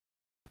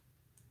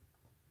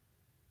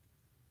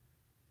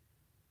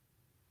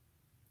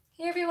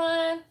Hey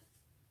everyone,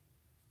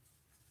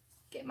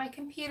 get my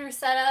computer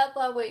set up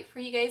while I wait for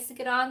you guys to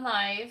get on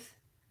live.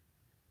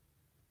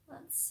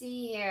 Let's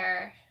see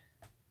here.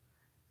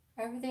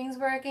 Everything's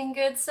working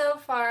good so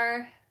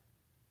far.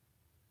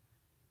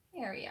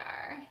 Here we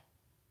are.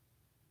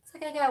 Looks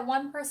like I got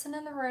one person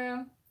in the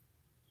room.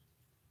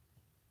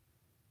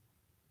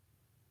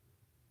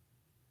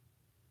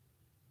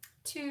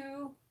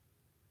 Two.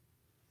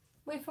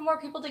 Wait for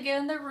more people to get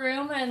in the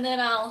room and then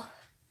I'll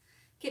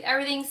get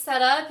everything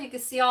set up. You can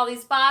see all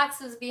these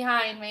boxes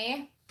behind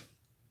me.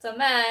 It's a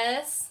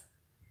mess.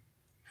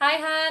 Hi,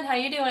 hon. How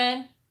you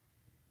doing?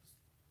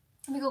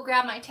 Let me go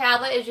grab my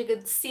tablet as you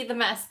can see the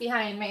mess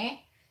behind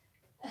me.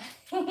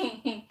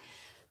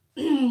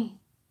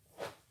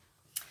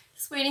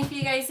 Just waiting for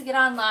you guys to get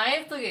on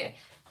live. Look at,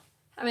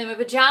 I'm in my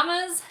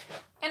pajamas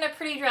and a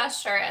pretty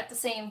dress shirt at the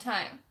same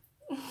time.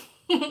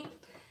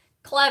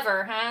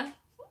 Clever, huh?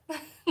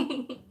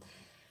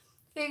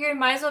 Figured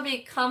might as well be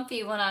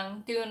comfy when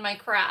I'm doing my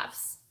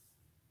crafts.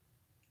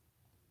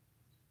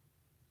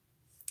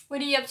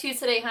 What are you up to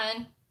today,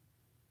 hun?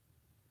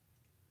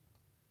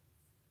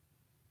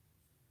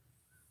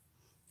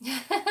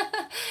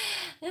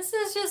 This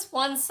is just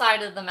one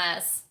side of the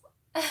mess.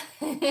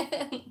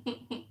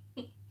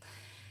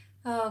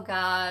 Oh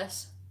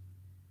gosh.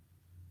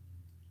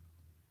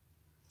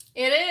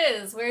 It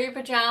is. Wear your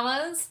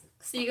pajamas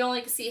so you can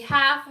only see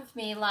half of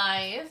me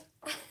live.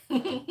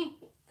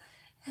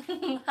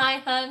 Hi,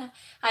 hun.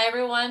 Hi,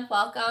 everyone.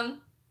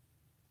 Welcome.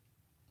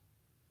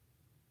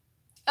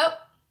 Oh,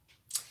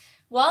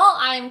 well,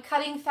 I'm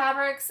cutting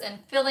fabrics and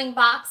filling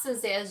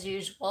boxes as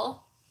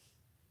usual.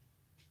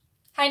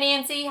 Hi,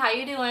 Nancy. How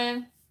you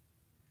doing?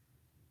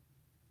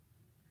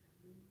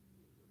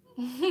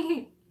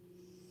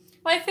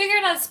 Well, I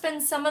figured I'd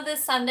spend some of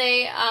this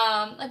Sunday,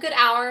 a good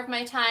hour of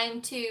my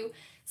time to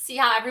see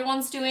how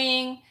everyone's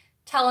doing,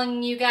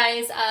 telling you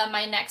guys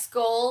my next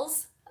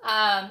goals.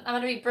 I'm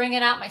going to be bringing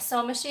out my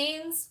sewing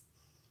machines.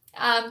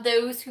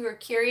 Those who are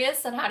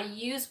curious on how to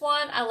use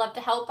one, I love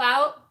to help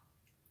out.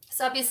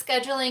 So I'll be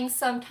scheduling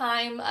some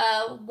time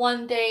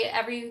one day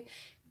every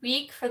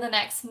week for the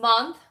next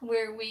month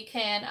where we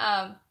can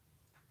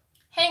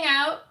hang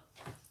out,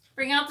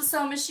 bring out the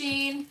sewing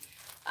machine,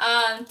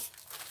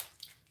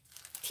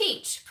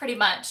 teach pretty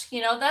much.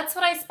 You know, that's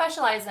what I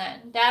specialize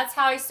in. That's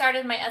how I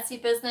started my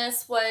Etsy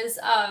business, was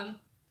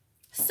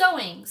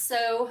sewing.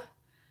 So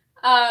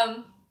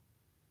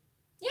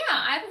yeah,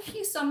 I have a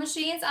few sewing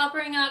machines. I'll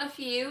bring out a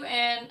few,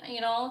 and you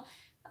know,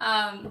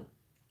 I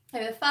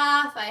have a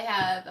Pfaff, I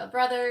have a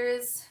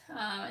Brothers,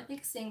 I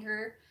think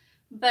Singer,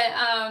 but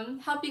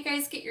help you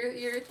guys get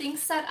your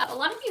things set up. A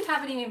lot of you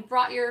haven't even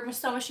brought your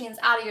sewing machines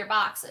out of your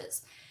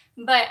boxes,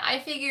 but I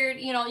figured,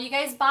 you know, you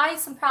guys buy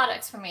some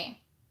products from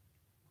me.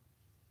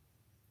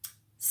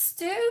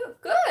 Still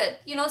good,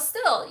 you know,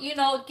 still, you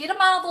know, get them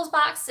out of those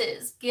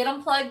boxes, get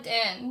them plugged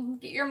in,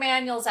 get your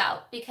manuals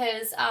out,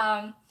 because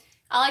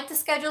I like to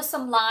schedule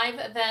some live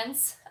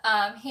events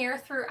here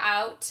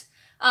throughout.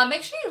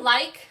 Make sure you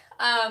like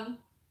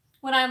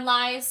when I'm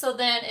live, so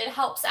then it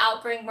helps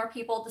out bring more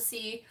people to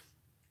see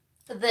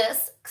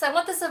this, because I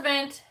want this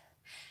event.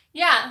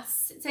 Yeah,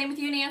 same with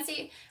you,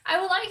 Nancy. I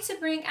would like to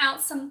bring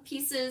out some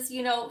pieces,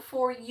 you know,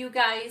 for you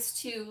guys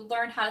to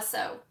learn how to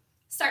sew.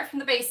 Start from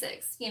the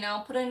basics, you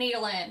know, put a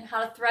needle in,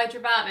 how to thread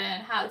your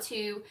bobbin, how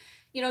to,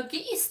 you know,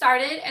 get you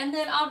started. And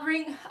then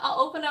I'll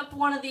open up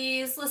one of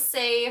these, let's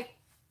say,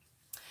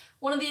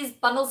 one of these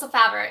bundles of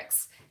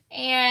fabrics.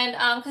 And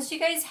because you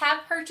guys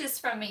have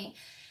purchased from me.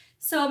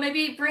 So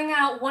maybe bring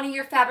out one of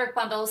your fabric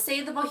bundles,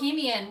 say the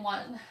Bohemian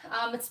one.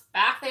 It's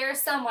back there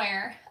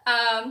somewhere.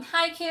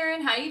 Hi,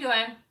 Karen, how you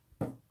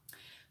doing?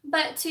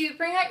 But to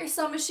bring out your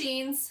sewing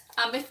machines,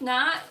 if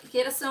not,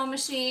 get a sewing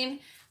machine.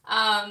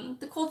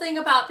 The cool thing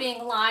about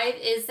being live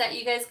is that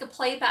you guys can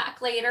play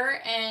back later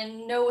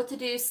and know what to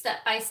do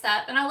step by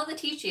step. And I love to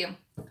teach you.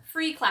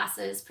 Free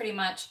classes, pretty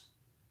much.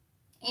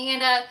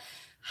 And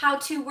how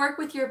to work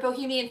with your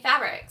Bohemian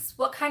fabrics.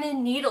 What kind of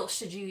needle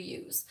should you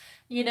use?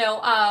 You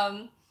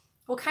know,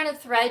 what kind of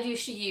thread you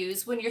should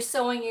use when you're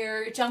sewing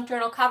your junk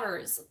journal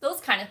covers. Those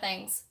kind of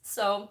things.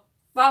 So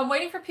while I'm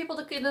waiting for people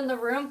to get in the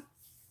room,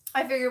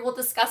 I figured we'll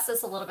discuss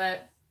this a little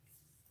bit.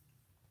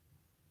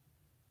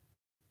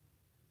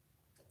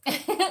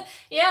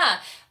 Yeah,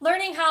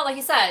 learning how, like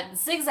you said,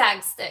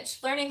 zigzag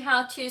stitch, learning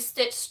how to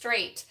stitch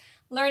straight,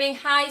 learning,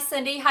 hi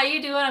Cindy, how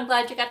you doing? I'm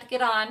glad you got to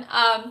get on.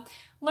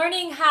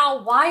 Learning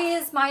how, why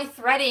is my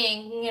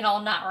threading, you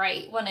know, not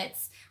right when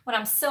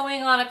I'm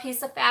sewing on a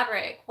piece of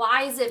fabric?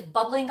 Why is it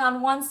bubbling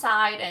on one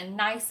side and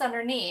nice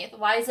underneath?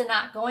 Why is it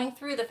not going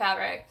through the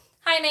fabric?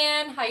 Hi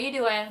Nan, how you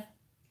doing?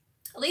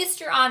 At least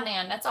you're on,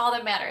 Nan, that's all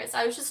that matters.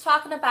 I was just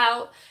talking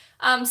about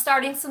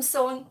starting some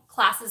sewing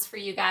classes for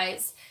you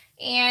guys,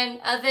 and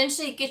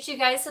eventually get you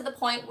guys to the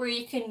point where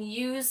you can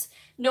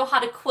know how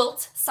to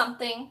quilt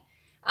something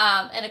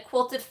in a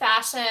quilted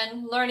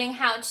fashion, learning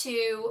how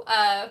to,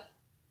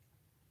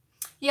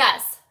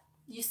 yes,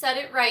 you said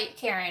it right,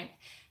 Karen.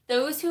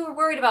 Those who are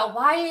worried about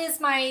why is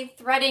my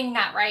threading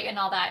not right and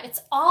all that,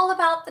 it's all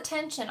about the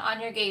tension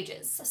on your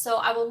gauges. So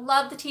I would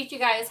love to teach you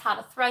guys how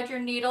to thread your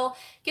needle,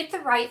 get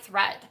the right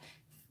thread,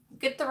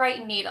 get the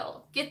right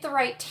needle, get the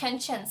right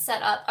tension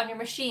set up on your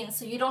machine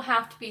so you don't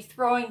have to be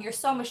throwing your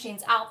sewing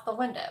machines out the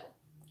window.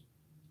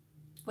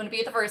 Wouldn't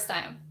be the first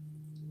time.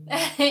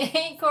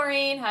 Hey,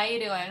 Corrine, how you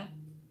doing?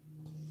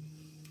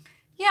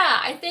 Yeah,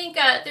 I think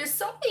there's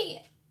so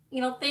many,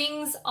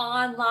 things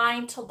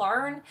online to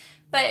learn,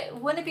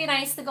 but wouldn't it be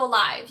nice to go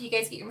live? You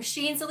guys get your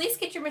machines, at least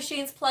get your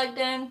machines plugged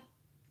in.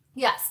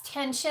 Yes,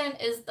 tension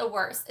is the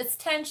worst. It's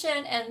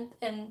tension and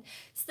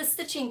it's the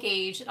stitching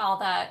gauge and all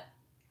that.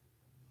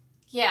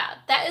 Yeah,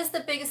 that is the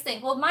biggest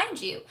thing. Well,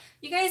 mind you,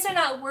 you guys are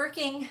not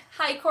working.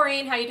 Hi,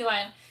 Corrine, how you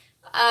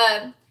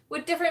doing?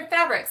 With different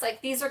fabrics,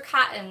 like these are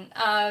cotton.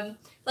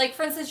 Like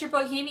for instance, your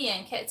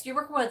bohemian kits, you're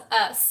working with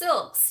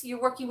silks.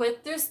 You're working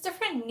with, there's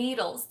different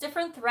needles,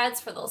 different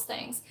threads for those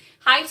things.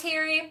 Hi,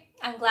 Terry,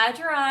 I'm glad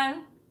you're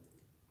on.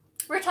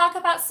 We're talking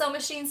about sewing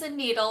machines and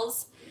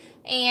needles,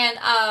 and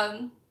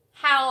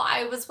how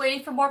I was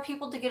waiting for more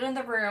people to get in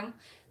the room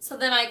so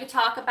then I could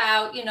talk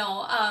about,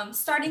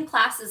 starting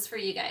classes for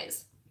you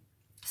guys.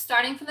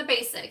 Starting from the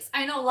basics.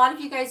 I know a lot of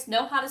you guys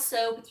know how to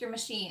sew with your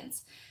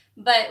machines,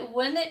 but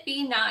wouldn't it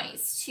be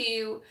nice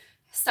to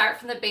start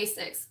from the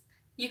basics?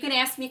 You can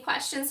ask me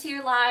questions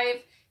here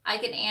live. I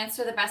can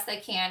answer the best I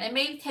can. It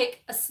may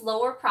take a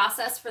slower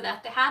process for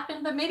that to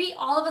happen, but maybe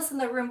all of us in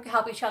the room can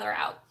help each other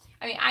out.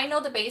 I mean, I know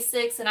the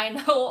basics and I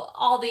know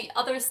all the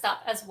other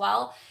stuff as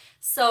well.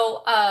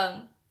 So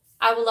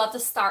I would love to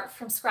start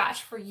from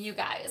scratch for you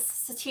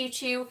guys to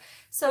teach you,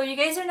 so you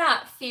guys are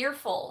not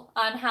fearful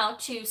on how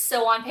to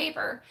sew on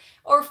paper,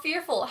 or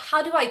fearful,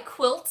 how do I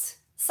quilt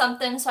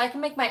something so I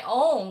can make my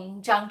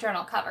own junk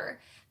journal cover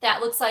that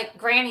looks like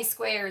granny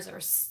squares or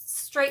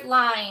straight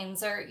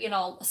lines or,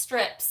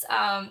 strips,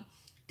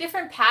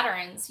 different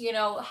patterns,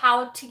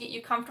 how to get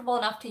you comfortable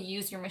enough to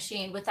use your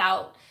machine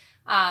without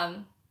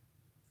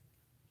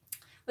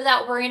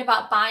worrying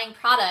about buying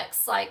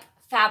products like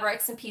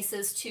fabrics and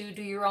pieces to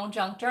do your own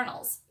junk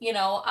journals. A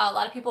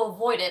lot of people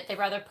avoid it. They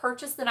rather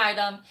purchase an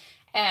item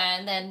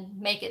and then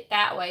make it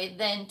that way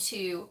than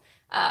to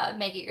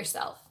make it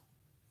yourself.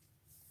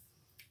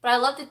 But I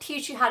love to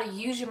teach you how to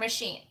use your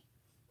machine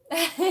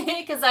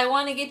because I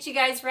want to get you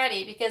guys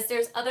ready, because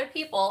there's other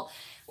people,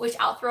 which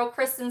I'll throw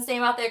Kristen's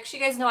name out there because you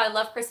guys know I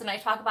love Kristen. I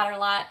talk about her a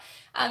lot.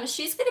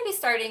 She's going to be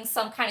starting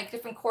some kind of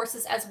different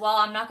courses as well.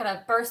 I'm not going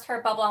to burst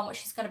her bubble on what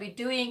she's going to be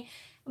doing,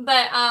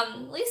 but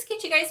at least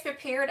get you guys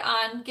prepared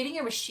on getting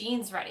your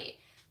machines ready,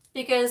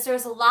 because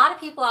there's a lot of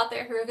people out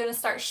there who are going to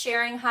start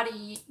sharing how to,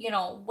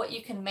 what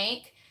you can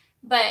make.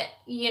 But,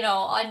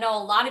 I know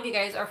a lot of you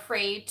guys are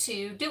afraid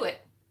to do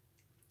it.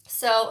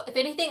 So if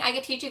anything I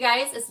can teach you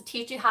guys is to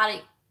teach you how to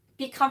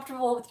be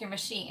comfortable with your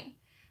machine,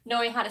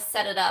 knowing how to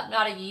set it up, know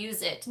how to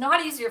use it, know how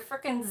to use your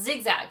freaking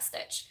zigzag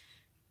stitch,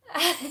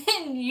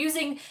 and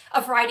using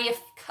a variety of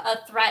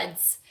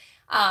threads.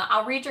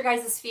 I'll read your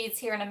guys' feeds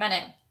here in a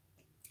minute.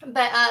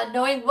 But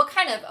knowing what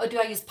kind of, do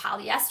I use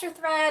polyester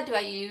thread? Do I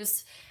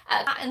use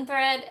cotton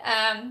thread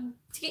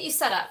to get you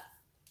set up?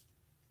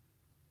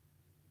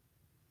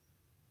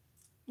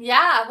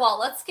 Yeah, well,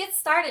 let's get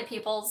started,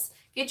 peoples.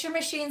 Get your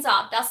machines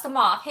off, dust them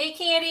off. Hey,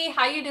 Candy,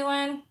 how you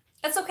doing?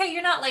 It's okay,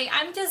 you're not late.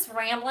 I'm just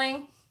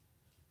rambling,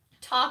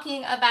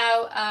 talking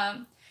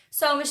about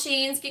sewing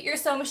machines. Get your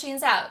sewing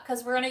machines out,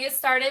 because we're going to get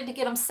started to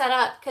get them set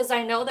up, because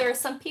I know there are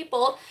some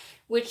people,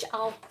 which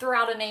I'll throw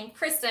out a name,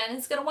 Kristen,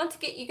 is going to want to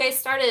get you guys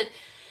started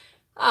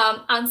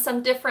on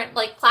some different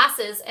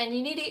classes, and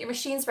you need to get your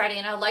machines ready,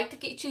 and I'd like to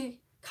get you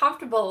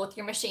comfortable with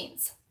your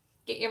machines.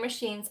 Get your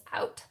machines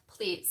out,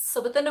 please.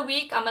 So within a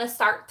week, I'm going to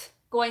start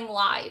going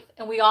live,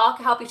 and we all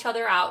can help each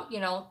other out,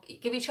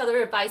 give each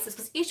other advices,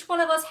 because each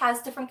one of us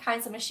has different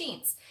kinds of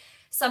machines.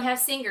 Some have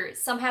Singers,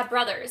 some have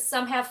Brothers,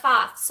 some have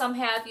Fath, some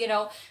have,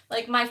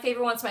 like my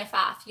favorite one's my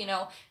Fath,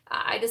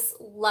 I just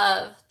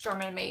love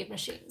German-made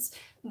machines.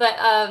 But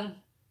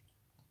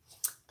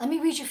let me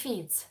read your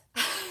feeds.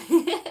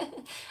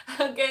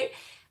 Okay.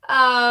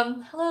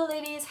 Hello,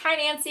 ladies. Hi,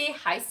 Nancy.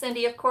 Hi,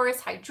 Cindy, of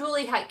course. Hi,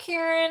 Julie. Hi,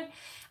 Karen.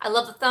 I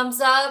love the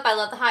thumbs up. I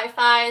love the high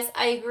fives.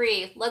 I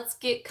agree. Let's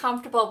get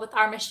comfortable with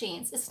our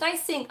machines. It's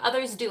nice seeing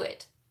others do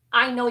it.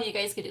 I know you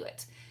guys could do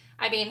it.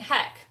 I mean,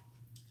 heck,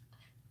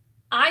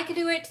 I could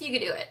do it. You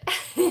could do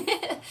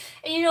it.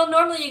 And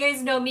normally you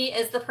guys know me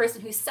as the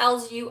person who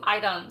sells you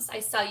items. I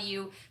sell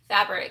you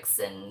fabrics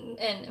and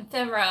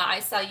ephemera. I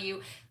sell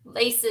you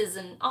laces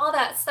and all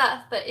that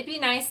stuff. But it'd be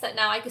nice that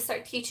now I could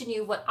start teaching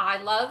you what I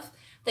love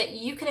that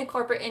you can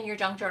incorporate in your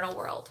junk journal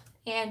world.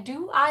 And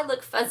do I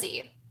look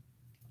fuzzy?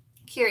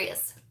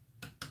 Curious.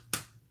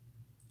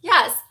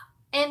 Yes.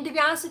 And to be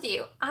honest with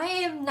you, I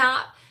am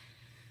not,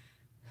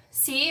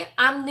 see,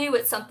 I'm new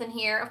at something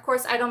here. Of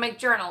course, I don't make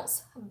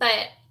journals,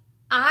 but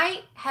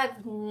I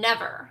have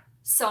never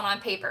sewn on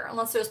paper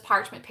unless it was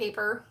parchment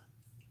paper.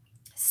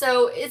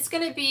 So it's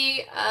going to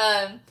be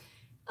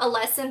a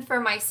lesson for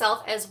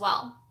myself as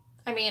well.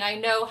 I mean, I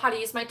know how to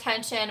use my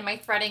tension and my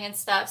threading and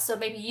stuff, so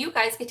maybe you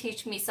guys could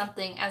teach me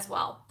something as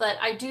well. But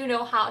I do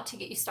know how to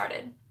get you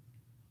started.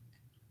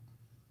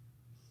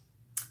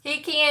 Hey,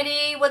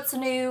 Candy, what's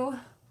new?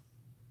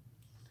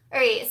 All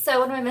right, so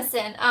what am I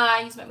missing?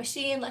 I use my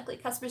machine. Luckily,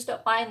 customers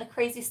don't mind the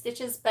crazy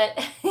stitches, but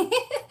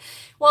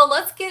well,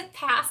 let's get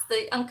past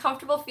the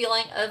uncomfortable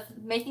feeling of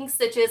making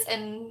stitches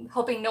and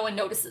hoping no one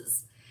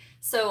notices.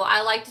 So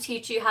I like to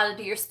teach you how to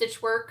do your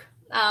stitch work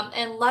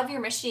and love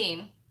your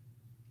machine.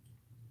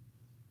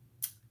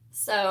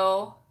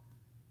 So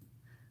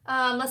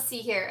let's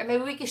see here. And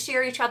maybe we can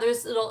share each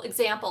other's little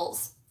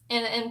examples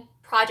and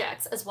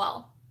projects as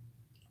well.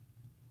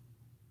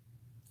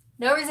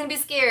 No reason to be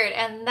scared,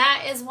 and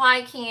that is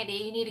why, Candy,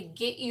 you need to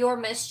get your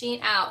machine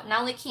out. Not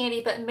only Candy,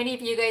 but many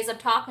of you guys I'm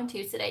talking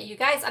to today. You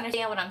guys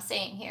understand what I'm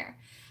saying here.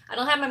 I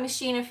don't have my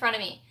machine in front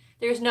of me.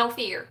 There's no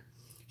fear.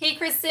 Hey,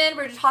 Kristen,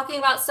 we're talking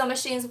about sewing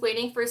machines,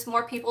 waiting for some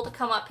more people to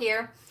come up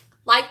here.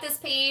 Like this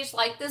page,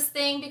 like this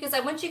thing, because I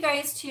want you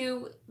guys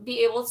to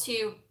be able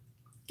to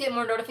get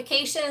more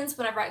notifications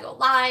whenever I go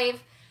live.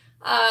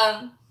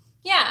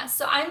 Yeah,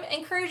 so I'm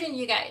encouraging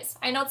you guys.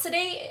 I know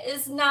today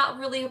is not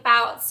really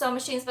about sewing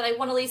machines, but I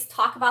want to at least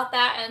talk about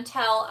that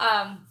until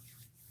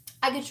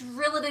I could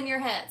drill it in your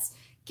heads.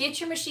 Get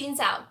your machines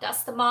out,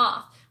 dust them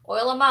off,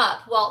 oil them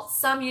up. Well,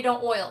 some you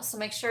don't oil, so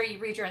make sure you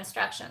read your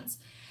instructions.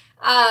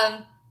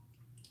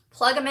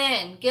 Plug them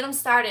in, get them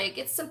started,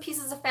 get some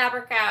pieces of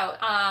fabric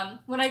out.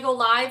 When I go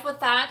live with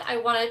that, I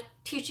want to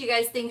teach you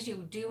guys things you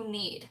do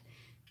need.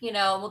 You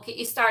know, we'll get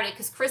you started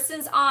because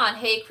Kristen's on.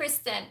 Hey,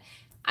 Kristen.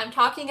 I'm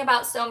talking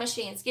about sewing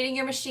machines, getting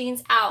your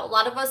machines out. A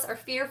lot of us are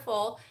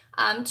fearful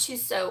to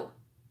sew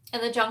in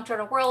the junk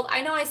journal world.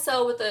 I know I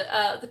sew with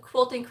the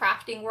quilting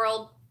crafting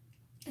world,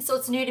 so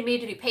it's new to me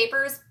to do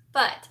papers,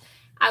 but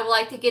I would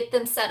like to get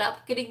them set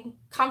up, getting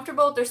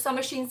comfortable with their sewing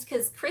machines,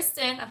 because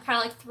Kristen, I'm kind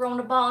of like throwing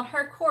a ball in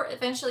her court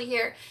eventually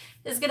here,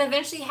 is going to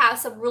eventually have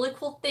some really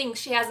cool things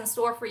she has in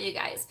store for you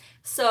guys.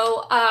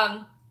 So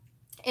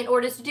in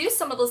order to do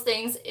some of those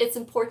things, it's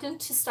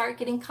important to start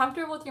getting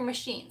comfortable with your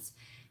machines.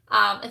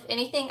 If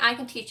anything I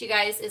can teach you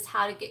guys is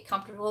how to get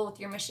comfortable with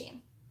your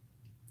machine.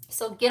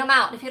 So get them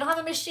out. If you don't have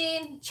a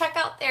machine, check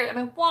out there. I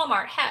mean,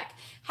 Walmart, heck,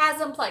 has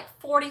them for like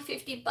 40,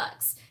 50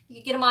 bucks. You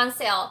can get them on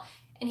sale.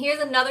 And here's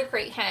another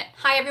great hint.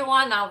 Hi,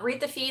 everyone. I'll read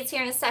the feeds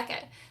here in a second.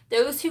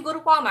 Those who go to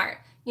Walmart,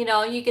 you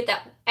know, you get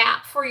that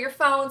app for your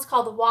phones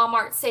called the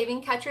Walmart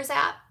Saving Catchers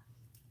app.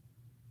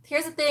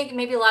 Here's the thing,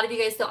 maybe a lot of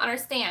you guys don't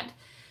understand,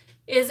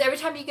 is every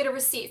time you get a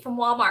receipt from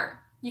Walmart,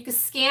 you can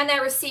scan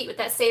that receipt with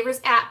that Savers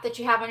app that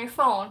you have on your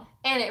phone,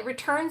 and it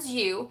returns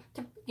you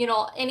to, you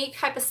know, any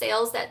type of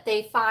sales that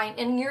they find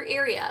in your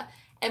area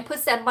and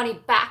puts that money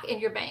back in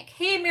your bank.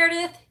 Hey,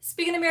 Meredith.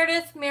 Speaking of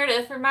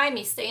Meredith, remind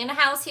me, stay in the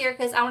house here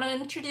because I want to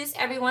introduce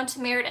everyone to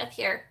Meredith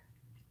here.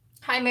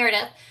 Hi,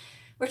 Meredith.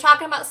 We're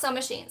talking about sewing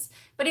machines.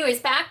 But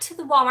anyways, back to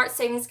the Walmart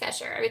savings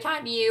catcher. Every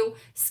time you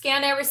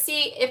scan that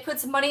receipt, it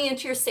puts money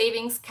into your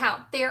savings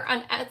account there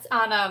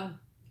on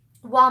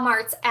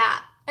Walmart's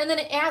app. And then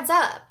it adds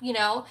up, you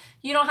know,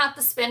 you don't have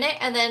to spend it,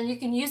 and then you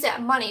can use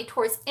that money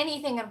towards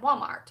anything at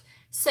Walmart.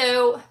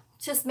 So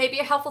just maybe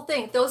a helpful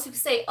thing. Those who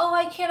say, oh,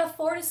 I can't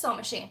afford a sewing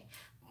machine.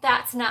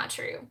 That's not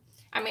true.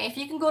 I mean, if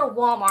you can go to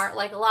Walmart,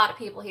 like a lot of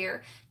people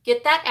here,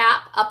 get that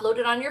app, upload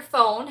it on your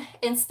phone,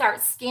 and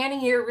start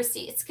scanning your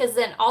receipts, because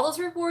then all those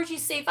rewards you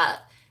save up,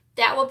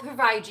 that will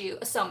provide you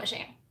a sewing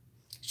machine.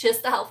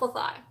 Just a helpful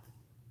thought.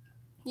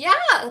 Yeah,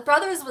 the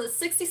Brothers was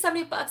 60,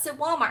 70 bucks at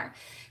Walmart.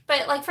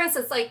 But like, for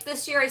instance, like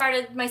this year I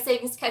started my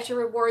savings catcher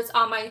rewards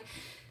on my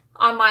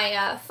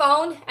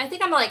phone. I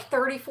think I'm like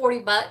 30, 40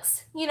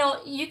 bucks. You know,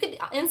 you could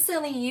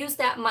instantly use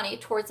that money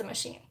towards a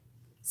machine.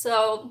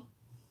 So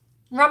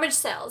rummage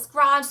sales,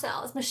 garage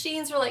sales,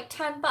 machines are like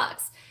 10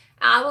 bucks.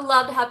 I would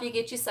love to help you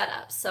get you set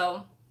up. So,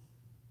 all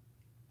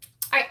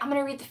right, I'm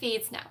going to read the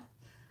feeds now.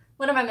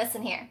 What am I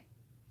missing here?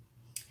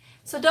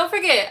 So don't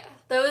forget,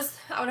 I want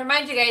to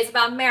remind you guys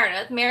about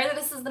Meredith.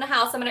 Meredith is in the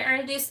house. I'm going to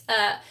introduce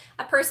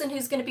a person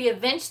who's going to be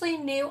eventually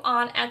new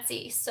on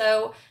Etsy.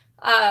 So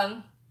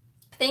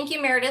thank you,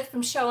 Meredith,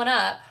 for showing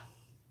up.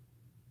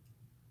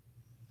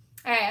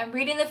 All right, I'm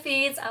reading the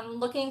feeds. I'm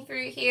looking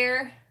through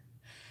here.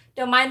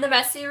 Don't mind the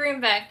messy room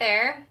back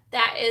there.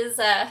 That is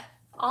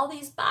all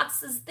these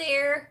boxes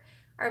there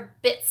are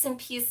bits and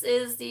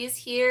pieces. These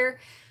here.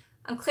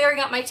 I'm clearing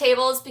out my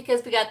tables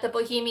because we got the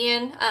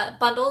Bohemian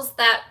bundles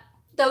that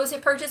those who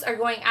purchase are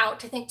going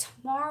out, I think,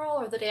 tomorrow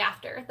or the day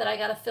after, that I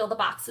got to fill the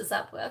boxes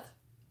up with.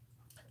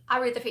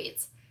 I'll read the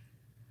feeds.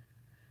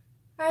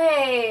 All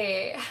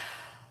right.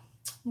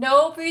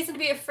 No reason to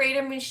be afraid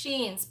of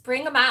machines.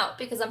 Bring them out,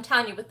 because I'm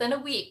telling you, within a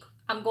week,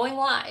 I'm going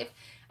live,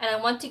 and I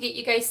want to get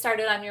you guys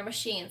started on your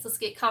machines. Let's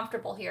get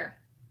comfortable here.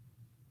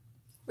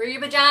 Wear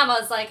your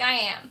pajamas like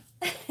I am.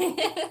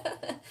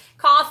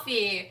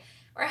 Coffee,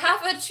 or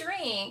have a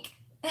drink.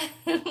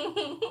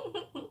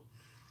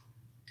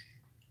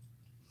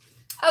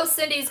 Oh,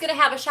 Cindy's going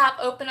to have a shop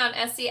open on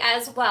Etsy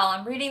as well.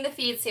 I'm reading the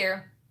feeds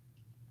here.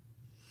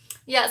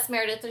 Yes,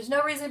 Meredith, there's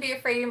no reason to be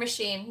afraid of your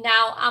machine.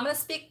 Now, I'm going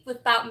to speak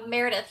about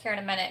Meredith here in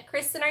a minute.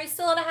 Kristen, are you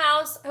still in the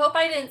house? I hope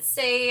I didn't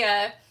say,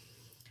 I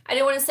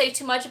didn't want to say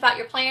too much about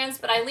your plans,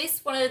 but I at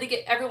least wanted to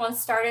get everyone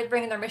started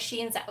bringing their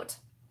machines out.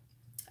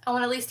 I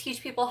want to at least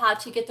teach people how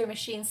to get their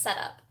machines set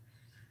up.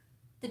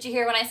 Did you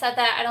hear when I said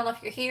that? I don't know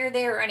if you're here,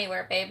 there, or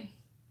anywhere, babe.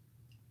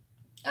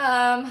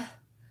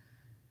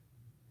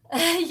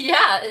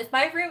 Yeah, if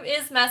my room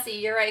is messy,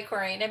 you're right,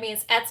 Corey. That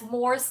means that's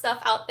more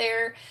stuff out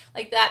there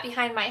like that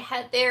behind my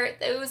head there.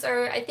 Those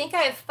are, I think I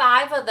have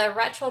 5 of the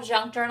retro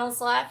junk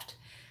journals left.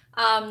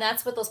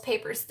 That's with those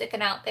papers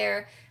sticking out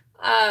there.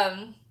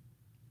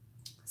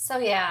 So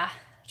yeah,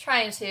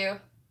 trying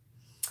to.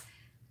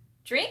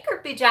 Drink or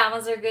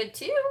pajamas are good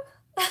too.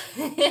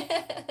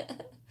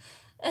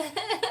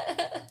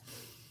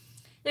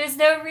 There's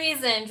no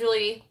reason,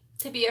 Julie,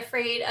 to be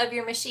afraid of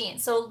your machine.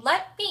 So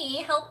let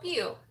me help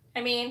you. I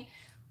mean,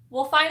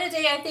 we'll find a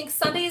day. I think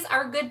Sundays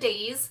are good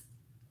days.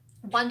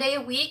 1 day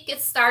a week,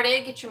 get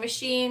started, get your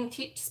machine,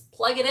 just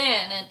plug it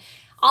in, and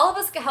all of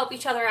us can help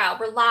each other out.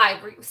 We're live.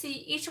 See,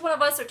 each one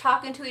of us are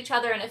talking to each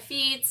other in the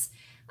feeds.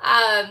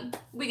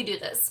 We can do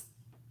this.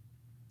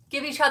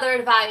 Give each other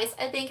advice.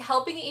 I think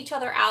helping each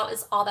other out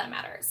is all that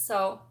matters. So,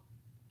 all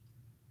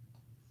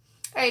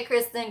right,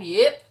 Kristen,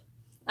 yep.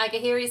 I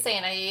can hear you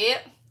saying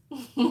yep.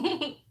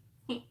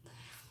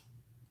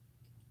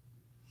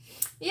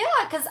 Yeah,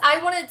 because I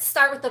wanted to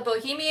start with the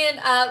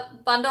Bohemian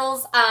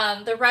bundles,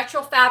 the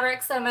retro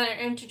fabrics that I'm going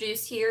to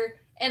introduce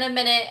here in a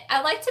minute.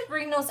 I like to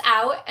bring those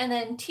out and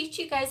then teach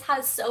you guys how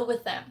to sew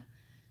with them.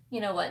 You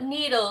know, what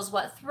needles,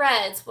 what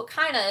threads, what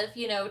kind of,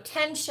 you know,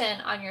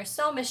 tension on your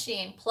sew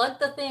machine. Plug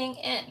the thing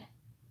in.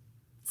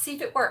 See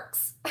if it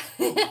works.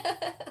 Okay,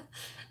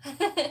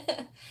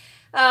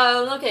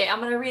 I'm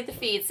going to read the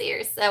feeds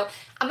here. So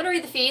I'm going to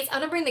read the feeds. I'm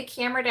going to bring the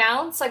camera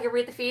down so I can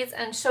read the feeds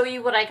and show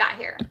you what I got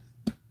here.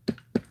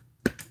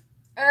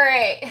 All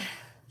right,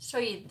 show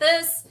you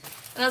this.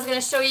 And I was going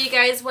to show you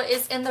guys what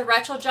is in the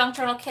retro junk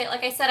journal kit.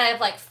 Like I said, I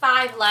have like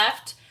 5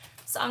 left.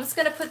 So I'm just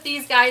going to put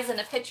these guys in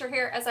a picture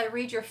here as I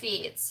read your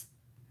feeds.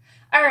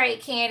 All right,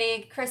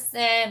 Candy,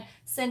 Kristen,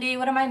 Cindy,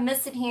 what am I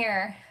missing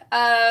here?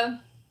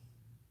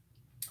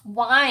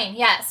 Wine,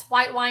 yes,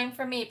 white wine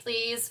for me,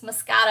 please.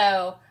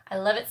 Moscato, I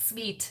love it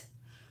sweet.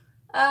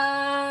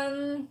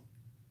 Perfect,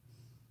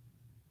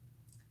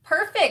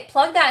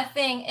 plug that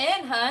thing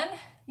in, hun.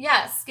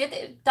 Yes, get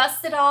it,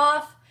 dust it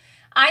off.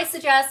 I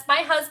suggest, my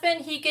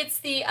husband, he gets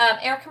the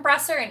air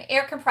compressor and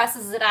air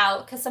compresses it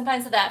out because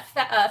sometimes of that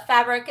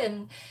fabric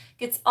and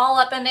gets all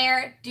up in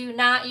there. Do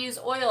not use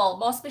oil.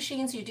 Most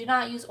machines, you do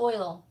not use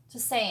oil.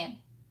 Just saying.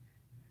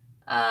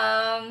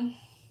 Thank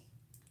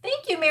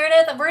you,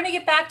 Meredith. We're going to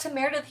get back to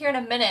Meredith here in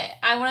a minute.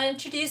 I want to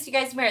introduce you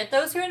guys to Meredith.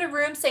 Those who are in the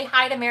room, say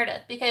hi to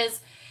Meredith because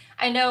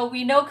I know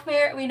we know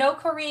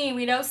Corrine,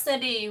 we know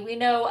Cindy, we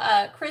know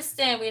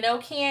Kristen, we know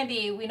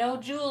Candy, we know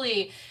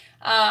Julie.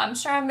 I'm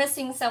sure I'm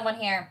missing someone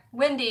here.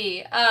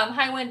 Wendy,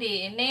 hi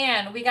Wendy,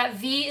 Nan, we got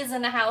V is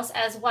in the house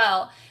as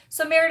well.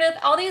 So Meredith,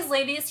 all these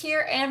ladies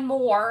here and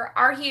more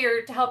are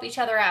here to help each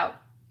other out.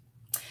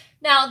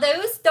 Now,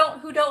 those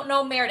who don't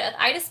know Meredith,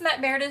 I just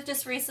met Meredith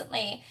just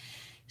recently.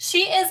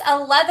 She is a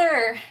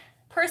leather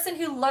person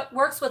who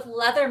works with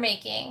leather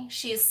making.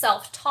 She is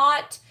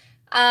self-taught.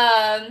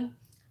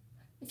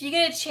 If you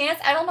get a chance,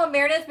 I don't know,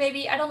 Meredith,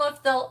 maybe, I don't know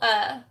if they'll,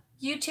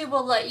 YouTube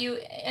will let you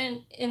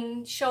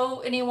in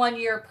show anyone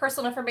your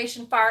personal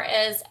information far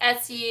as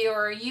Etsy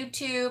or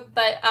YouTube,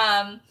 but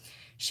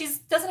she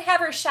doesn't have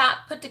her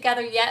shop put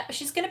together yet, but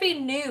she's going to be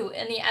new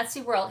in the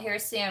Etsy world here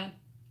soon.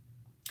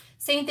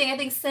 Same thing, I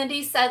think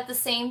Cindy said the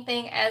same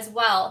thing as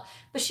well,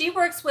 but she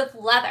works with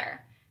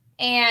leather.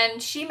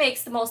 And she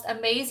makes the most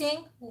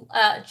amazing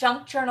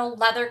junk journal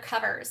leather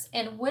covers.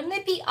 And wouldn't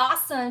it be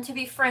awesome to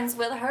be friends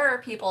with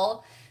her,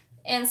 people?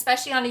 And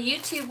especially on the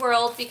YouTube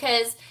world,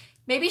 because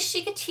maybe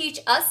she could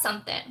teach us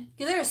something.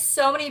 There are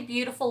so many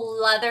beautiful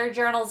leather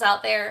journals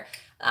out there.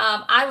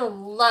 I would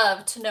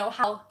love to know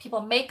how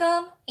people make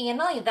them. And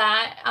not only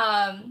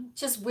that,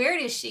 just where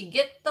does she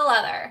get the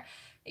leather?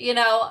 You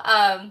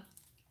know,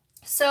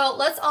 so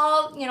let's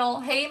all, you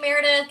know, hey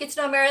Meredith, get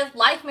to know Meredith,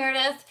 like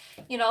Meredith,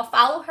 you know,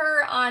 follow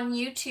her on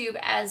YouTube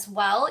as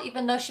well,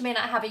 even though she may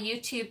not have a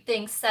YouTube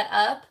thing set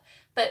up,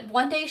 but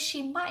one day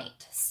she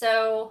might.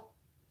 So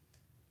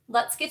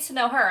let's get to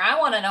know her. I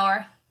want to know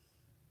her.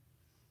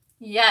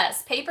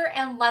 Yes, paper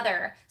and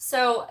leather.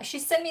 So she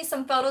sent me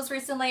some photos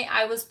recently.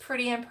 I was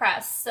pretty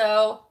impressed.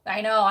 So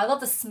I know, I love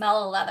the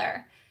smell of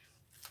leather.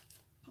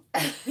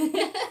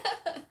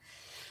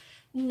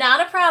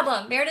 Not a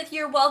problem. Meredith,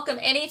 you're welcome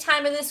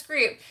anytime in this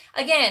group.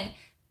 Again,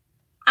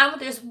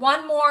 there's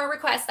one more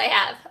request I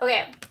have.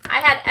 Okay, I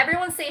had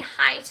everyone say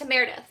hi to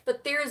Meredith,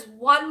 but there's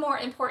one more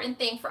important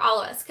thing for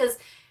all of us because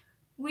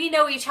we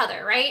know each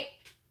other, right?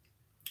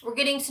 We're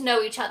getting to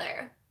know each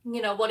other,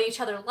 you know, what each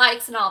other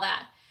likes and all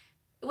that.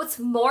 What's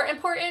more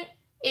important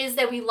is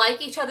that we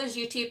like each other's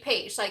YouTube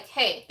page. Like,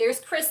 hey, there's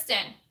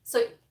Kristen.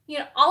 So, you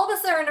know, all of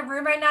us that are in a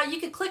room right now,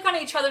 you can click on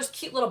each other's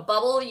cute little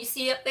bubble you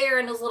see up there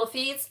in those little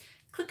feeds.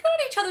 Click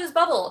on each other's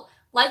bubble.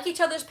 Like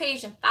each other's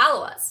page and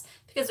follow us,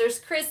 because there's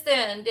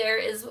Kristen, there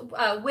is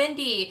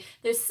Wendy,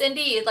 there's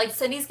Cindy. Like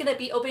Cindy's gonna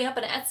be opening up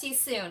an Etsy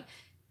soon.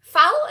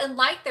 Follow and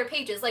like their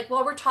pages. Like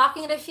while we're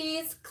talking to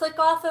feeds, click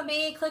off of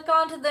me, click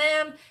onto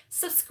them,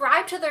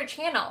 subscribe to their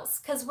channels,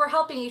 because we're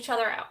helping each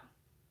other out,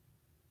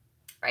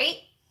 right?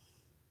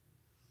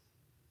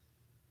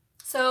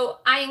 So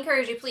I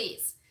encourage you,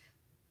 please,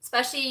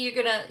 especially you're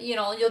gonna,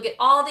 you'll get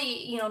all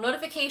the,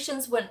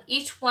 notifications when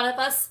each one of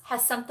us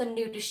has something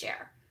new to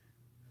share.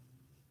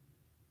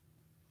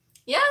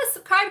 Yeah,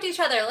 subscribe to each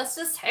other. Let's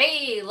just,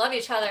 hey, love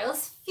each other.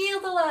 Let's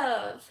feel the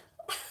love.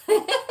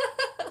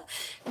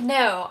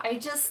 No, I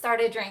just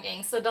started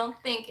drinking, so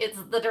don't think it's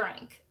the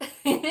drink.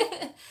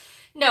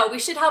 No, we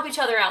should help each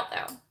other out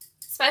though.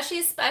 Especially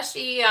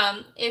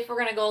if we're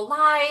gonna go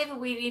live,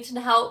 we need to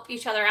help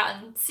each other out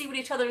and see what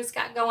each other's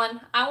got going.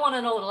 I want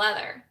to know the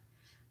leather.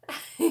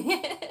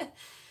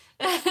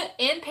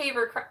 In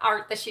paper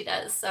art that she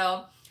does.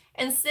 So,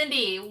 and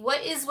Cindy, what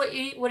are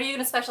you going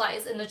to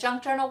specialize in, the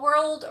junk journal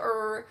world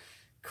or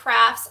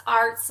crafts,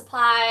 art,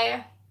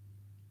 supply?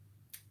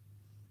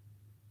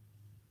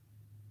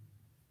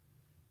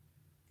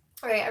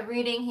 All right, I'm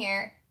reading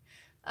here.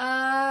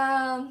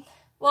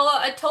 Well,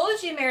 I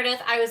told you,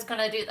 Meredith, I was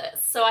gonna do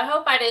this, so I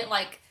hope I didn't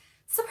like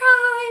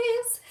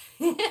surprise.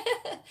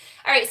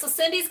 All right, so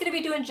Cindy's gonna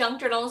be doing junk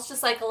journals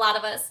just like a lot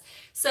of us.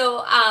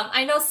 So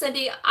I know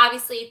Cindy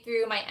obviously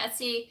through my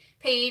Etsy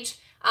page,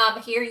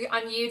 here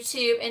on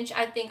YouTube, and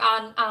I think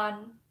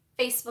on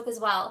Facebook as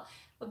well.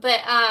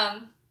 But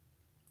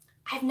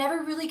I've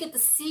never really get to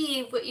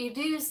see what you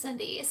do,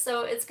 Cindy.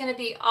 So it's gonna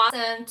be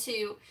awesome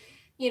to,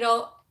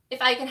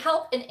 if I can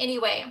help in any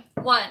way.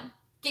 1,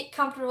 get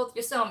comfortable with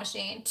your sewing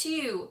machine.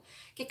 2,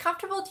 get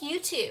comfortable with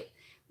YouTube.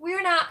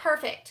 We're not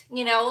perfect,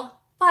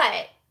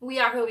 but we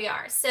are who we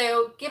are.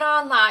 So get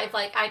on live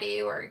like I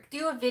do, or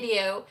do a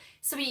video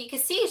so you can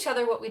see each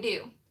other what we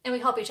do, and we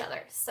help each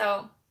other.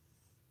 So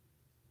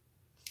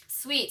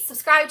sweet.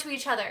 Subscribe to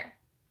each other,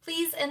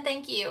 please and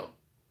thank you.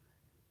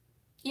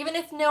 Even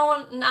if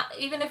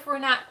even if we're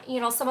not,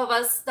 some of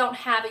us don't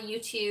have a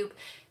YouTube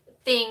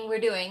thing we're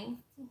doing,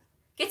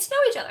 get to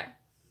know each other,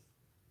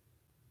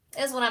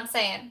 is what I'm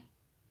saying.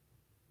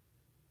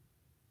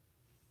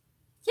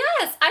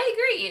 Yes, I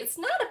agree. It's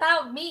not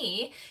about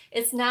me.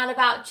 It's not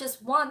about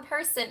just one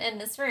person in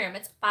this room.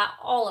 It's about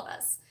all of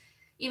us.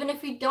 Even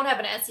if we don't have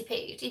an Etsy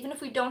page, even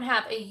if we don't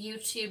have a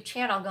YouTube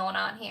channel going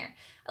on here,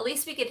 at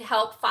least we could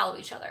help follow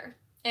each other.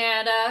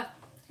 And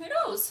who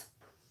knows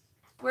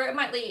where it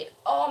might lead.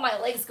 Oh, my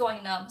leg's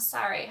going numb.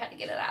 Sorry, I had to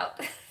get it out.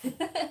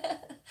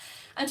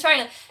 I'm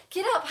trying to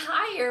get up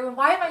higher.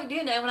 Why am I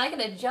doing that when I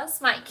can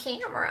adjust my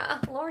camera?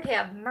 Lord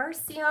have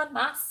mercy on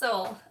my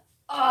soul.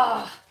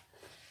 Oh,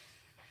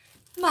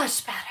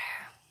 much better.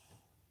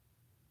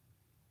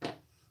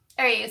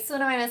 All right, so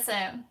what am I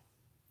missing?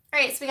 All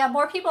right, so we got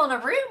more people in the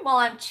room while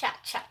I'm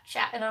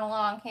chatting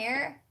along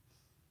here.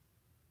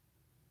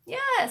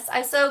 Yes,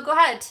 so go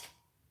ahead.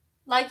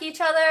 Like each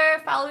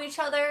other, follow each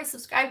other,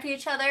 subscribe to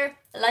each other,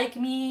 like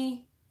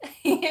me,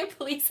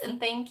 please and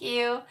thank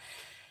you.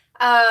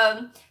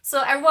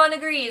 So everyone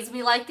agrees,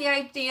 we like the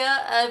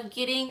idea of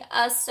getting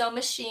a sewing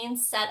machine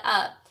set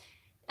up.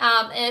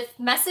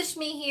 Message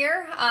me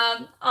here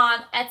on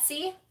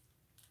Etsy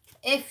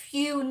if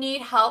you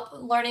need help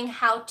learning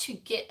how to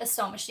get a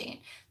sewing machine,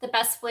 the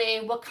best way,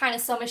 what kind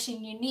of sewing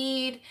machine you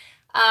need,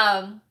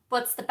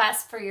 what's the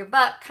best for your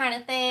butt kind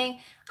of thing.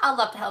 I'd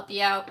love to help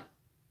you out.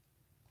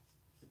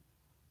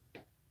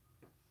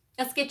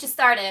 Let's get you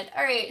started.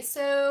 All right,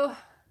 so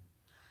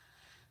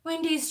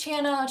Wendy's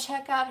channel,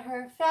 check out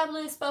her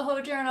fabulous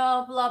boho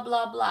journal, blah,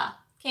 blah, blah.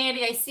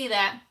 Candy, I see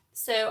that.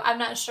 So I'm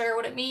not sure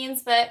what it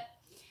means, but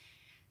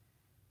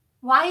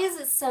why is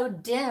it so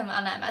dim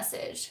on that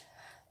message?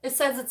 It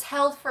says it's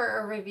held for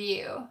a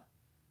review. All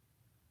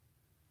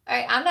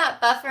right, I'm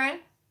not buffering.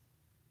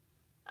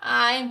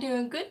 I'm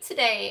doing good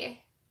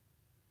today.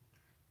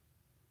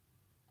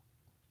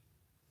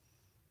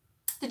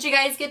 Did you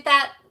guys get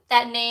that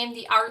name,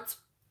 the Arts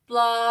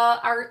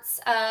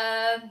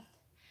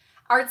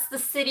the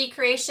City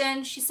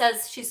creation? She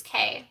says she's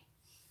Kay.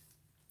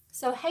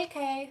 So hey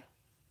Kay.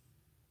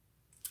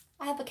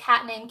 I have a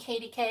cat named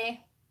Katie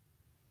K.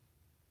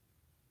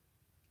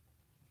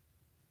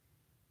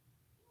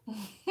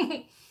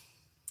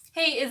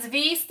 Hey, is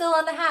V still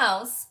in the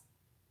house?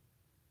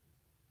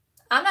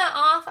 I'm not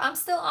off. I'm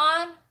still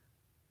on.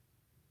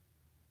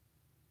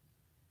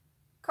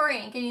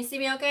 Corinne, can you see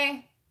me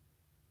okay?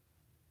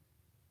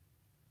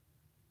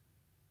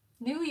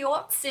 New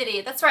York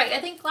City. That's right. I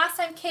think last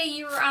time, Kay,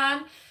 you were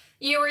on,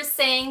 you were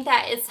saying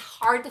that it's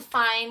hard to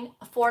find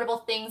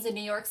affordable things in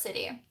New York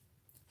City.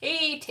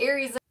 Hey,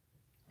 Terry's.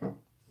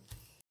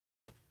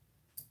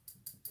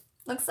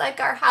 Looks like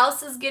our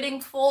house is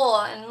getting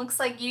full, and looks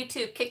like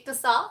YouTube kicked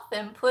us off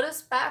and put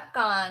us back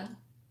on.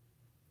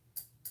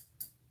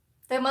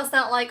 They must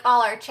not like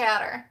all our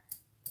chatter.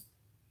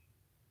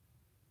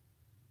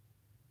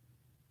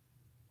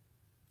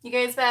 You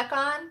guys back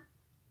on?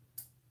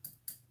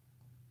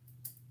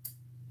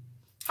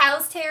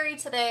 How's Terry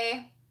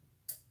today?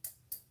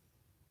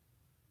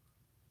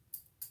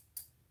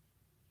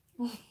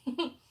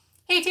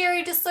 Hey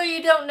Terry, just so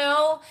you don't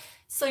know,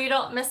 so you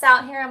don't miss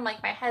out here, I'm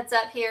like my head's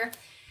up here.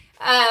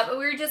 We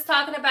were just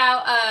talking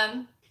about,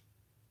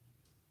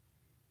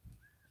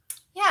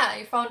 yeah,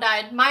 your phone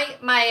died.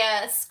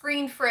 My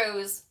screen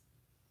froze.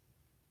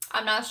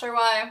 I'm not sure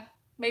why.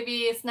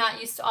 Maybe it's not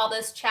used to all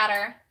this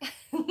chatter.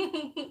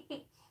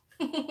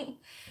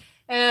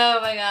 Oh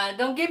my God.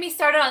 Don't get me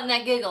started on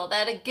that giggle.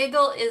 That a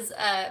giggle is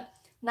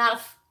not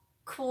a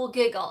cool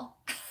giggle.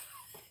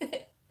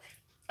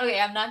 Okay,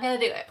 I'm not going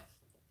to do it.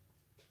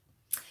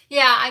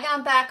 Yeah, I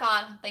got back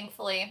on,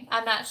 thankfully.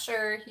 I'm not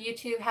sure.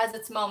 YouTube has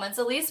its moments.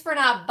 At least we're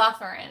not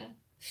buffering.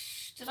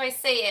 Did I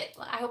say it?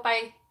 I hope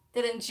I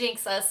didn't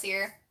jinx us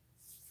here.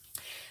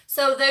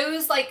 So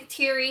those like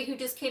Terry who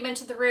just came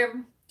into the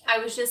room, I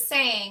was just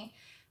saying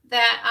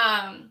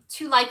that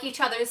to like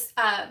each other's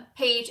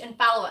page and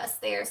follow us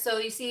there. So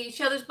you see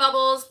each other's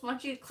bubbles. Why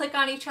don't you click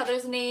on each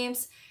other's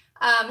names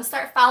and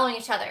start following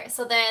each other.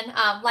 So then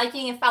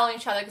liking and following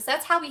each other, because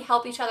that's how we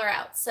help each other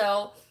out.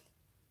 So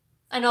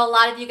I know a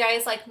lot of you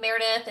guys like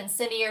Meredith and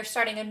Cindy are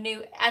starting a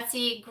new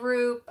Etsy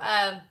group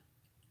on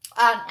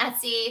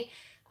Etsy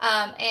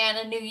and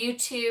a new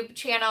YouTube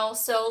channel.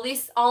 So at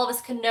least all of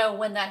us can know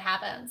when that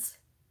happens.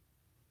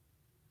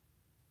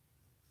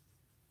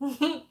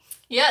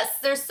 Yes,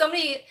 there's so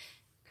many.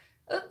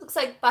 Oh, looks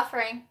like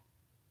buffering.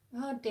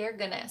 Oh, dear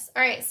goodness.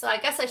 All right, so I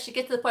guess I should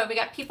get to the point. We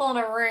got people in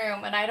a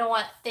room, and I don't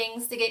want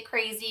things to get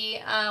crazy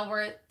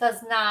where it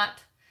does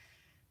not.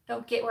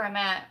 Don't get where I'm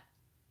at.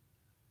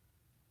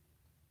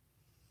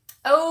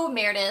 Oh,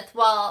 Meredith.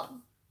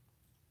 Well,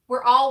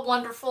 we're all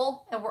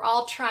wonderful, and we're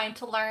all trying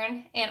to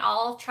learn and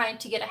all trying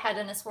to get ahead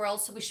in this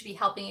world, so we should be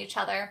helping each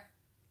other.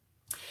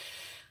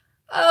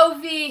 Oh,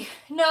 V,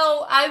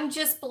 no, I'm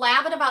just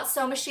blabbing about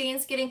sew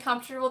machines, getting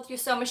comfortable with your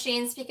sew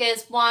machines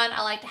because one,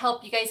 I like to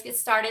help you guys get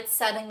started,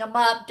 setting them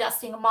up,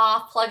 dusting them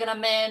off, plugging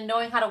them in,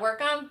 knowing how to work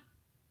them.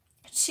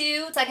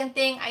 Two, second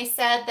thing I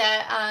said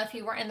that if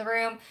you weren't in the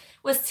room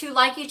was to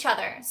like each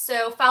other.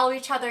 So follow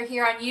each other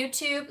here on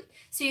YouTube.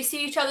 So you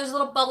see each other's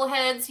little bubble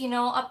heads, you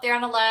know, up there on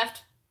the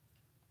left.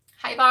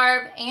 Hi,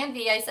 Barb and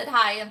V. I said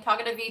hi. I'm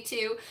talking to V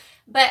too.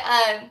 But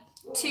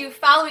to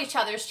follow each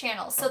other's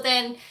channels. So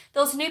then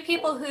those new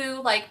people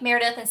who like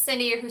Meredith and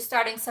Cindy or who's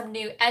starting some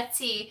new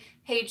Etsy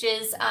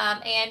pages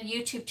and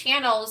YouTube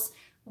channels,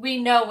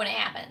 we know when it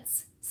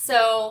happens.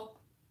 So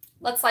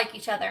let's like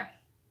each other.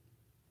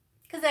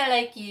 Because I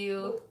like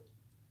you.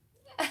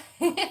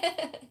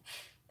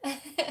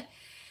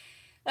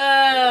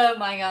 Oh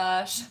my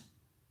gosh.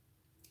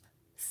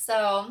 So,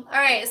 all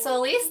right. So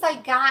at least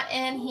I got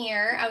in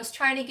here. I was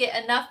trying to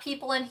get enough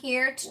people in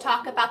here to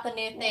talk about the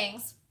new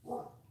things.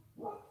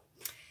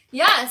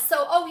 Yeah,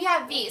 so, oh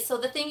yeah, V. So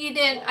the thing you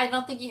didn't, I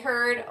don't think you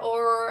heard,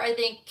 or I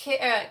think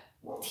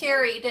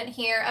Terry didn't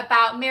hear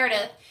about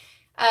Meredith,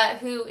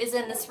 who is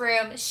in this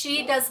room.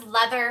 She does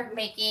leather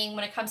making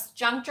when it comes to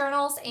junk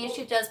journals, and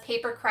she does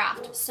paper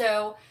craft.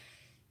 So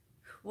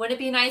wouldn't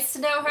it be nice to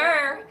know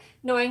her,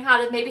 knowing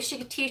how to, maybe she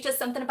could teach us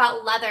something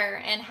about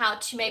leather and how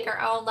to make our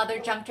own leather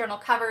junk journal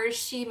covers.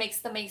 She makes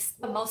the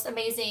most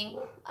amazing,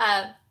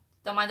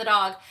 don't mind the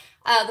dog,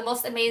 the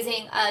most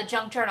amazing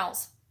junk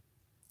journals.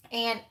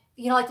 And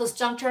you know, like those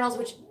junk journals,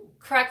 which,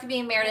 correct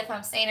me, Meredith, if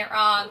I'm saying it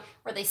wrong,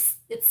 where it's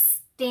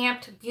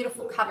stamped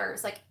beautiful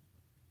covers, like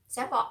is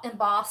that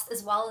embossed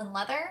as well in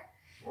leather?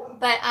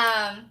 But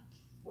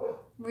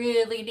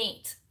really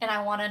neat, and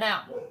I want to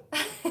know.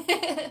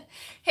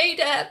 Hey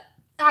Deb,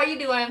 how you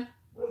doing?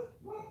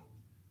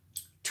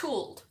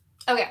 Tooled.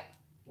 Okay,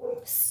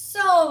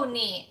 so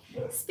neat.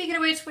 Speaking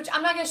of which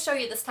I'm not going to show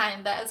you this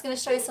time, but I was going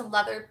to show you some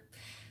leather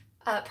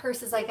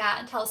purses I got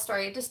and tell a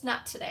story. Just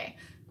not today.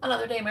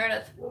 Another day,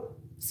 Meredith.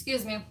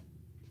 Excuse me.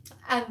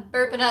 I'm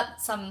burping up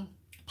some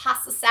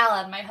pasta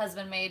salad my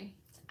husband made.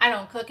 I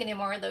don't cook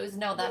anymore. Those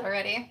know that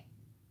already.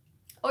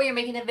 Oh, you're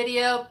making a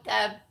video?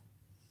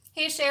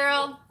 Hey,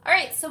 Cheryl. All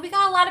right, so we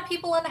got a lot of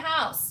people in the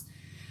house.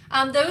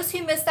 Those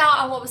who missed out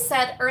on what was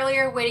said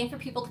earlier, waiting for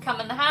people to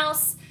come in the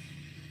house,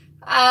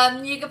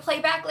 you can play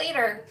back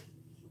later.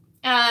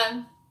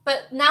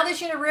 But now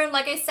that you're in a room,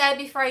 like I said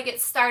before I get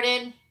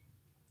started,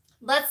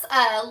 let's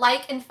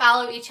like and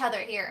follow each other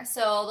here.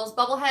 So those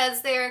bubble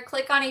heads there,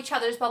 click on each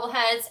other's bubble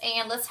heads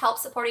and let's help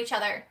support each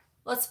other.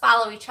 Let's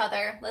follow each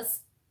other. Let's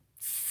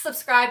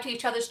subscribe to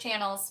each other's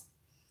channels.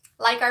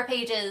 Like our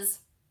pages.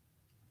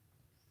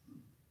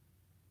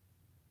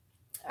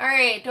 All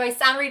right, do I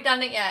sound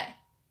redundant yet?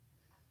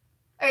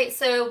 All right,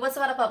 so what's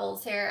about the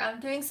bubbles here? I'm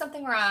doing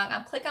something wrong.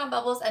 I'm clicking on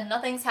bubbles and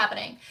nothing's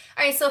happening.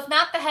 All right, so if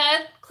not the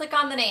head, click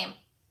on the name.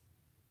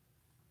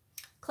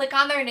 Click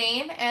on their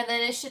name, and then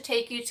it should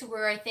take you to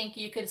where I think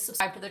you could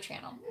subscribe to their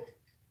channel.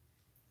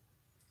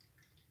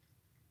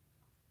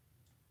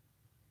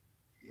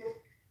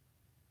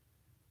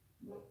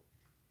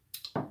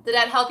 Did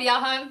that help you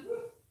out, hon?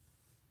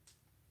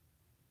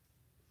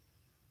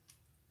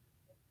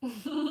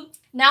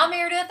 Now,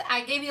 Meredith,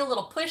 I gave you a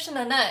little push and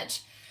a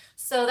nudge.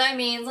 So that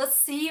means let's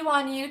see you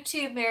on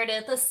YouTube,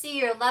 Meredith. Let's see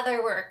your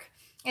leather work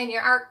and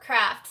your art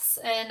crafts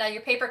and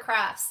your paper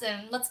crafts.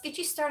 And let's get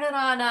you started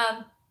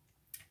on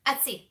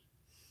Etsy.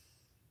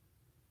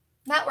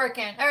 Not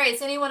working. All right,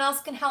 so anyone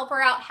else can help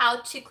her out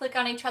how to click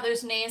on each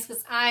other's names,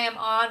 because I am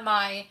on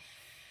my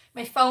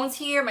phone's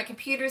here, my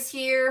computer's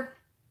here.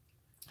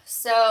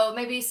 So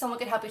maybe someone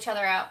could help each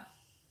other out.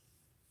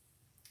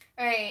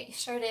 All right,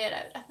 sure did.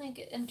 I think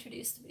it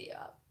introduced the video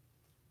up.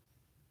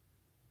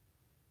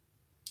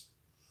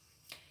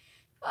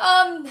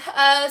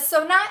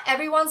 So not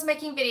everyone's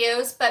making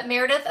videos, but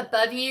Meredith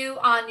above you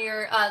on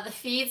your the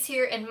feeds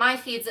here, in my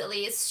feeds at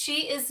least,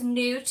 she is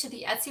new to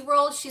the Etsy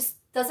world. She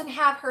doesn't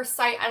have her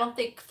site, I don't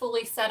think,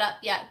 fully set up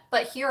yet,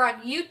 but here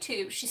on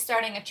YouTube she's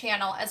starting a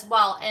channel as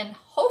well, and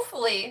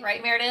hopefully,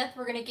 right Meredith,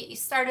 we're gonna get you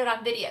started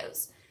on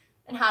videos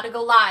and how to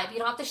go live. You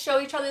don't have to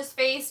show each other's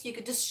face, you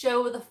could just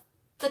show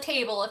the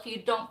table if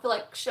you don't feel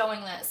like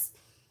showing this.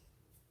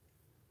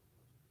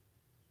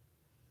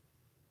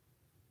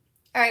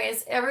 All right,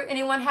 is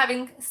anyone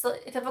having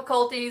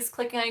difficulties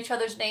clicking on each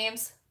other's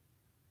names?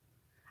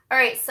 All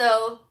right,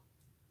 so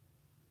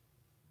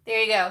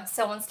there you go.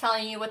 Someone's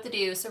telling you what to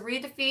do. So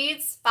read the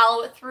feeds,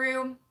 follow it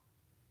through.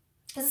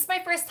 This is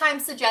my first time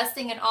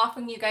suggesting and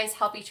offering you guys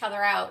help each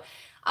other out.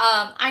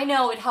 I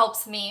know it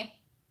helps me,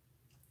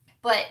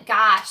 but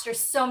gosh, there's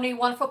so many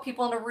wonderful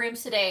people in the room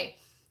today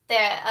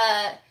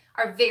that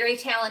are very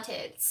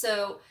talented.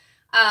 So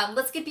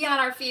let's get beyond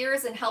our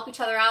fears and help each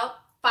other out.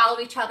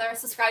 Follow each other,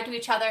 subscribe to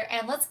each other,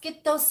 and let's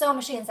get those sewing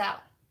machines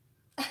out.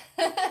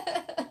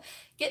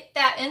 Get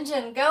that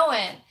engine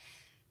going,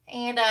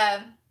 and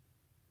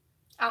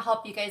I'll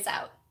help you guys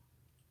out.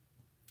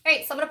 All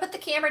right, so I'm gonna put the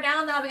camera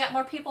down now. We got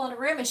more people in the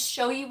room and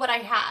show you what I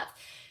have,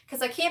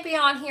 because I can't be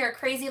on here a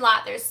crazy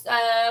lot. There's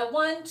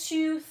 1,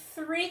 2,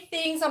 3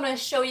 things I'm gonna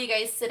show you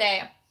guys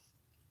today.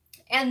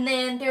 And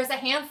then there's a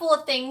handful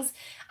of things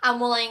I'm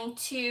willing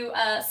to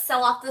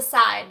sell off the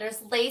side.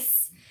 There's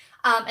lace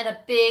in a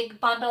big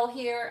bundle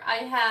here. I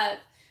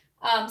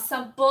have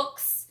some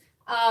books,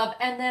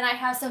 and then I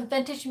have some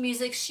vintage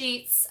music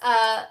sheets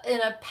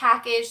in a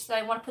package that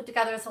I want to put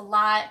together as a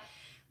lot.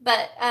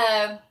 But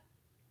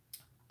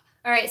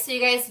all right, so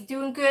you guys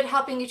doing good,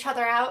 helping each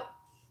other out?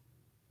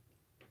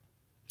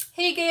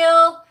 Hey,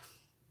 Gail.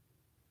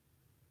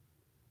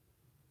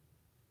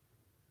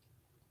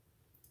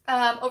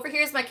 Over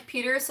here is my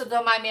computer, so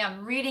don't mind me.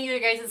 I'm reading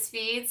your guys'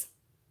 feeds.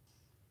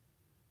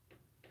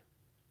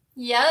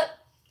 Yep.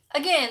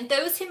 Again,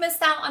 those who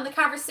missed out on the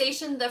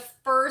conversation the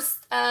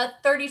first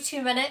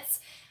 32 minutes,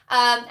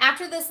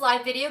 after this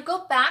live video,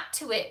 go back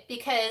to it,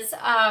 because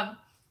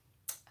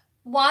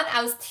one,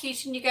 I was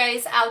teaching you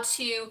guys how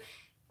to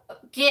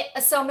get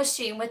a sewing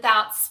machine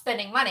without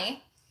spending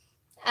money,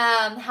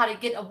 how to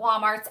get a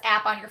Walmart's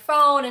app on your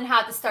phone, and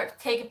how to start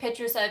taking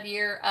pictures of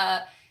your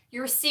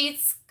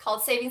receipts,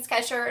 called Savings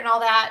Catcher, and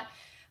all that.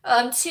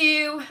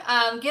 To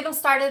get them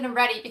started and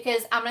ready,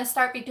 because I'm going to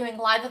start doing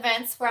live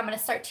events where I'm going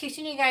to start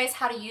teaching you guys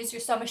how to use your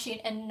sewing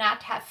machine and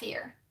not have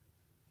fear.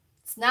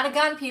 It's not a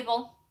gun,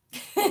 people.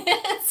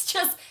 It's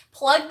just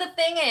plug the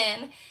thing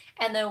in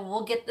and then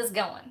we'll get this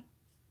going.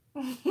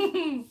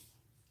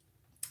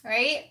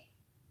 Right?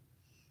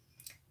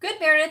 Good,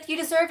 Meredith, you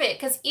deserve it,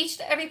 because each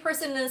and every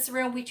person in this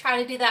room, we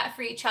try to do that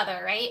for each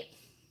other, right?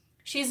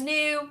 She's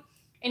new.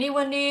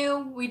 Anyone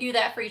new, we do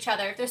that for each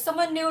other. If there's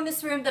someone new in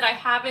this room that I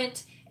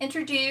haven't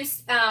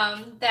introduced,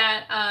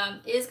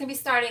 that is going to be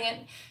starting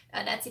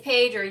an Etsy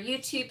page or a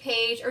YouTube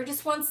page, or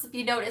just wants to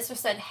be noticed or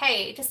said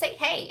hey, just say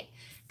hey,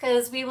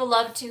 because we will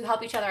love to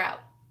help each other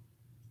out.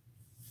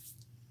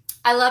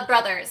 I love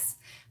brothers,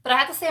 but I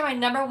have to say my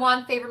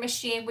 #1 favorite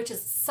machine, which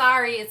is,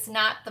 sorry, it's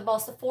not the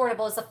most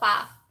affordable, is a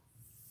FA.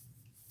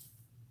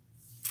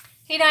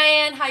 Hey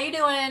Diane, how you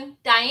doing?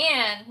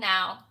 Diane,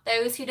 now,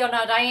 those who don't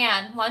know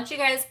Diane, why don't you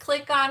guys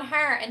click on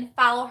her and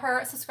follow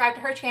her, subscribe to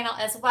her channel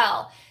as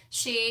well.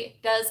 She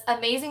does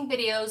amazing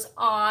videos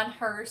on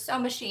her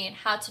sewing machine,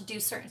 how to do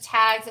certain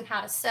tags and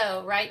how to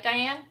sew, right,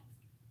 Diane?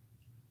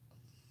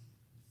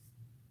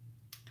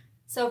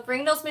 So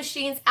bring those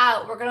machines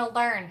out. We're going to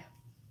learn.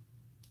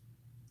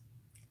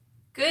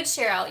 Good,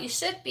 Cheryl. You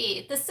should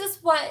be. This is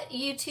what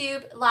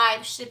YouTube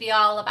Live should be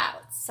all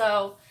about.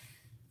 So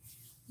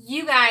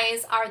you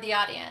guys are the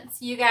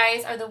audience. You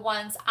guys are the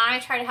ones I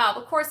try to help.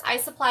 Of course, I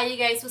supply you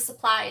guys with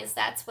supplies.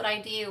 That's what I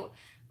do.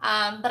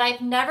 But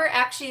I've never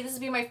actually, this will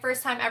be my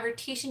first time ever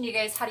teaching you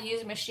guys how to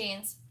use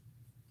machines.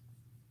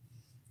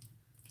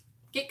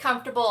 Get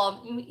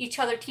comfortable. Each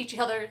other, teach each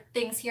other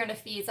things here in the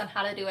feeds on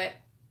how to do it.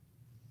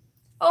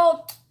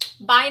 Oh,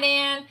 bye,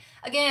 Nan.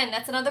 Again,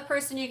 that's another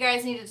person you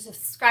guys need to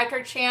subscribe to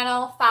her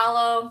channel,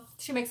 follow.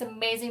 She makes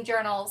amazing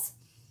journals.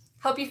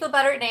 Hope you feel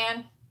better,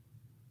 Nan.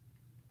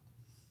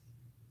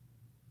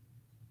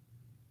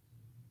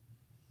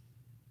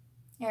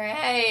 All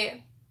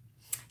right.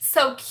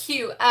 So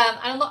cute. I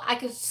don't know, I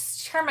could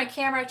turn my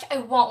camera. I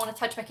won't want to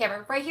touch my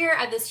camera. Right here,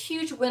 I have this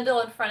huge window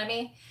in front of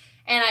me,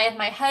 and I have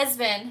my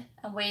husband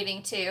I'm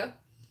waving to,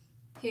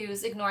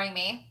 who's ignoring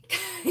me.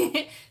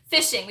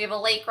 Fishing. We have a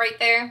lake right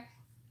there.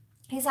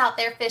 He's out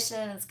there fishing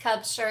in his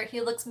Cubs shirt.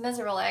 He looks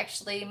miserable,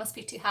 actually. It must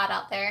be too hot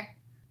out there.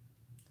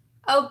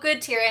 Oh,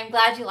 good, Terry. I'm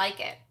glad you like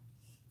it.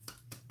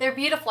 They're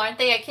beautiful, aren't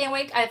they? I can't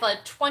wait. I have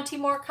like 20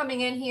 more coming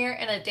in here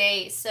in a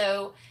day.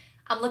 So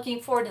I'm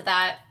looking forward to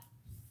that.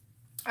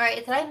 All right,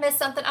 did I miss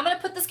something? I'm going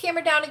to put this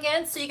camera down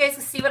again so you guys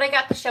can see what I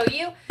got to show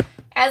you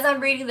as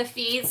I'm reading the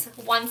feeds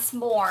once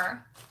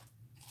more.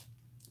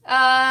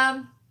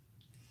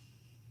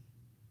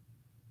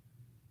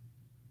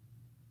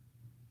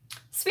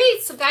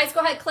 Sweet. So guys,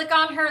 go ahead, click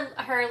on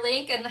her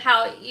link and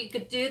how you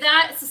could do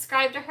that.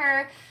 Subscribe to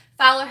her,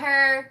 follow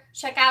her,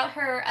 check out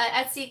her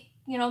Etsy,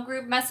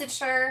 group, message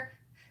her.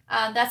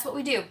 That's what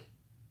we do.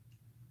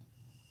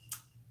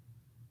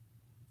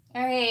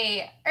 All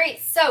right.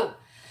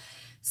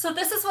 So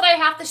this is what I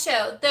have to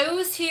show.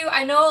 Those who,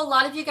 I know a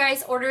lot of you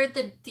guys ordered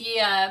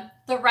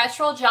the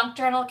retro junk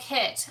journal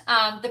kit,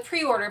 the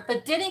pre-order,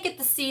 but didn't get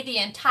to see the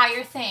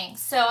entire thing.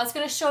 So I was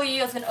going to show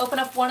you, I was going to open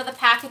up one of the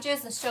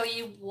packages and show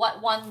you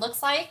what one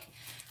looks like.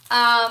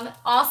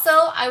 Also,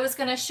 I was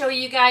going to show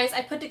you guys,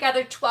 I put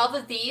together 12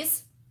 of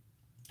these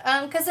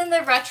because in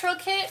the retro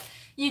kit,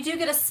 you do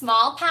get a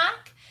small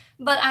pack,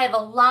 but I have a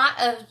lot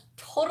of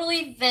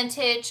totally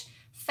vintage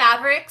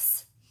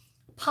fabrics,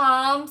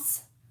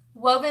 palms,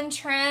 woven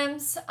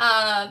trims.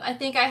 I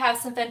think I have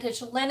some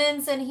vintage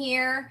linens in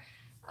here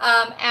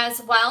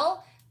as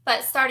well,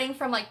 but starting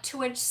from like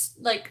 2-inch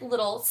like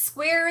little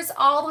squares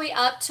all the way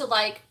up to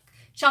like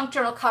junk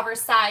journal cover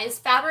size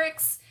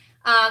fabrics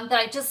that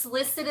I just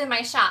listed in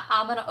my shop.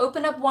 I'm going to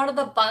open up one of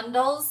the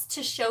bundles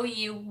to show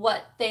you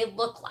what they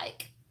look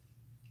like.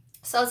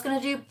 So I was going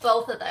to do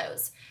both of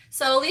those.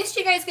 So at least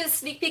you guys get a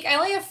sneak peek. I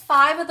only have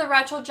 5 of the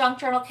retro junk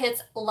journal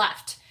kits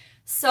left.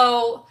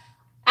 So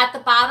at the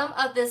bottom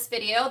of this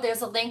video,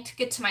 there's a link to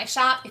get to my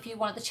shop if you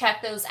wanted to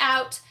check those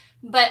out.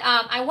 But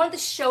I wanted to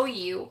show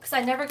you, because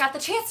I never got the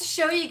chance to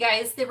show you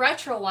guys the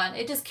retro one.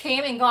 It just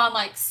came and gone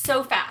like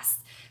so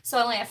fast. So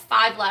I only have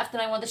 5 left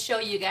and I wanted to show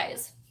you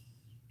guys.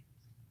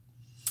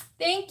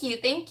 Thank you,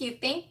 thank you,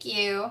 thank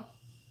you.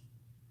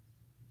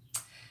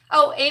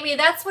 Oh, Amy,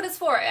 that's what it's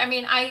for. I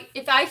mean,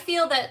 if I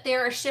feel that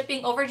there are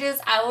shipping overages,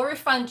 I will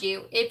refund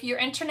you. If you're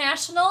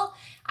international,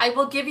 I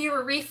will give you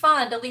a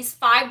refund, at least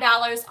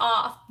 $5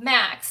 off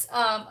max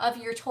of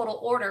your total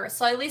order.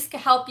 So I at least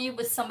can help you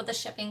with some of the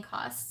shipping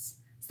costs.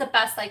 It's the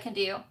best I can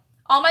do.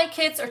 All my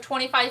kits are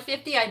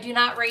 $25.50. I do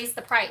not raise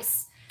the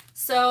price.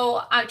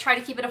 So I try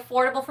to keep it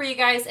affordable for you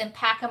guys and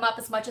pack them up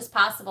as much as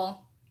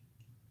possible.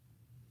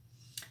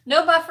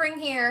 No buffering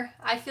here.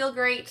 I feel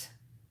great.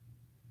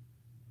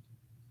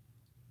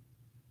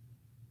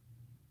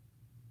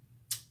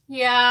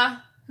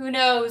 Yeah, who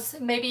knows?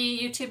 Maybe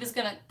YouTube is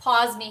going to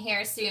pause me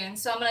here soon.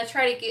 So I'm going to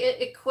try to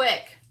get it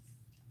quick.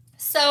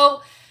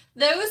 So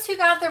those who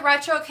got the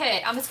retro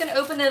kit, I'm just going to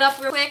open it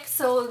up real quick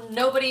so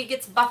nobody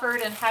gets buffered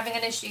and having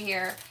an issue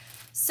here.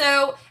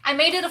 So I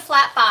made it a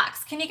flat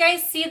box. Can you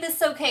guys see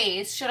this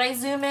okay? Should I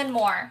zoom in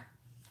more?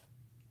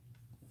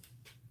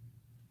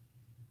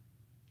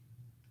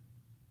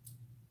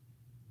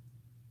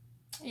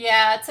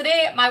 Yeah,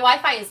 today my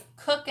Wi-Fi is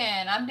cooking.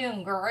 I'm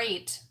doing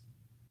great.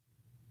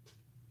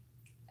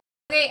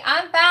 Okay,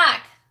 I'm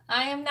back.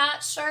 I am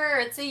not sure.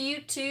 It's a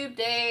YouTube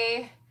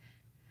day.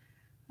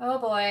 Oh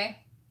boy.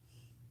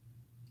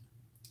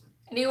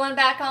 Anyone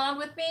back on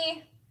with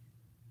me?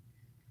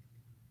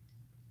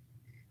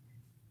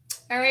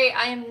 All right,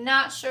 I am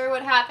not sure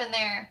what happened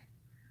there.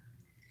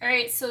 All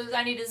right, so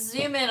I need to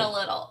zoom in a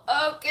little.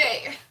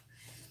 Okay.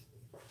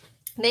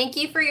 Thank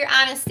you for your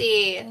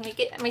honesty. Let me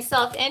get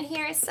myself in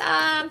here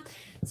some.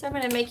 So I'm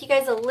going to make you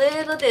guys a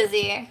little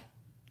dizzy.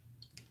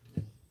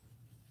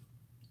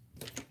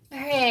 All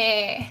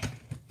right.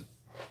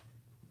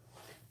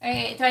 All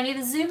right, do I need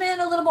to zoom in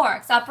a little more?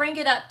 Because I'll bring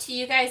it up to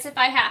you guys if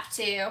I have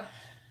to.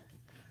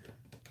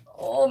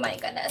 Oh my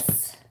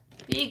goodness.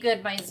 Be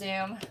good, my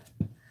Zoom.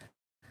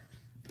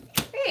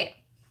 Great.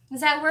 Does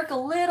that work a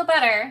little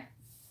better?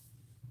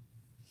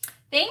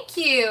 Thank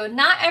you.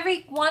 Not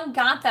everyone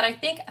got that. I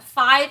think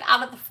 5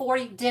 out of the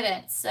 40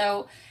 didn't.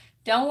 So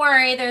don't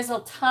worry. There's a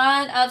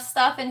ton of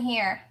stuff in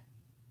here.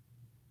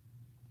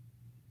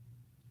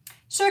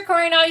 Sure,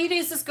 Corey, and all you do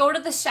is just go to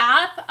the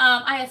shop.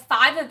 I have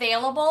 5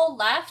 available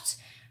left.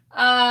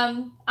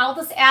 I'll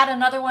just add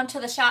another one to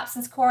the shop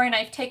since Corey and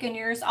I've taken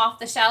yours off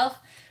the shelf.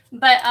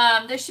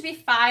 But there should be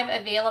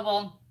 5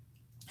 available.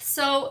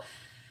 So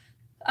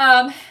if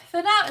I'm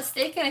not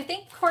mistaken, I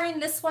think, Corey,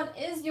 this one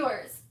is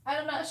yours.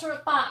 I'm not sure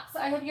what box.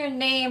 I have your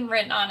name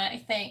written on it, I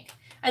think.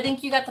 I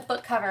think you got the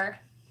book cover.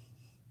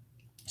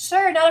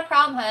 Sure, not a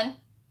problem, hun.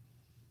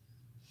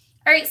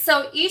 All right,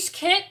 so each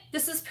kit,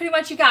 this is pretty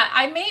much you got.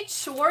 I made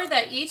sure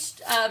that each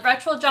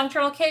retro junk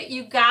journal kit,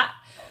 you got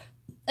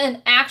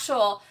an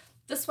actual,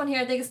 this one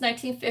here, I think it's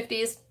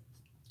 1950s,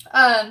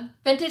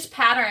 vintage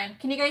pattern.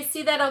 Can you guys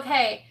see that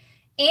okay?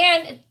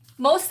 And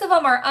most of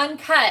them are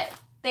uncut.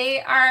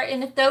 They are,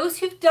 and those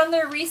who've done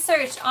their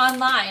research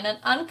online, an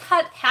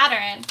uncut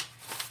pattern,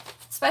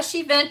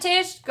 especially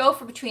vintage, go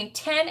for between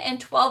 10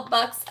 and 12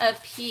 bucks a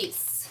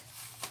piece.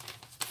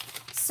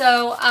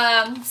 So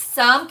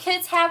some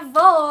kits have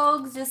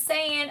Vogues, just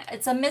saying.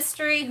 It's a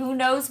mystery. Who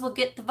knows will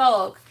get the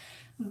Vogue.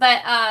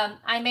 But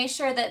I made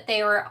sure that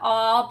they were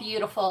all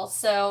beautiful.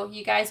 So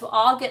you guys will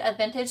all get a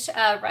vintage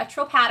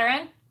retro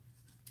pattern.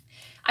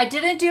 I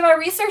didn't do my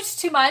research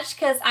too much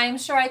because I'm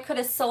sure I could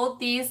have sold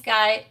these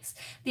guys,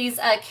 these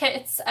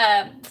kits,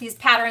 these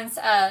patterns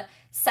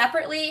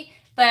separately.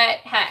 But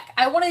heck,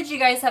 I wanted you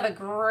guys to have a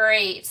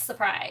great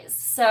surprise.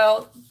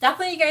 So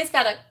definitely you guys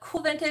got a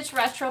cool vintage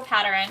retro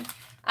pattern.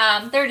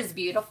 They're just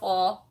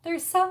beautiful.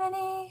 There's so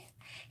many.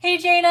 Hey,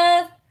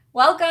 Jana,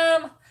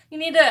 welcome. You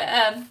need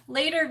to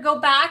later go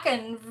back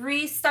and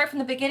restart from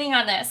the beginning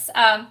on this.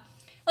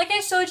 Like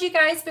I showed you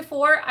guys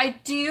before, I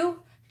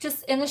do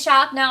just in the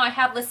shop now, I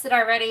have listed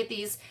already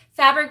these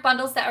fabric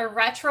bundles that are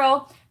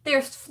retro.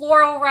 There's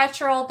floral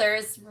retro.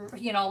 There's,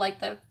 you know, like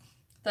the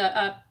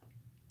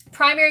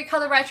primary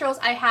color retros.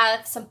 I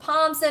have some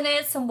palms in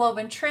it, some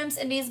woven trims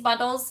in these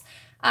bundles.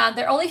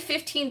 They're only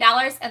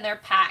 $15 and they're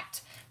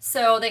packed.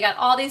 So they got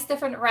all these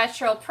different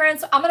retro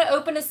prints. I'm going to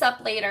open this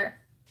up later.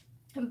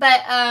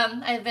 But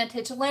I have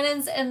vintage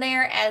linens in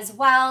there as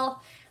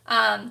well.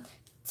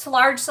 To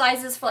large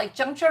sizes for like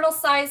junk journal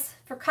size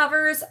for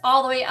covers,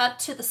 all the way up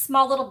to the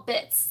small little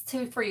bits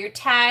for your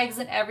tags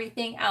and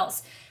everything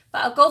else.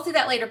 But I'll go through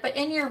that later. But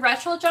in your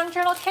retro junk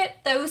journal kit,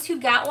 those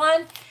who got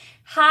one,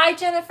 hi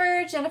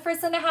Jennifer,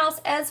 Jennifer's in the house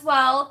as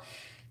well.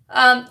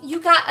 You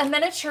got a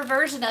miniature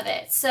version of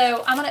it.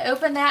 So I'm going to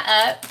open that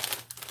up.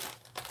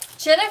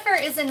 Jennifer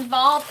is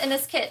involved in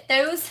this kit.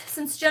 Those,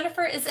 since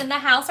Jennifer is in the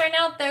house right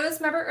now, those,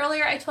 remember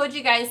earlier I told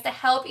you guys to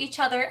help each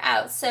other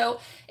out.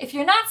 So if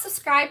you're not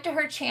subscribed to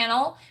her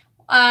channel,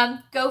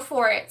 go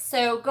for it.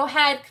 So go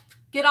ahead,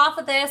 get off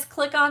of this,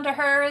 click onto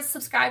hers,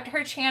 subscribe to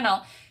her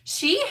channel.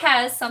 She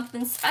has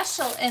something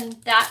special in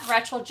that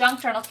retro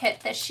junk journal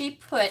kit that she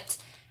put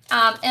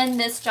in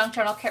this junk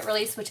journal kit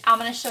release, which I'm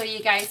going to show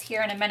you guys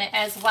here in a minute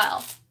as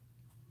well.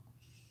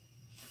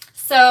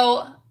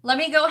 So let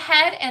me go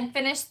ahead and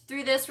finish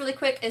through this really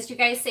quick as you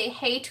guys say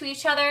hey to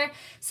each other.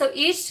 So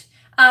each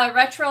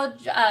retro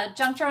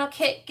junk journal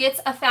kit gets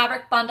a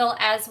fabric bundle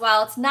as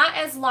well. It's not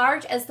as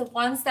large as the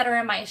ones that are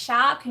in my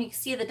shop. Can you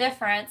see the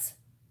difference?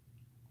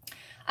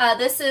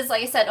 This is,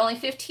 like I said, only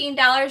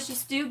 $15. You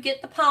do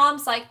get the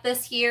palms like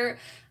this here.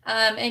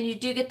 And you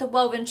do get the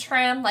woven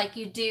trim like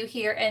you do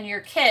here in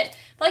your kit.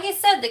 But like I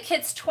said, the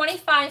kit's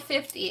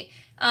 $25.50.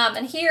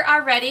 And here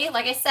already,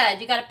 like I said,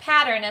 you got a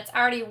pattern that's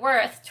already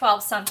worth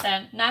 12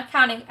 something, not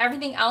counting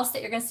everything else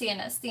that you're going to see in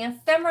this. The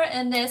ephemera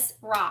in this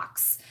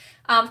rocks.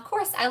 Of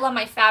course, I love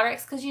my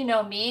fabrics because you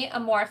know me,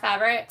 I'm more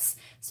fabrics.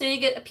 So you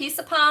get a piece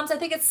of palms. I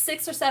think it's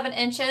 6 or 7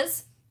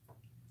 inches.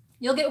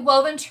 You'll get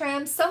woven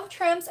trims. Some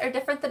trims are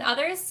different than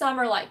others. Some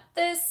are like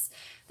this.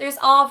 There's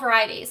all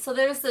varieties. So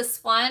there's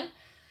this one.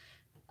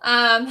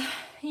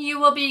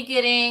 You will be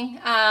getting,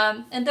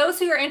 and those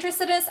who are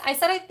interested in this, I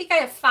said I think I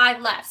have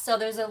 5 left. So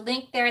there's a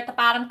link there at the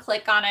bottom.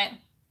 Click on it.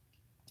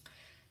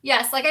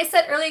 Yes, like I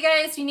said earlier,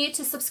 guys, you need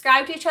to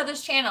subscribe to each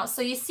other's channels.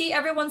 So you see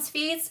everyone's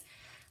feeds.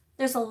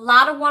 There's a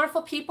lot of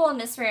wonderful people in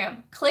this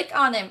room. Click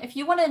on them. If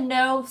you want to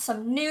know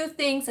some new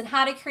things and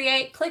how to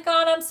create, click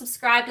on them,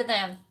 subscribe to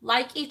them,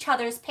 like each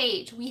other's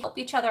page. We help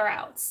each other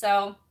out.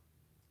 So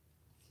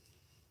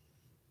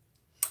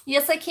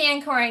yes, I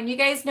can, Corinne. You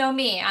guys know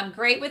me. I'm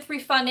great with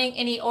refunding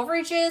any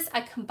overages.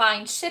 I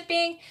combine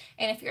shipping.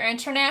 And if you're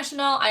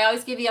international, I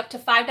always give you up to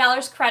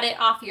 $5 credit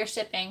off your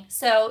shipping.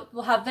 So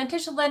we'll have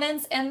vintage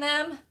linens in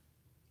them.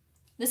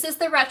 This is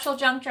the retro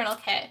junk journal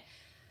kit.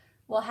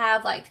 We'll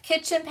have like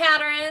kitchen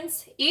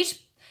patterns. Each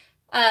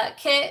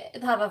kit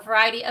will have a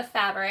variety of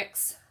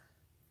fabrics.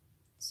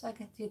 So I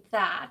can do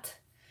that.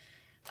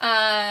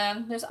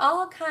 There's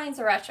all kinds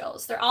of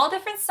retros. They're all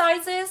different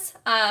sizes.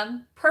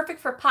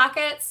 Perfect for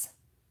pockets.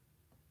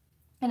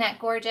 Isn't that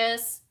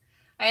gorgeous?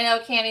 I know,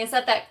 Candy, is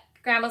that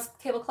grandma's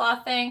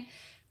tablecloth thing?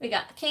 We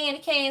got the candy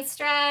cane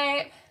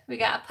stripe. We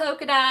got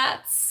polka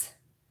dots.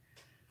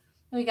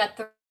 We got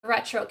the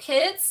retro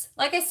kids.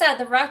 Like I said,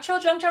 the retro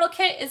junk journal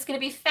kit is going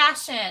to be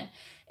fashion.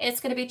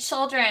 It's going to be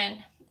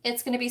children.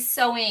 It's going to be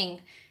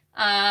sewing.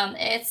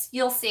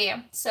 You'll see.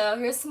 So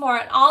here's some more.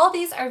 And all of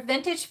these are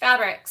vintage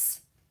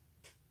fabrics.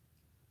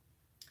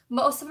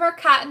 Most of them are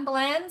cotton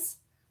blends.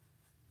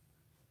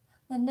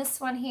 And this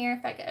one here,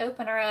 if I could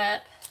open her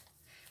up.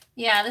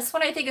 Yeah, this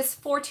one I think is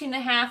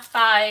 14.5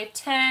 by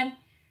 10.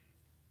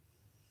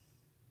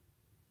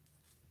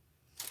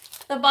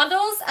 The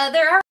bundles,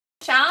 there are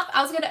shop.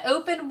 I was going to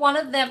open one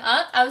of them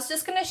up. I was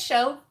just going to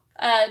show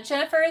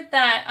Jennifer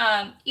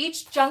that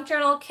each junk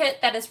journal kit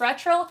that is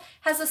retro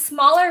has a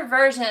smaller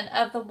version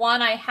of the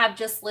one I have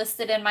just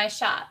listed in my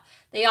shop.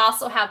 They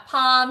also have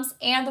palms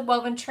and the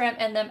woven trim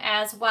in them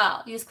as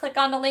well. You just click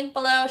on the link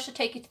below, it should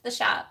take you to the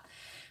shop.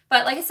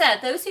 But like I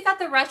said, those who got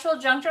the retro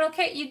junk journal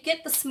kit, you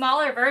get the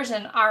smaller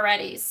version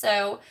already.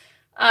 So,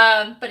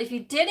 but if you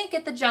didn't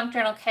get the junk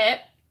journal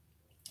kit,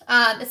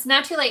 it's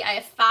not too late. I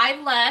have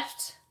 5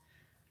 left.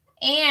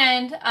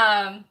 And,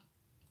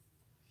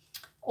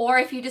 or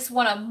if you just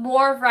want a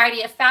more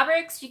variety of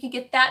fabrics, you can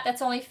get that.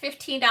 That's only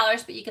 $15,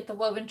 but you get the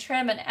woven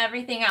trim and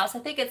everything else. I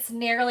think it's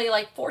nearly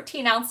like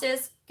 14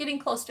 ounces, getting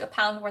close to a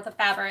pound worth of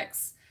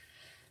fabrics.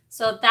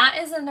 So that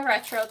is in the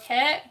retro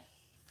kit.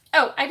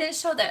 Oh, I didn't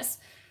show this.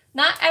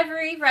 Not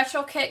every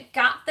retro kit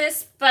got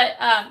this, but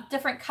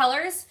different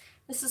colors.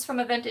 This is from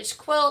a vintage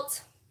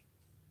quilt.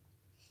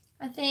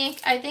 I think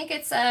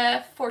it's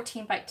a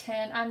 14 by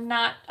 10.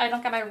 I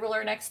don't got my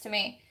ruler next to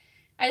me.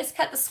 I just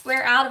cut the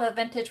square out of a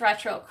vintage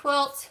retro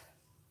quilt.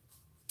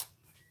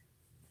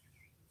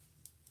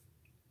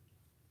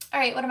 All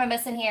right, what am I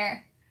missing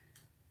here?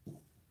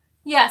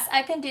 Yes,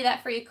 I can do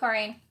that for you,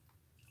 Corinne.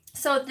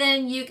 So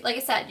then you, like I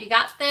said, you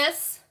got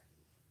this.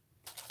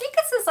 I think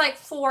this is like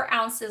 4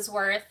 ounces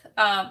worth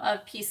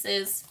of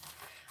pieces.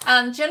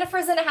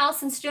 Jennifer's in a house.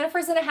 Since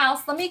Jennifer's in a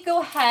house, let me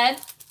go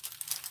ahead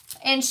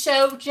and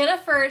show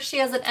Jennifer. She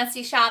has an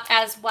Etsy shop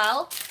as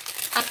well.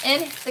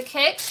 In the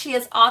kit, she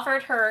has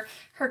offered her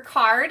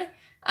card.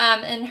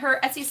 And her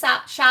Etsy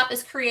shop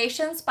is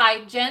Creations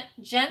by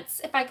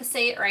Gents, if I could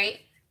say it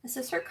right. This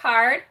is her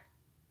card.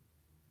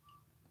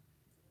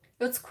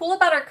 What's cool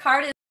about her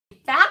card is she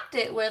backed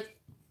it with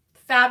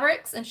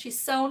fabrics, and she's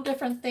sewn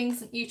different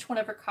things in each one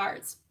of her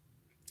cards.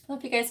 I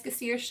hope you guys can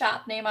see her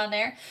shop name on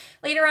there.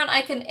 Later on,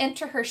 I can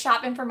enter her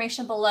shop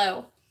information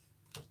below.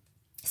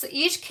 So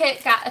each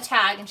kit got a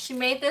tag, and she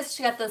made this.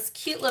 She got this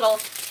cute little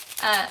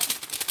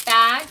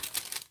bag,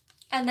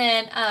 and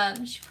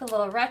then she put a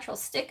little retro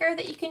sticker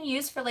that you can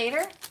use for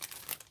later.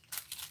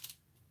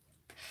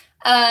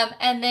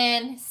 And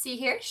then see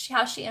here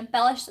how she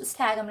embellished this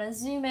tag. I'm going to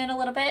zoom in a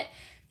little bit.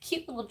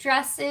 Cute little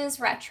dresses,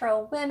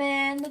 retro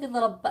women. Look at the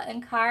little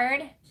button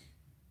card.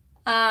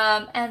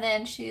 And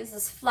then she used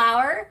this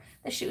flower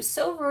that she was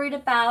so worried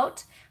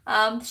about.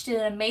 She did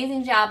an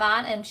amazing job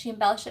on, and she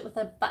embellished it with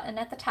a button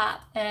at the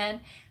top. And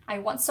I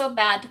want so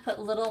bad to put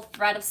a little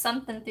thread of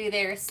something through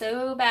there,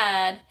 so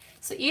bad.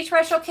 So each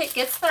retro kit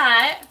gets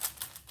that.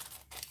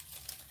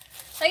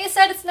 Like I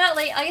said, it's not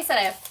late. Like I said,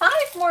 I have 5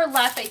 more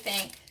left, I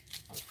think.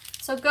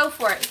 So go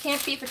for it. It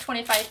can't be for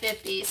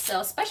 $25.50. So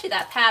especially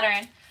that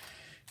pattern.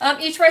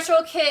 Each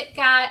retro kit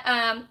got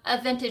a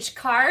vintage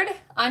card,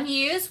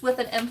 unused, with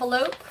an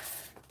envelope.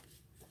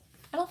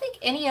 I don't think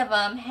any of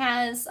them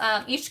has,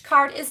 each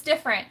card is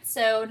different.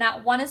 So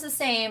not one is the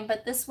same,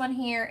 but this one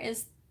here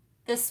is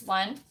this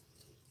one.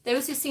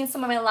 Those who've seen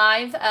some of my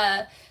live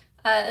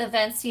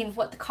events, seen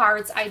what the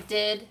cards I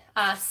did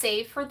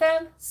save for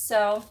them.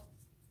 So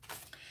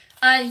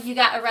you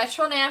got a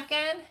retro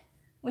napkin,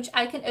 which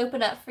I can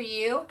open up for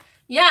you.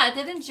 Yeah,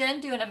 didn't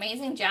Jen do an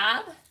amazing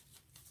job?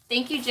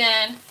 Thank you,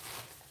 Jen.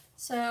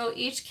 So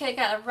each kit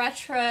got a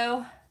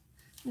retro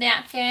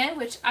napkin,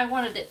 which I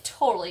wanted it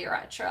totally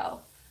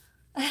retro,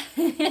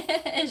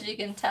 as you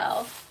can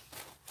tell.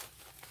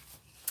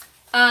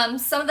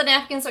 Some of the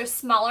napkins are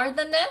smaller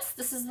than this.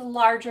 This is the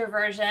larger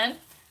version.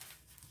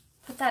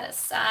 Put that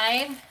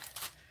aside.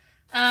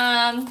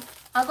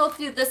 I'll go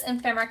through this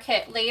ephemera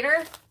kit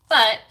later,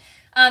 but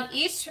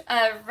each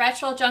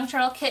retro junk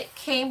journal kit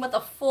came with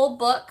a full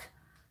book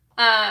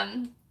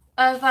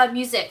of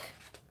music.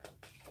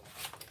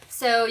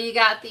 So you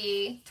got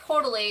the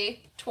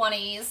totally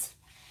 20s,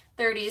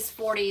 30s,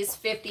 40s,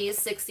 50s,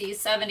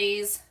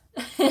 60s,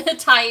 70s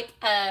type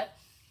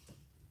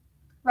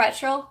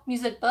retro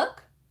music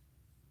book,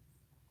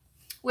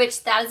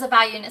 which that is a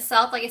value in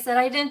itself. Like I said,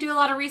 I didn't do a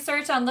lot of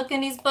research on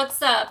looking these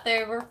books up.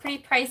 They were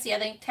pretty pricey. I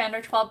think 10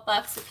 or 12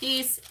 bucks a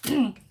piece.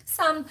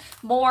 Some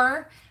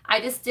more.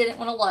 I just didn't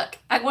want to look.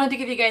 I wanted to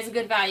give you guys a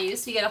good value.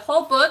 So you get a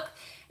whole book.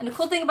 And the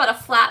cool thing about a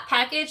flat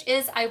package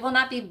is I will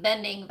not be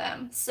bending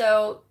them.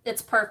 So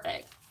it's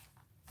perfect.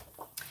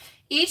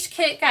 Each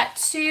kit got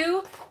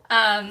 2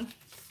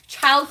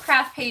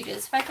 Childcraft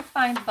pages. If I could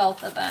find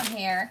both of them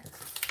here.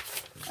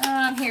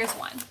 Here's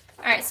one.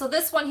 All right, so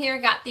this one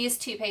here got these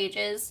 2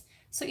 pages.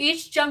 So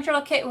each junk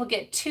journal kit will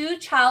get 2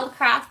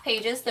 Childcraft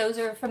pages. Those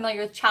are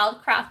familiar with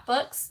Childcraft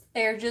books.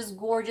 They're just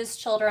gorgeous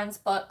children's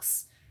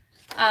books.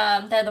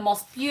 They're the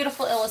most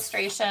beautiful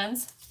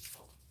illustrations.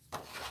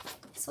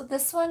 So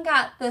this one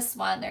got this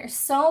one. There's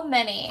so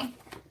many.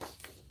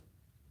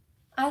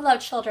 I love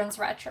children's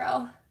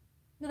retro.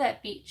 Look at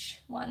that beach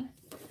one.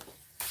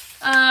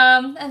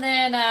 And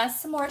then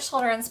some more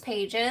children's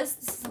pages.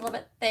 This is a little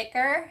bit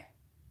thicker.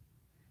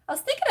 I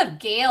was thinking of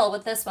Gail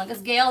with this one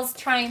because Gail's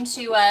trying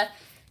to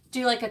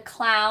do like a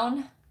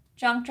clown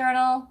junk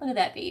journal. Look at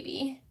that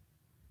baby.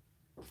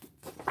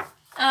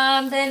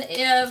 Then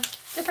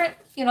different,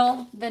 you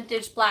know,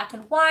 vintage black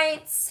and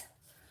whites,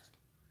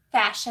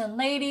 fashion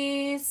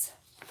ladies.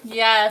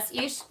 Yes,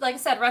 each, like I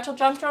said, retro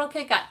junk journal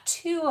kit got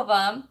 2 of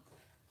them.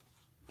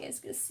 You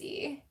guys can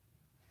see.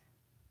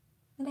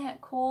 Isn't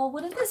that cool?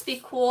 Wouldn't this be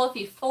cool if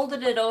you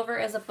folded it over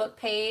as a book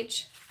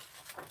page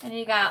and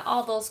you got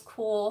all those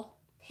cool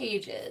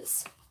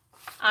pages?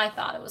 I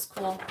thought it was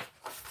cool.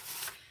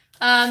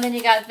 Then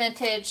you got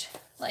vintage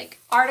like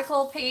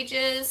article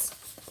pages.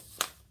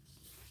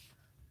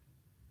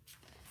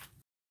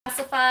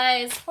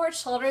 Classifies for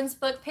children's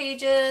book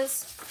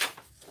pages.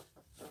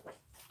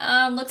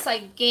 Looks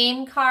like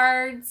game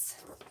cards.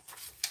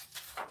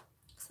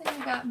 Looks like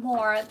we got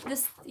more.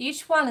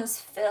 Each one is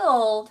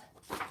filled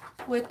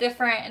with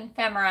different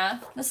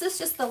ephemera. This is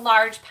just the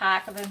large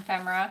pack of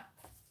ephemera.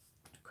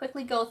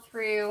 Quickly go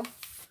through.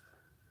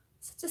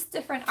 It's just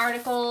different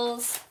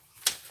articles,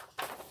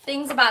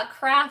 things about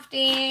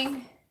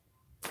crafting.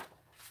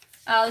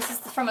 This is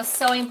from a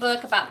sewing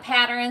book about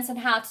patterns and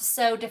how to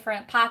sew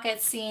different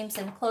pockets, seams,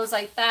 and clothes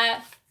like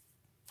that.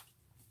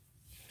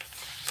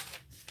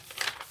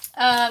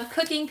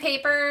 Cooking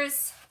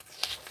papers.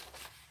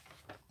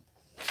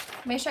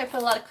 Make sure I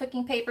put a lot of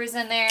cooking papers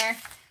in there.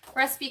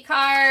 Recipe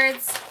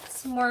cards,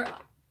 some more,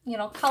 you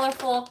know,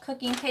 colorful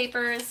cooking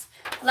papers.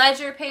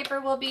 Ledger paper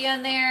will be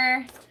in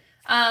there.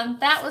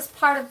 That was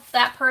part of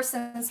that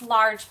person's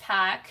large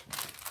pack.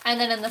 And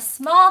then in the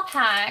small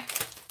pack,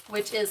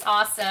 which is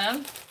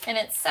awesome in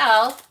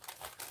itself.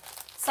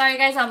 Sorry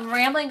guys, I'm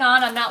rambling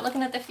on. I'm not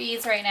looking at the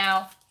feeds right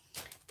now.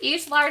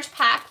 Each large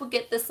pack will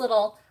get this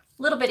little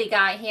bitty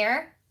guy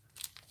here.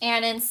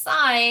 And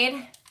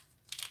inside,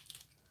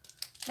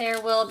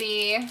 there will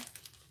be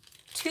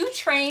 2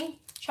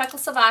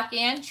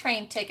 Czechoslovakian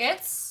train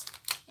tickets.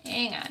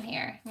 Hang on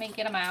here. Let me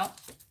get them out.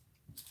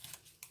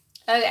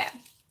 Okay.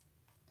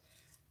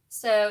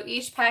 So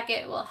each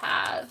packet will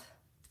have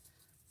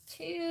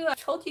 2. I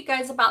told you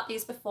guys about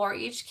these before.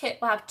 Each kit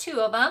will have 2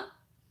 of them.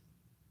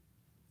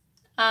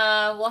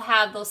 We'll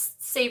have those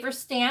saver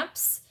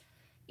stamps.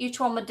 Each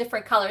one with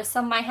different colors.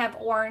 Some might have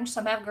orange,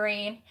 some have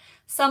green.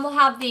 Some will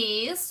have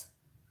these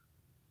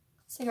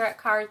cigarette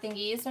card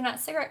thingies. They're not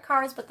cigarette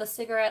cards, but the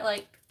cigarette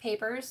like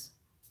papers.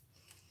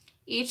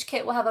 Each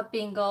kit will have a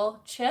bingo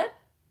chip.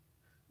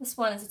 This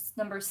one is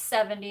number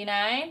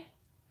 79.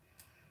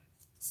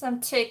 Some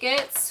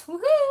tickets.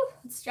 Woohoo!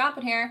 Let's drop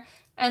it here.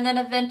 And then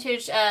a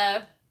vintage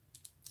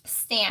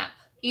stamp.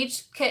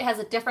 Each kit has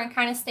a different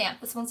kind of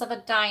stamp. This one's of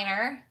a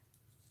diner.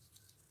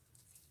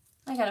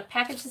 I gotta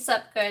package this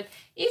up good.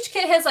 Each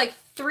kit has like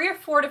 3 or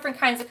 4 different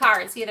kinds of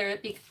cards.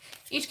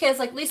 Each kit has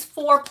like at least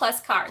 4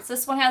 plus cards.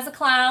 This one has a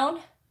clown.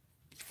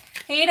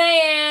 Hey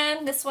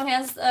Diane. This one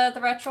has the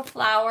retro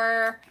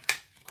flower.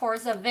 Of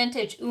course, a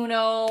vintage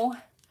Uno.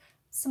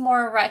 Some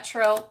more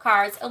retro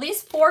cards. At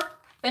least 4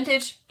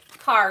 vintage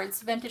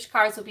cards. Vintage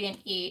cards will be in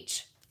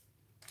each.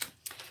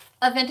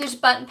 A vintage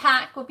button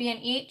pack will be in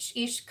each.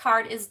 Each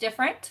card is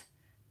different,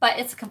 but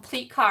it's a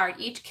complete card.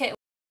 Each kit will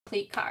have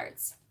complete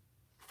cards.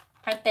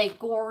 Aren't they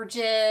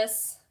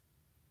gorgeous?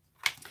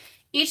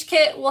 Each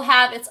kit will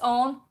have its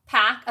own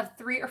pack of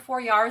 3 or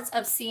 4 yards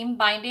of seam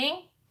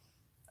binding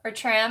or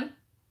trim.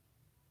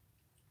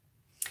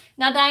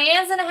 Now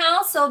Diane's in the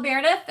house, so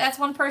Meredith, that's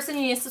one person.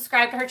 You need to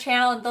subscribe to her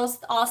channel, and those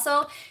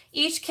also.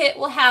 Each kit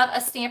will have a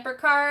stamper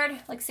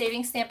card, like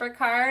saving stamper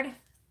card.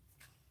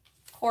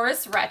 Of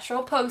course,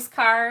 retro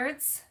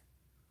postcards.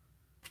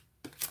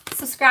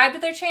 Subscribe to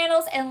their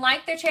channels and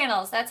like their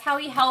channels. That's how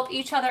we help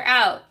each other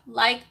out.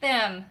 Like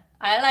them.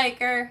 I like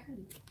her.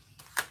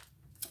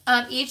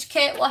 Each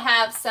kit will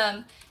have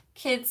some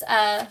kids'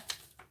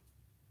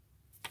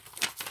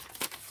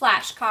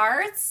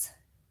 flashcards.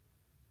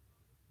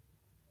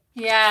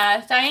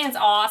 Yeah, Diane's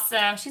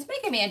awesome. She's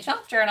making me a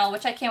junk journal,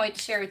 which I can't wait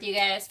to share with you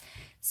guys.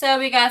 So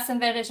we got some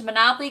vintage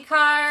Monopoly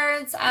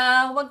cards.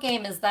 What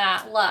game is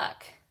that?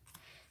 Luck.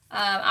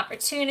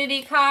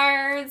 Opportunity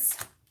cards.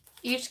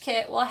 Each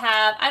kit will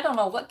have, I don't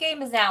know, what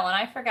game is that one?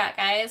 I forgot,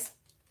 guys.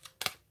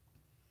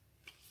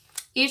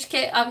 Each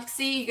kit,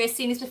 obviously, you guys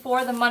seen these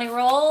before, the money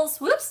rolls.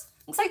 Whoops.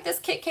 Looks like this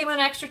kit came with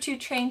an extra 2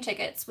 train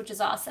tickets, which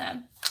is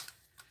awesome.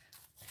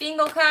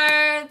 Bingo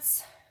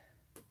cards.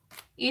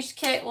 Each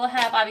kit will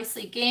have,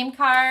 obviously, game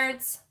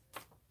cards.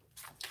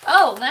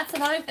 Oh, that's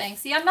another thing.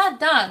 See, I'm not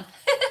done.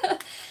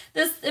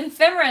 This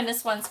ephemera in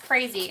this one's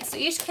crazy. So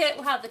each kit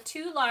will have the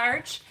 2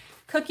 large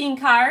cooking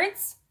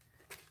cards.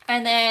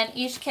 And then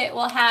each kit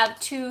will have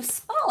 2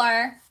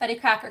 smaller Betty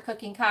Crocker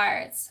cooking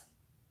cards.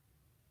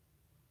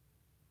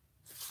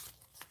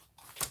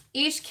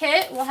 Each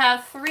kit will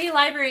have 3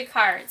 library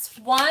cards.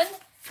 One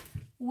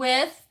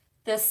with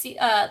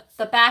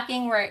the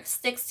backing where it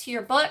sticks to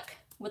your book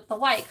with the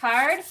white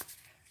card.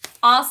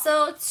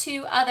 Also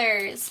 2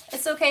 others.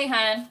 It's okay,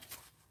 hon.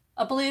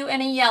 A blue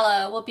and a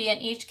yellow will be in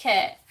each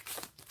kit.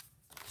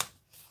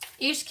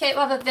 Each kit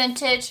will have a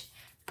vintage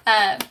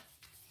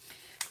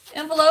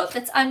envelope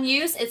that's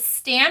unused. It's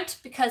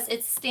stamped because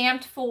it's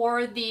stamped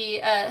for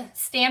the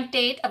stamp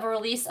date of a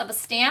release of a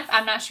stamp.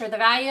 I'm not sure the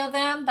value of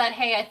them, but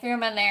hey, I threw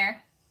them in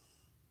there.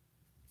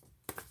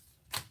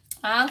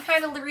 I'm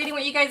kind of reading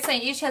what you guys are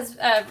saying. Each has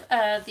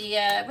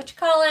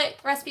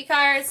recipe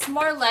cards, some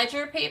more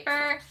ledger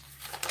paper,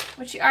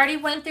 which you already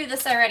went through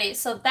this already.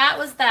 So that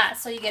was that.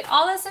 So you get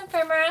all this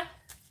ephemera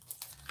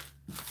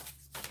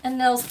and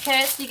those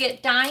kits. You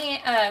get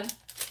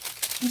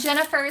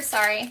Jennifer's,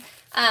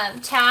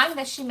 tag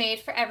that she made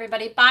for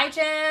everybody. Bye,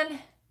 Jen.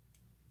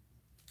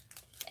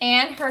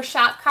 And her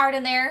shop card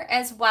in there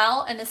as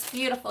well. And this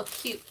beautiful,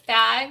 cute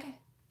bag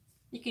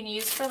you can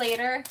use for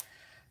later.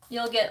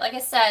 You'll get, like I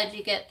said,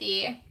 you get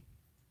the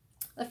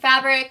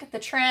fabric, the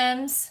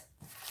trims,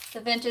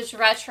 the vintage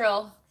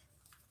retro.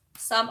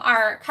 Some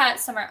are cut,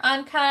 some are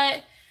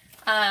uncut.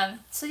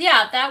 So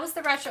yeah, that was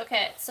the retro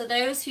kit. So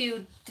those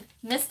who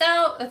missed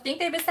out, or think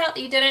they missed out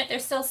that you didn't,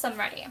 there's still some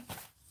ready.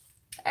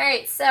 All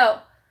right, so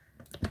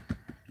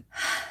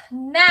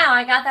now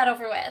I got that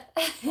over with.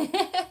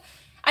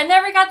 I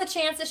never got the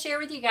chance to share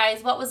with you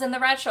guys what was in the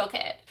retro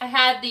kit. I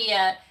had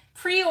the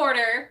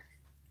pre-order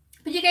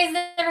But you guys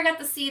never got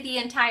to see the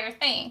entire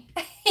thing.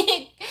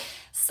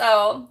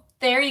 So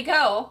there you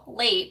go,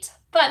 late.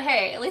 But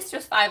hey, at least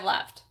there's 5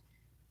 left.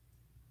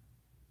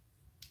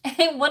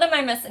 What am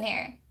I missing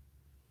here?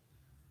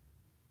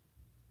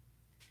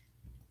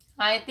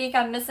 I think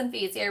I'm missing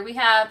fees here. We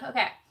have,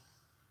 okay,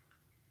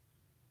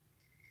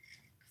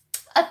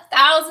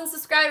 1,000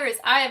 subscribers.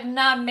 I have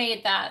not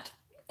made that.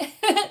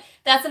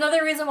 That's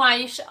another reason why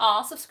you should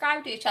all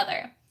subscribe to each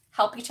other.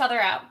 Help each other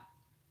out.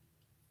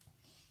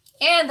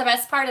 And the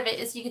best part of it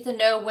is you get to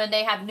know when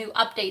they have new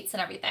updates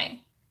and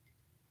everything.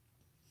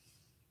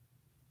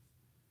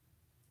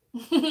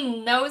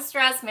 No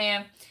stress,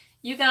 man.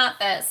 You got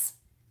this.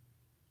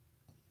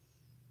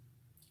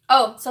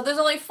 Oh, so there's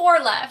only 4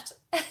 left,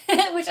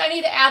 which I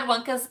need to add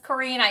one because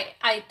Corinne,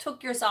 I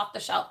took yours off the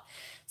shelf.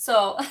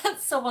 So,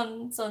 so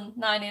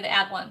now I need to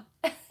add one,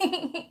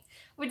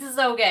 which is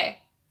okay.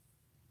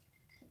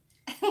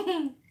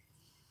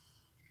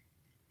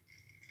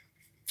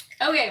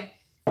 Okay,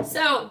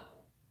 so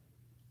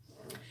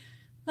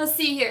let's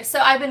see here. So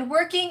I've been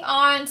working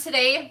on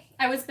today.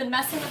 I was been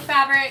messing with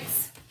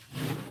fabrics.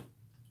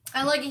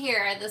 And look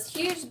here, I have this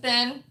huge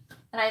bin,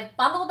 and I've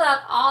bundled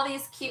up all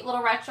these cute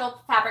little retro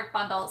fabric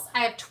bundles. I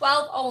have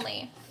 12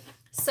 only.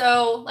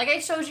 So like I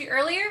showed you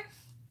earlier,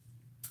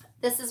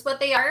 this is what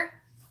they are,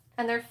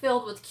 and they're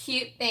filled with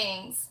cute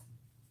things.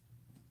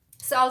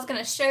 So I was going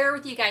to share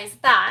with you guys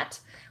that.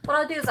 What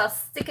I'll do is I'll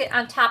stick it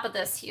on top of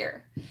this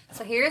here.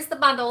 So here's the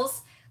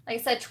bundles. Like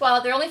I said,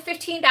 12. They're only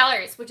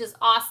 $15, which is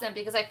awesome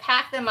because I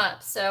packed them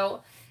up.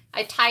 So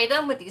I tied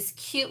them with these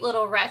cute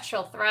little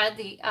retro thread,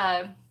 the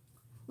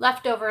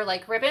leftover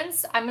like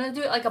ribbons. I'm going to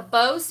do it like a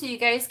bow so you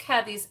guys can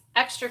have these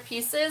extra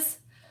pieces,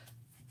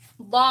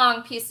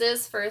 long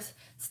pieces for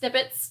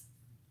snippets.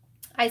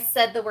 I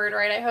said the word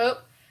right, I hope.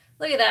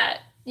 Look at that.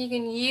 You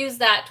can use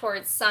that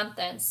towards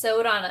something.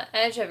 Sew it on the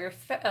edge of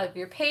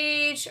your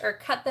page or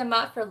cut them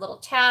up for little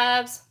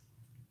tabs.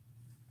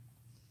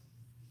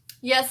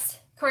 Yes,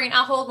 Corinne,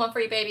 I'll hold one for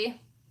you,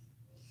 baby.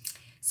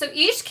 So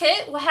each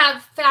kit will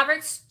have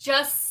fabrics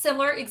just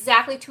similar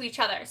exactly to each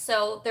other.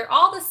 So they're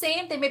all the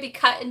same. They may be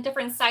cut in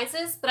different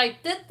sizes, but I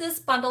did this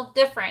bundle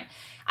different.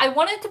 I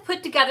wanted to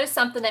put together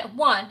something that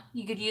 1,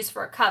 you could use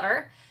for a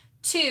cover.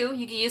 2,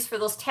 you could use for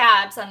those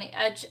tabs on the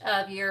edge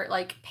of your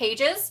like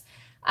pages,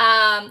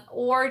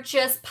 or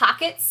just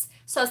pockets.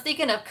 So I was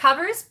thinking of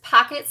covers,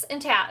 pockets,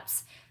 and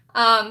tabs.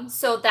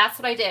 So that's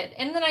what I did.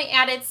 And then I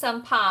added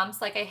some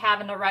palms like I have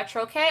in the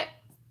retro kit,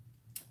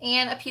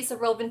 and a piece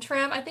of woven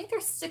trim. I think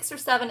there's 6 or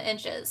 7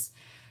 inches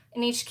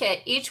in each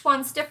kit. Each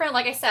one's different.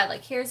 Like I said,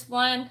 like here's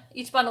one,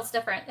 each bundle's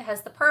different. It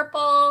has the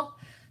purple.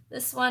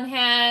 This one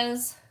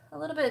has a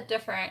little bit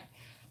different.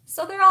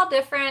 So they're all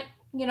different.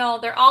 You know,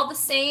 they're all the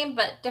same,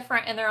 but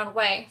different in their own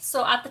way.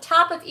 So at the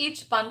top of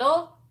each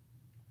bundle,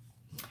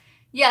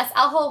 yes,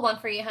 I'll hold one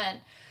for you,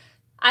 hun.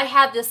 I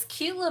have this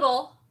cute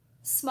little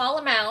small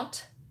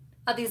amount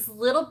of these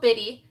little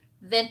bitty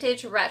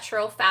vintage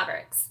retro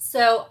fabrics.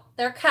 So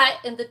they're cut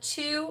in the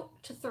 2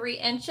 to 3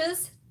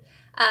 inches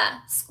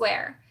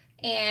square,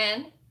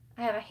 and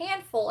I have a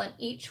handful in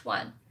each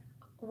one.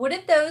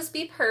 Wouldn't those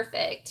be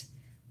perfect?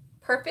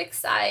 Perfect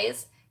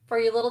size for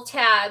your little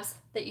tabs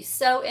that you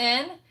sew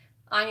in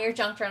on your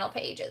junk journal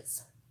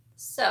pages.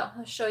 So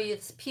I'll show you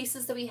the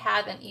pieces that we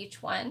have in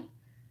each one.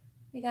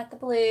 We got the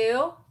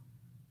blue.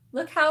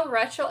 Look how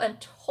retro and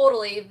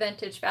totally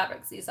vintage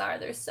fabrics these are.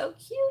 They're so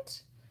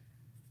cute.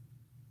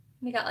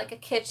 We got like a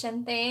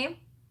kitchen theme,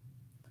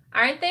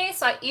 aren't they?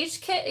 So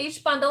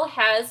each bundle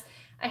has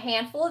a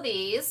handful of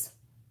these.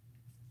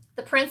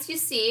 The prints you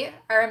see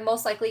are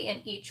most likely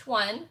in each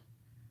one.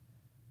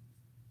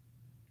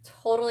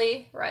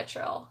 Totally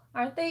retro.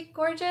 Aren't they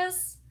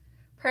gorgeous?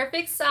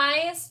 Perfect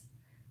size.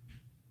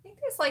 I think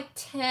there's like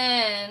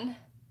 10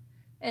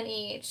 in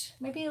each,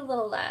 maybe a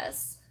little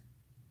less.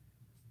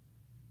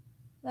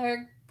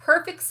 They're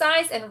perfect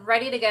size and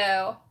ready to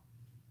go.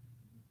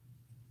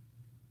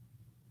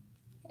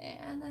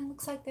 And then it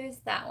looks like there's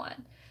that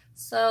one.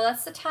 So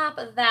that's the top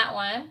of that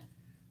one.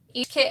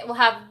 Each kit will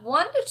have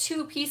 1 to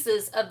 2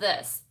 pieces of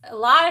this. A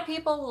lot of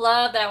people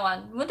love that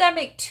one. Wouldn't that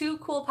make 2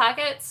 cool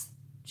pockets?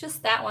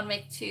 Just that one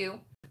make 2.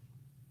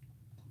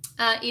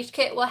 Each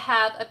kit will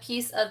have a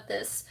piece of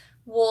this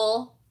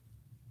wool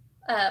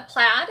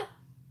plaid.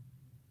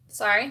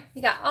 Sorry,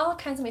 we got all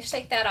kinds. Let me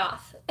shake that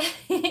off.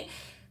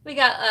 We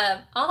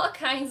got all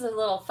kinds of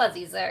little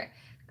fuzzies there,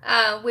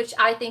 which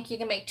I think you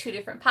can make 2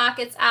 different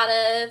pockets out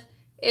of.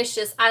 It's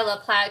just, I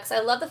love plaid because I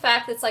love the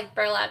fact that it's like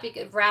burlap.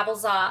 It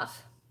ravels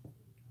off.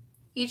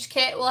 Each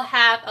kit will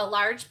have a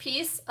large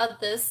piece of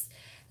this,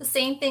 the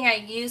same thing I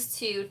used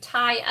to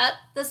tie up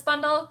this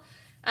bundle.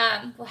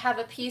 We'll have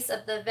a piece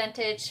of the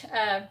vintage,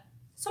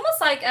 it's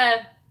almost like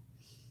a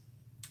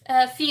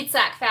feed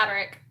sack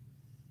fabric.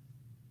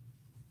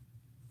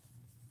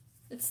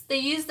 They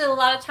use it a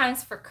lot of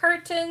times for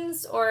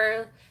curtains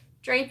or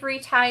drapery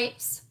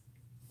types.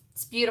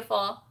 It's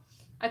beautiful.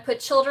 I put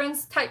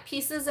children's type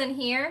pieces in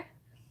here.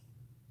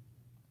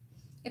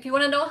 If you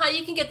want to know how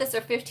you can get this, they're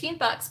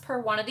 $15 per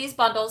one of these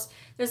bundles.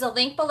 There's a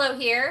link below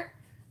here.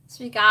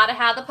 So we gotta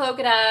have the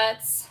polka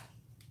dots.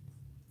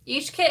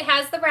 Each kit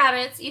has the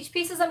rabbits. Each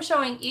pieces I'm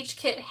showing, each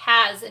kit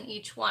has in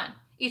each one.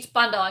 Each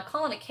bundle. I'm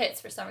calling it kits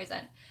for some reason.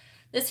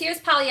 This here's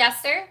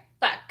polyester,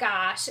 but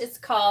gosh, it's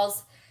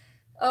calls,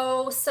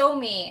 oh, so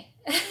me.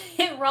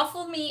 It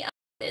ruffled me up.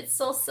 It's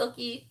so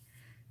silky.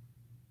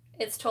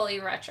 It's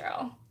totally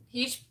retro.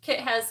 Each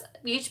kit has,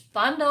 each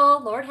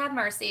bundle, Lord have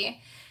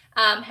mercy,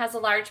 has a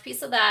large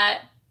piece of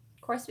that.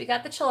 Of course, we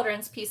got the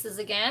children's pieces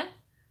again.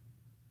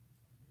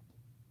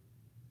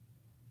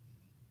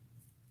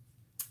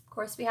 Of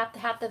course, we have to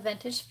have the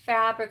vintage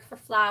fabric for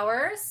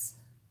flowers.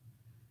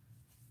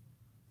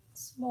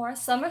 More.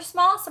 Some are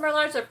small, some are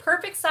large. They're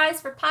perfect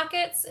size for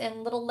pockets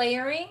and little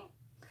layering.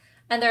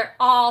 And they're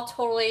all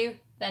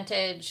totally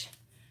vintage.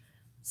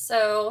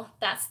 So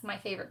that's my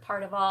favorite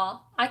part of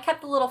all. I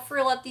kept a little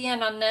frill at the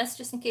end on this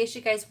just in case you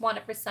guys want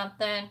it for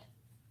something.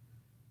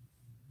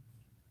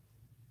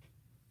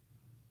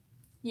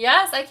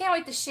 Yes, I can't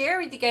wait to share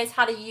with you guys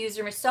how to use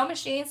your sewing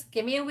machines.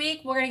 Give me a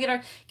week. We're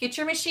going to get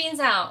your machines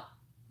out.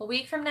 A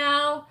week from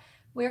now,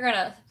 we're going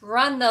to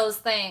run those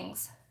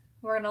things.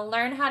 We're going to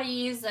learn how to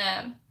use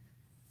them.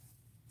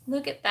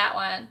 Look at that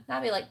one.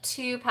 That'd be like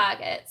 2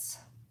 pockets.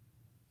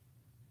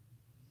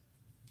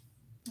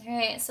 All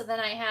right, so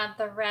then I have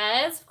the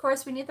reds. Of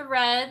course, we need the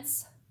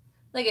reds.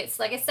 Look, it's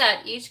like I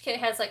said, each kit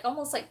has like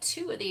almost like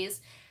 2 of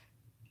these.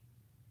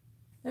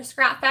 They're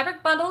scrap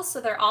fabric bundles, so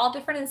they're all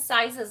different in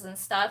sizes and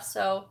stuff.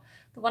 So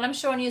the one I'm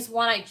showing you is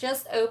one I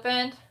just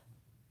opened.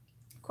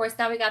 Of course,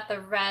 now we got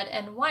the red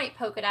and white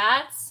polka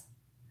dots.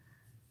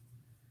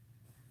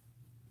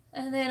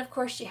 And then, of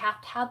course, you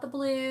have to have the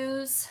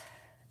blues.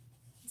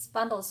 This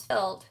bundle's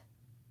filled.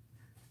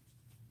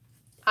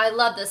 I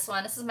love this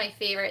one. This is my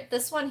favorite.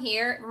 This one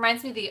here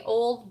reminds me of the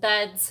old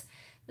beds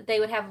that they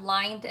would have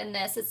lined in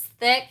this. It's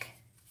thick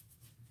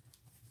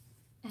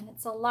and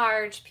it's a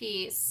large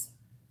piece.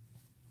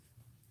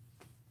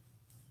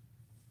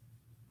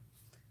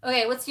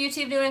 Okay, what's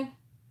YouTube doing?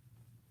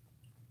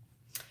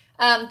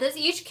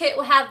 Each kit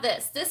will have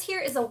this. This here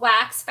is a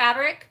wax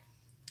fabric.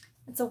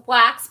 It's a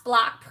wax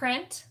block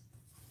print.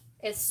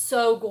 It's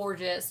so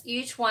gorgeous.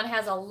 Each one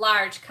has a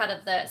large cut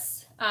of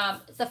this.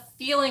 The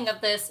feeling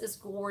of this is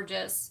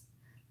gorgeous.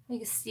 You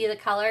can see the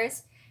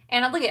colors.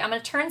 And look at, I'm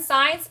going to turn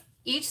sides.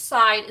 Each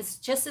side is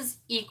just as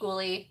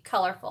equally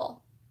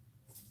colorful.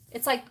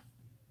 It's like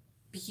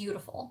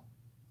beautiful.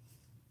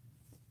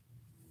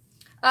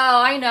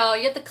 Oh, I know.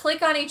 You have to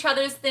click on each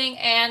other's thing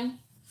and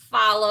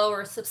follow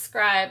or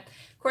subscribe.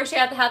 Of course, you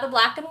have to have the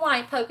black and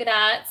white polka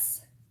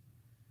dots.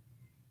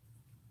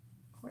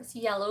 Of course,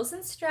 yellows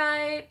and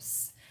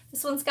stripes.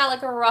 This one's got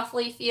like a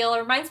ruffly feel. It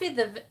reminds me of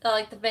the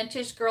like the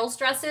vintage girls'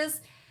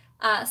 dresses,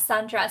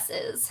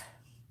 sundresses.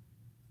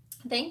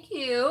 Thank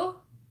you.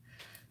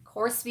 Of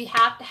course, we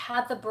have to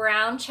have the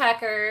brown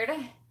checkered.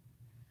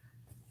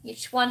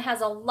 Each one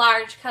has a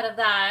large cut of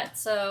that.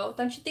 So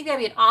don't you think that'd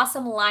be an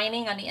awesome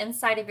lining on the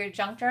inside of your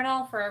junk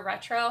journal for a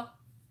retro?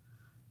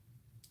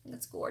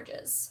 It's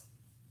gorgeous.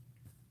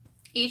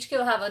 Each kit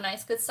will have a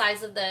nice good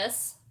size of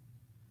this.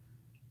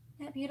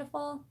 Isn't that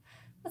beautiful?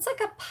 It's like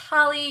a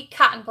poly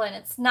cotton blend.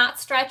 It's not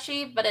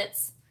stretchy, but it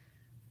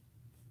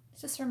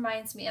just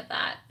reminds me of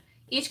that.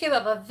 Each kit will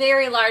have a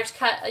very large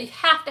cut. You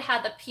have to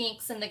have the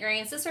pinks and the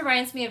greens. This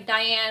reminds me of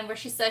Diane where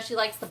she says she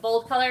likes the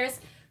bold colors.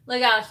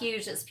 Look how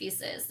huge this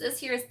piece is. This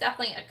here is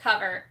definitely a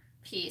cover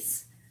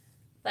piece,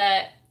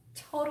 but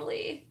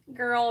totally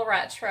girl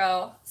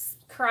retro.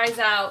 Cries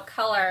out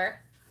color.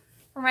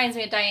 Reminds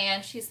me of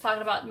Diane. She's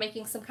talking about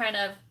making some kind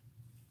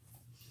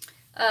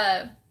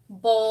of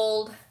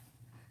bold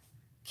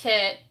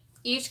kit.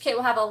 Each kit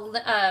will have a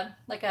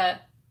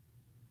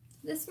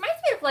this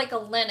reminds me of like a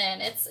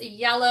linen. It's a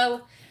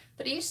yellow,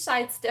 but each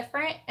side's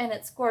different and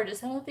it's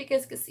gorgeous. I don't know if you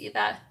guys can see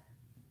that.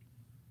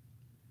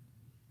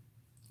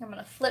 I'm going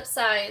to flip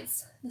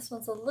sides. This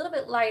one's a little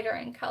bit lighter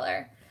in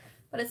color,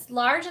 but it's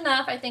large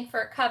enough, I think, for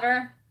a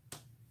cover.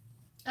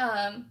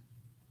 And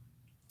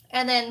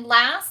then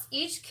last,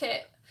 each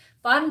kit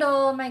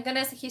bundle, my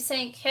goodness, I keep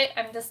saying kit,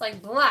 I'm just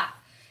like, blah,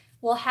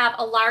 will have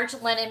a large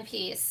linen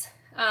piece.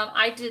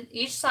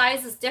 Each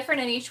size is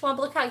different in each one,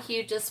 but look how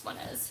huge this one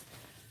is.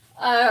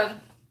 And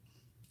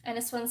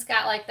this one's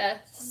got like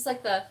this is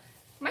like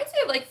reminds me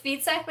of like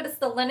feed sack, but it's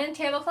the linen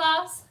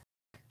tablecloths.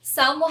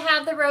 Some will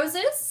have the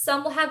roses,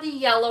 some will have the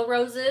yellow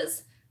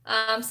roses,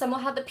 some will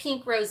have the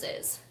pink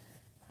roses.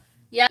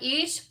 Yeah,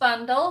 each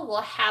bundle will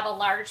have a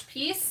large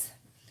piece.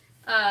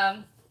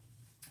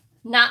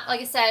 Not, like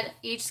I said,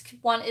 each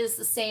one is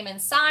the same in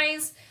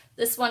size.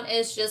 This one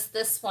is just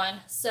this one.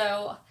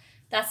 So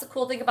that's the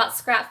cool thing about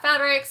scrap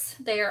fabrics.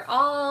 They are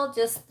all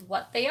just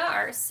what they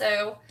are.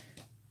 So,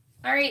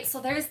 all right,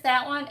 so there's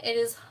that one. It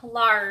is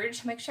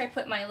large. Make sure I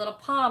put my little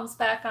palms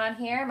back on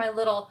here, my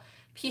little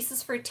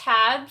pieces for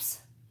tabs,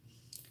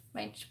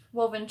 my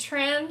woven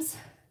trims,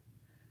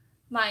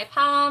 my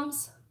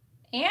palms.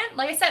 And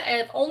like I said, I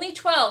have only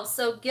 12,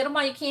 so get them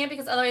while you can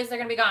because otherwise they're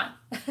going to be gone.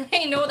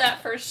 I know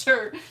that for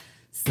sure.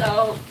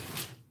 So,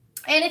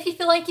 and if you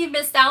feel like you've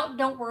missed out,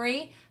 don't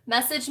worry.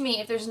 Message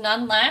me if there's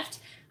none left.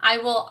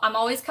 I'm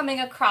always coming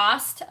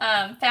across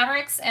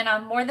fabrics, and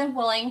I'm more than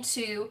willing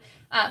to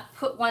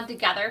put one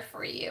together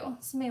for you.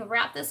 So let me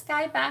wrap this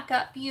guy back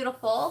up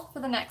beautiful for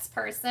the next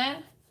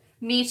person.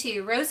 Me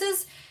too.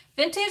 Roses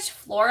vintage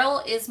floral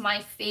is my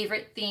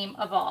favorite theme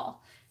of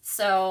all.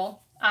 So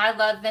I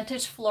love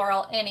vintage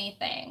floral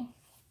anything.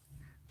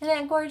 Isn't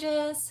that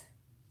gorgeous?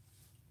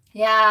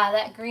 Yeah,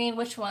 that green,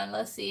 which one?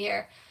 Let's see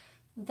here.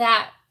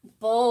 That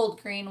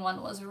bold green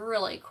one was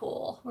really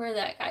cool. Where'd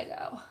that guy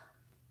go?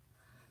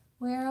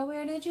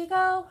 Where did you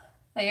go?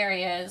 There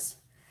he is.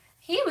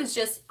 He was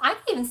just, I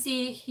can even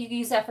see you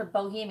use that for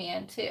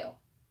Bohemian too.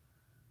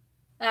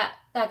 That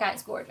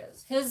guy's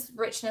gorgeous. His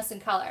richness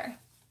and color.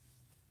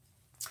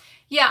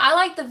 Yeah, I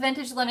like the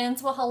vintage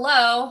linens. Well,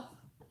 hello.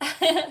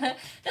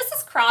 This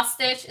is cross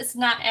stitch. It's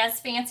not as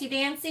fancy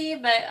dancy,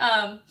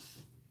 but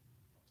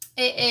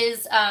it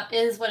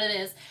is what it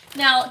is.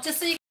 Now, just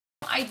so you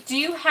know, I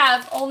do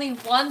have only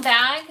one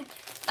bag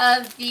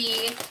of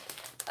the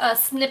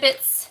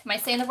snippets, am I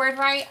saying the word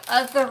right,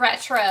 of the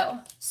retro.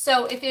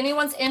 So if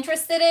anyone's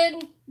interested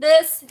in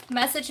this,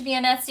 message me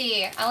on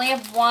Etsy. I only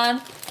have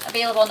one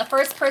available, and the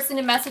first person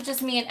who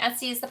messages me in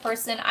Etsy is the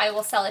person I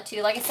will sell it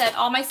to. Like I said,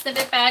 all my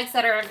snippet bags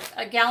that are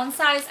a gallon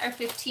size are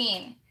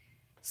 15.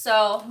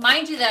 So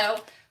mind you though,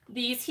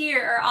 these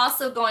here are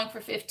also going for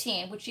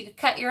 15, which you could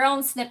cut your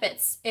own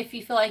snippets if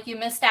you feel like you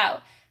missed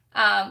out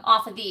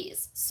off of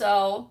these.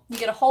 So you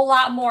get a whole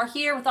lot more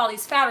here with all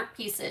these fabric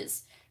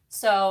pieces.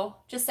 So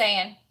just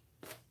saying.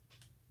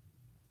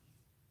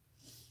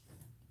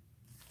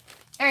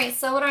 All right,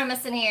 so what am I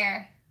missing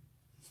here?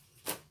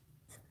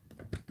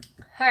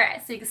 All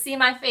right, so you can see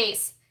my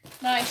face.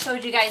 Now I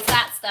showed you guys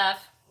that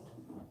stuff.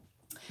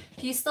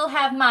 Do you still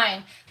have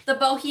mine? The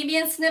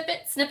Bohemian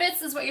snippets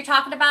is what you're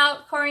talking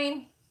about,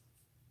 Corinne?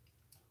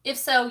 If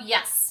so,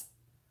 yes.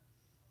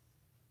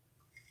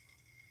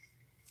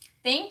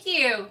 Thank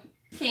you,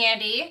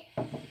 Candy.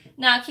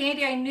 Now,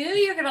 Candy, I knew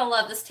you were going to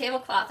love this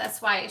tablecloth.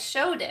 That's why I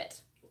showed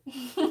it.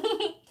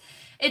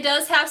 It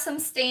does have some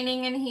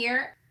staining in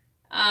here,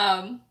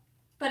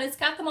 but it's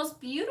got the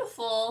most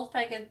beautiful, if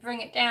I could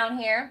bring it down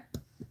here,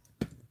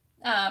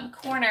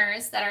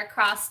 corners that are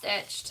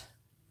cross-stitched.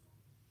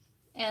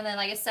 And then,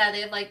 like I said,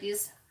 they have like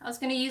these, I was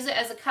going to use it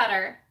as a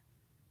cutter.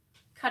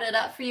 Cut it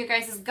up for you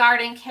guys'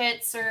 garden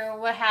kits or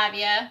what have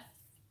you.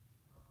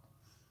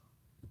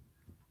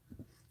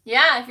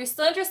 Yeah, if you're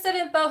still interested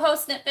in boho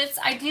snippets,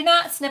 I do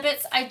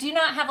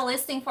not have a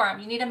listing for them.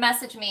 You need to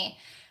message me.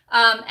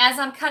 As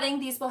I'm cutting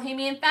these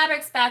Bohemian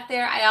fabrics back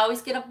there, I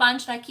always get a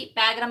bunch and I keep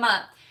bagging them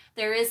up.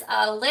 There is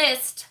a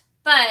list,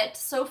 but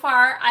so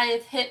far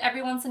I've hit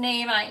everyone's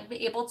name and I'm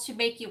able to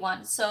make you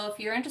one. So if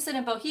you're interested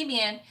in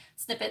Bohemian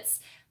snippets,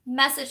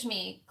 message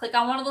me. Click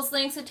on one of those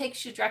links. It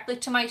takes you directly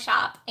to my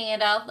shop,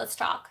 and let's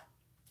talk.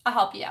 I'll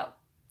help you out.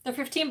 They're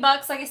 15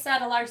 bucks, like I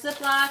said, a large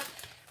Ziploc.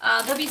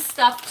 They'll be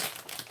stuffed,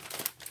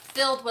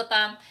 filled with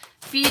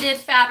beaded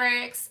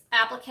fabrics,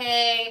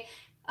 applique,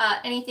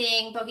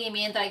 anything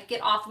Bohemian that I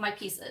get off of my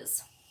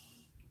pieces.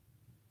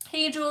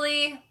 Hey,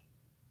 Julie.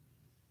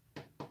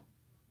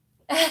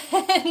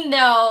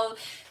 No,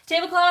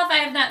 tablecloth, I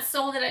have not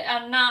sold it.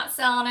 I'm not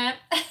selling it.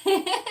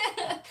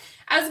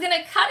 I was going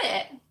to cut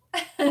it.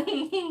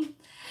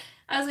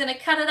 I was going to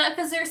cut it up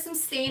because there's some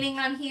staining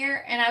on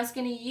here, and I was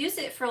going to use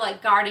it for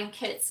like garden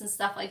kits and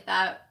stuff like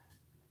that.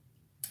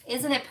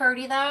 Isn't it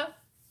pretty though?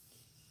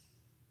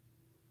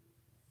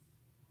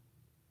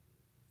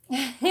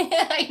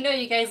 I know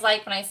you guys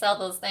like when I sell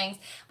those things,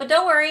 but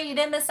don't worry, you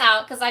didn't miss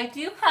out because I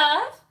do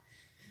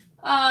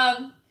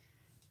have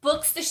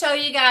books to show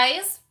you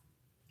guys.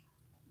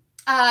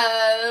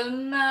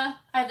 I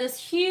have this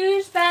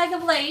huge bag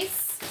of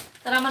lace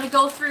that I'm going to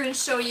go through and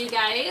show you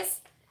guys.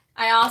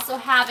 I also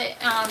have it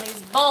on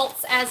these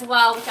bolts as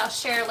well, which I'll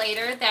share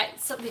later.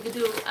 That's something we could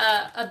do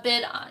a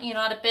bid on, you know,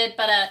 not a bid,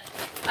 but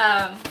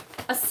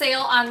a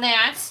sale on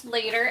that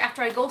later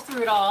after I go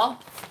through it all.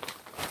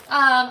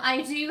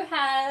 I do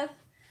have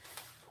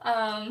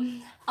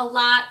a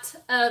lot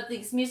of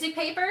these music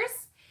papers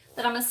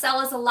that I'm going to sell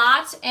as a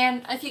lot.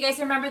 And if you guys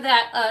remember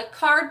that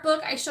card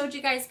book I showed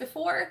you guys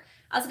before,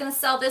 I was going to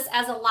sell this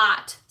as a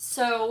lot.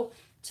 So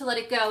to let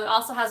it go, it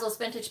also has those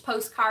vintage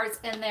postcards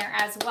in there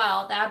as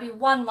well. That would be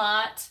one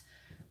lot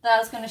that I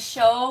was going to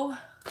show.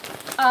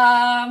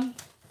 Oh,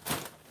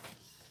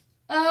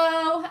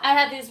 I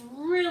had these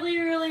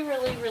really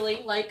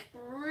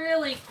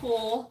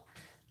cool.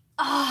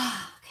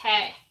 Oh,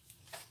 okay.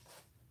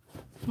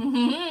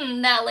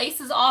 That lace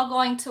is all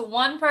going to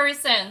one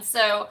person,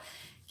 so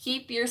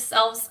keep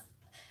yourselves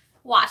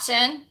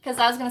watching because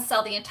I was going to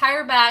sell the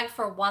entire bag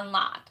for one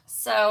lot.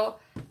 So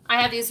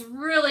I have these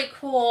really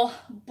cool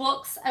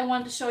books. I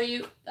wanted to show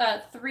you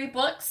 3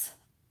 books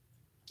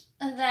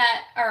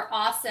that are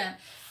awesome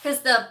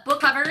because the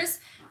book covers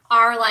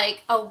are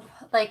like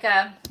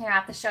here, I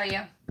have to show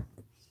you.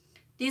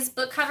 These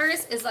book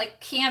covers is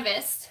like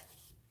canvas.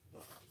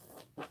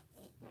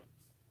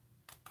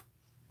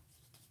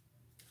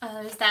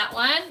 There's that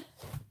one.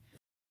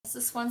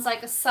 This one's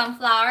like a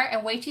sunflower,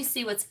 and wait till you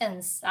see what's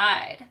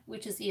inside,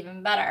 which is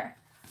even better.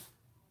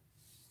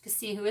 You can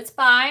see who it's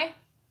by.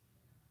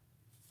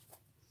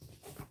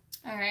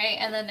 All right,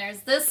 and then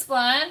there's this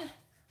one.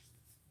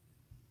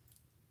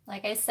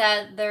 Like I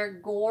said, they're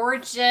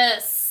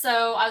gorgeous.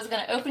 So I was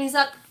going to open these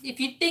up. If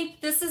you think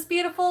this is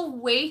beautiful,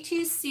 wait till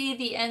you see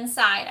the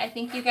inside. I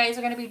think you guys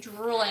are going to be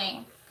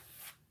drooling.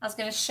 I was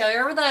going to show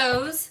you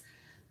those.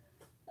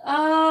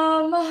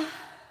 I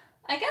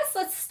guess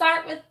let's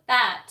start with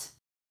that.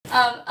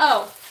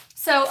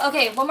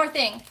 Okay, one more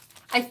thing.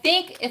 I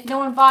think if no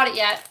one bought it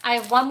yet, I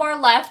have one more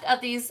left of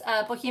these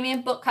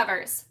Bohemian book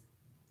covers.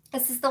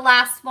 This is the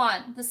last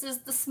one. This is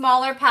the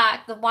smaller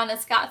pack, the one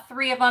that's got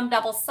 3 of them,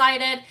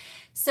 double-sided.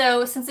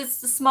 So since it's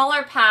the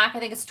smaller pack, I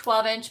think it's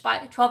 12"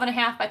 by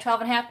 12.5" by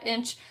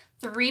 12.5"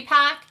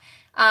 3-pack.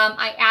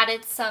 I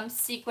added some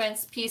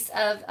sequence piece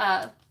of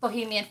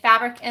Bohemian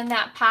fabric in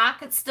that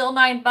pack. It's still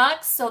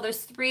 $9, so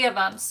there's 3 of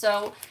them.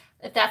 So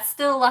if that's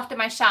still left in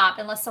my shop,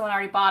 unless someone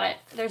already bought it,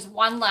 there's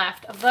 1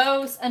 left of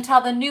those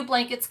until the new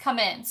blankets come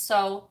in.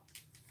 So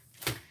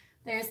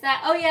there's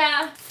that. Oh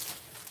yeah,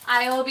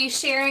 I will be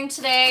sharing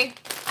today.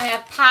 I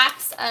have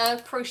packs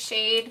of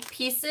crocheted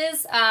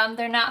pieces.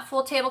 They're not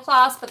full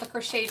tablecloths, but the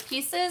crocheted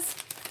pieces.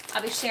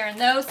 I'll be sharing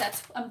those.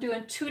 I'm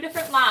doing 2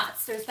 different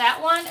lots. There's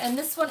that one, and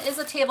this one is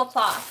a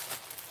tablecloth.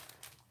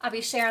 I'll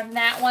be sharing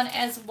that one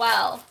as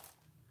well.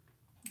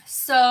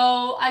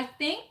 So I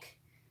think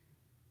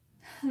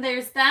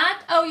there's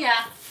that. Oh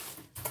yeah.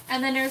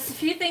 And then there's a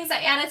few things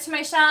I added to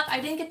my shop. I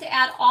didn't get to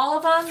add all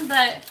of them,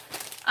 but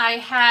I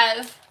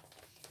have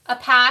a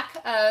pack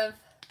of,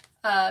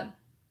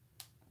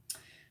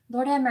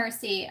 Lord have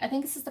mercy, I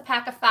think this is the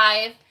pack of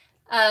 5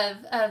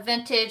 of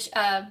vintage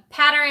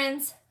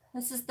patterns.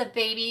 This is the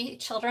baby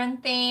children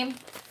theme.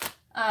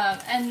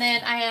 And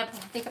then I have,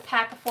 I think, a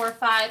pack of 4 or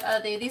 5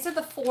 of these are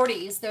the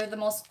 40s. They're the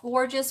most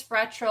gorgeous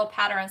retro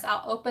patterns.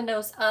 I'll open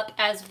those up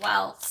as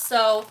well.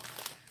 So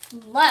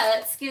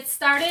let's get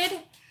started,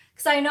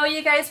 because I know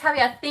you guys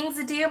probably have things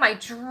to do. My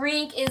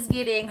drink is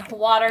getting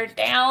watered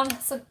down,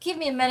 so give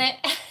me a minute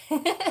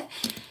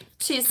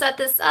to set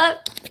this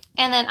up,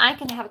 and then I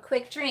can have a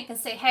quick drink and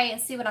say hey and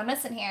see what I'm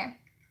missing here.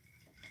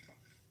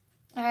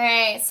 All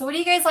right, so what do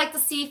you guys like to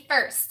see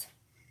first?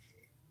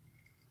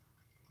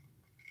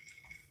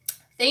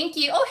 Thank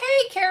you. Oh,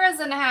 hey, Kara's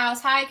in the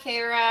house. Hi,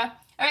 Kara.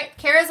 All right,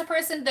 Kara's a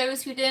person,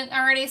 those who didn't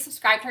already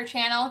subscribe to her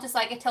channel, just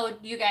like I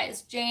told you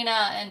guys,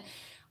 Jana and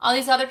all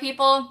these other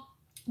people.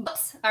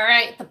 Books. All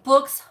right, the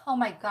books. Oh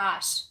my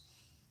gosh.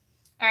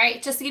 All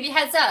right, just to give you a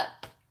heads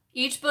up,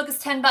 each book is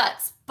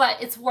 $10,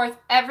 but it's worth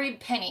every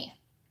penny.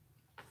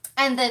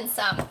 And then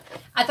some.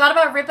 I thought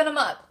about ripping them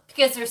up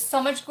because there's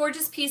so much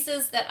gorgeous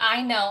pieces that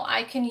I know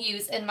I can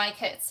use in my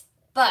kits.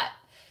 But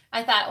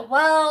I thought,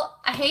 well,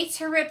 I hate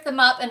to rip them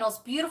up in those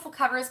beautiful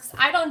covers because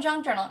I don't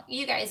junk journal.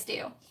 You guys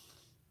do.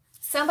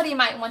 Somebody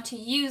might want to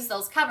use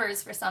those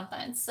covers for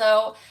something.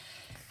 So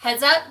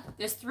heads up,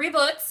 there's 3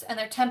 books and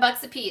they're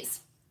 $10 a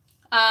piece.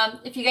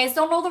 If you guys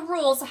don't know the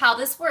rules of how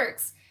this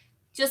works,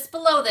 just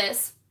below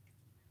this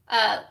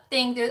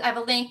thing, I have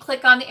a link.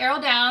 Click on the arrow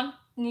down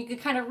and you can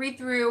kind of read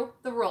through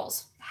the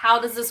rules. How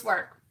does this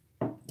work?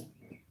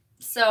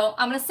 So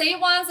I'm going to say it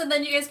once and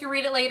then you guys can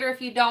read it later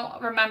if you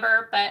don't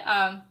remember. But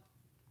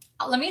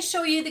let me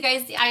show you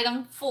the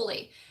item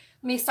fully.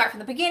 Let me start from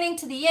the beginning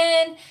to the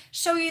end,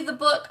 show you the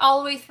book all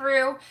the way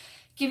through,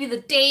 give you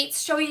the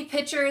dates, show you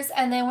pictures,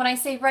 and then when I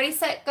say ready,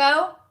 set,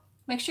 go,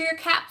 make sure your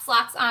caps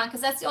lock's on,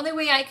 because that's the only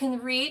way I can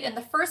read. And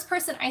the first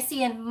person I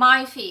see in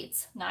my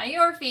feeds, not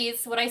your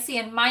feeds, what I see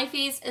in my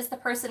feeds is the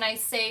person I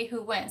say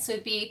who wins. So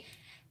it'd be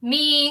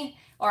me,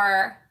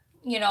 or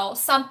you know,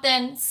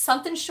 something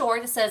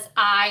short that says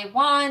I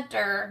want,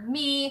 or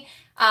me,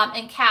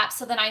 in caps,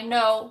 so then I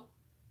know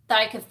that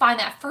I can find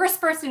that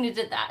first person who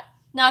did that.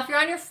 Now, if you're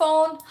on your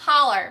phone,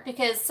 holler,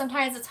 because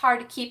sometimes it's hard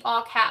to keep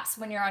all caps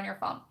when you're on your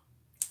phone.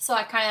 So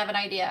I kind of have an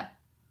idea.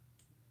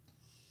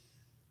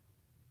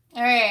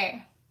 All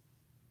right.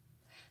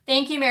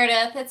 Thank you,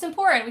 Meredith. It's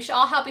important. We should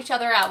all help each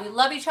other out. We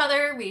love each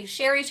other. We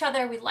share each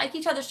other. We like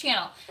each other's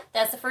channel.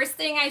 That's the first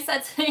thing I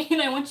said today,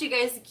 and I want you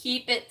guys to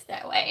keep it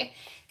that way.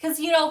 Because,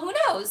 you know, who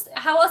knows?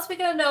 How else are we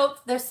going to know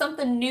if there's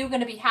something new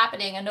going to be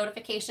happening, a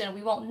notification?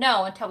 We won't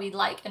know until we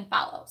like and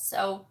follow.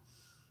 So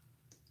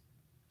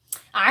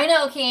I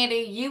know,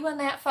 Candy, you and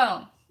that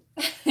phone.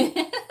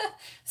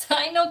 So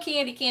I know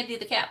Candy can't do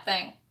the cap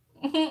thing.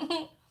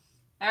 All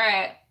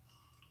right.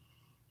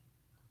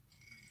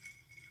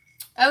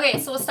 Okay,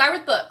 so we'll start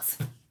with books.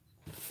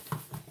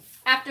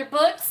 After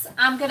books,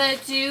 I'm going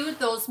to do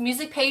those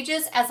music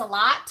pages as a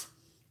lot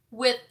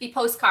with the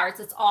postcards.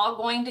 It's all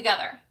going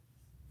together.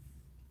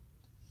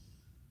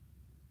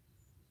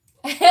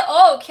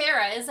 Oh,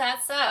 Kara, is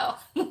that so?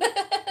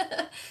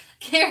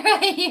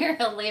 Kara, you're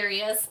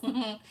hilarious.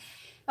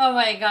 Oh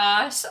my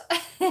gosh.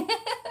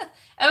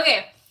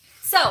 Okay,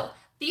 so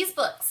these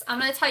books, I'm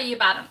going to tell you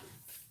about them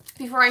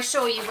before I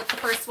show you what the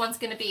first one's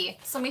going to be.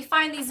 So let me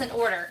find these in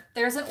order.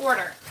 There's an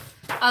order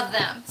of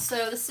them.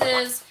 So this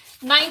is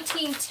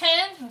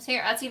 1910.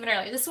 Here, that's even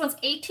earlier. This one's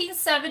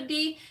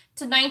 1870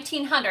 to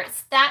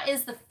 1900s. That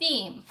is the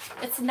theme.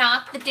 It's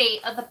not the date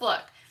of the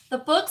book. The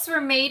books were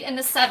made in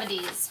the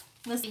 70s.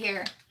 Let's see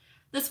here.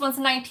 This one's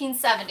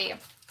 1970.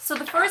 So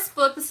the first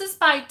book, this is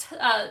by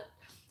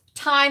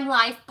Time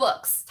Life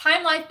Books.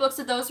 Time Life Books,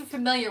 are those who are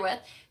familiar with,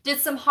 did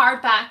some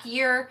hardback,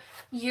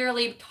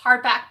 yearly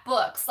hardback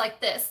books like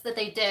this that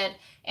they did.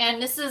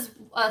 And this is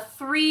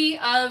 3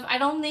 of, I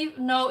don't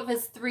even know if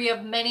it's 3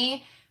 of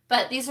many,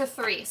 but these are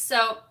 3.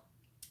 So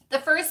the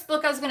first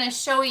book I was going to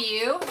show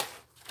you,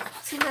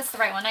 see if that's the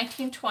right one,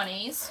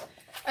 1920s.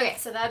 Okay,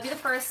 so that would be the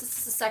first, this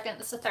is the second,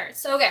 this is the third.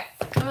 So, okay,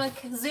 I'm going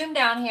to zoom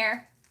down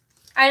here.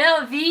 I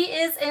know, V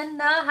is in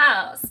the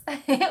house,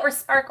 or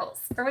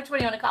Sparkles, or which one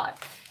do you want to call it.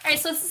 All right,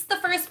 so this is the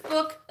first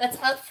book that's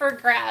up for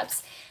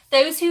grabs.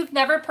 Those who've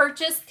never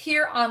purchased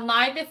here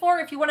online before,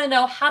 if you want to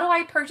know how do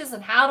I purchase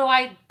and how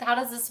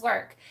does this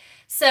work?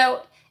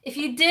 So if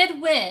you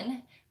did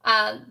win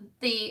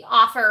the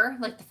offer,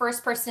 like the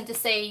first person to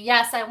say,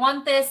 yes, I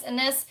want this and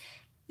this,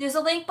 there's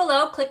a link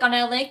below. Click on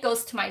that link,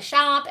 goes to my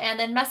shop, and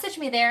then message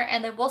me there,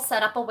 and then we'll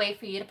set up a way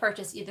for you to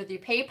purchase either through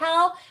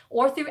PayPal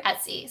or through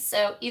Etsy.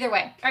 So either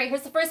way. All right,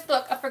 here's the first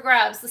book up for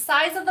grabs. The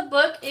size of the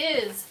book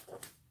is,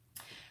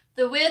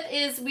 the width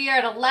is, we are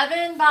at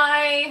 11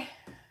 by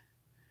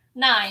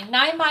 9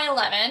 by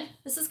 11.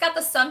 This has got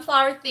the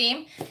sunflower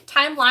theme.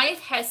 Time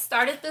Life has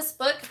started this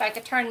book. If I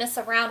could turn this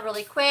around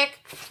really quick.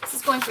 This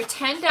is going for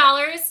 $10.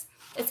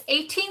 It's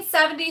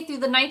 1870 through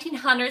the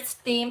 1900s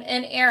theme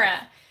and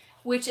era,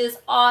 which is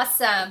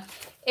awesome.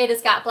 It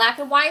has got black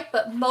and white,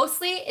 but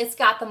mostly it's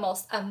got the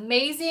most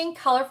amazing,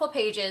 colorful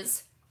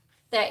pages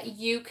that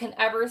you can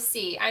ever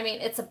see. I mean,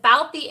 it's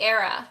about the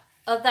era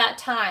of that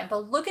time,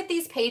 but look at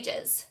these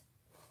pages.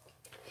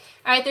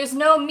 All right, there's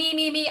no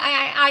me,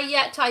 I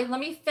yet. Let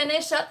me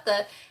finish up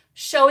the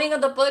showing of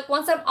the book.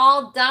 Once I'm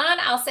all done,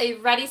 I'll say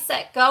ready,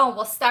 set, go, and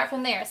we'll start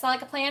from there. Sound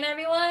like a plan,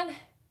 everyone?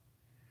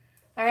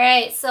 All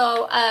right,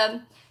 so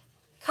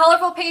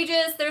colorful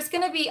pages. There's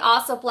going to be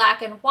also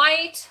black and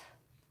white.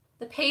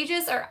 The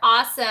pages are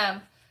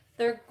awesome.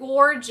 They're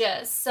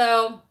gorgeous.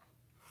 So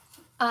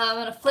I'm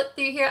going to flip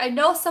through here. I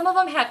know some of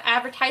them have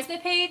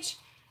advertisement page.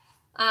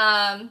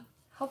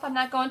 Hope I'm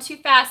not going too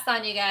fast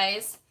on you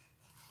guys.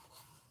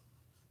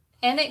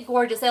 Isn't it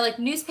gorgeous? They have like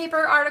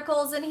newspaper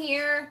articles in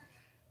here.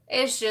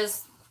 It's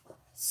just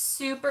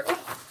super. Ooh,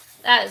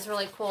 that is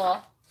really cool.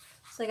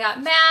 So they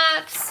got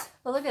maps.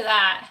 But look at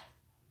that.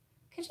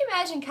 Could you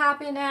imagine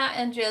copying that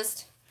and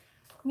just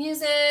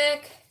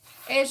music?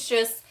 It's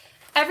just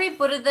every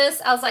bit of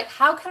this. I was like,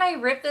 how can I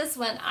rip this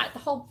when the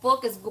whole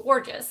book is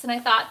gorgeous? And I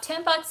thought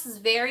 $10 is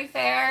very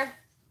fair.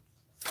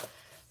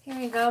 Here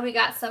we go. We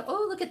got some.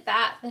 Oh, look at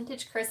that.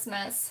 Vintage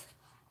Christmas.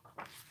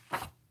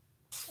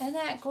 Isn't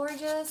that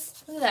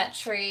gorgeous? Look at that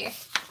tree.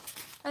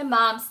 My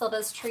mom still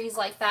does trees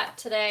like that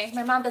today.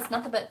 My mom does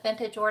nothing but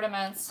vintage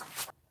ornaments.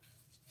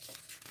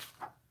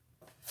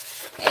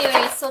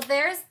 Anyway, so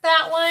there's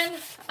that one.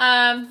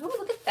 Ooh,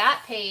 look at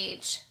that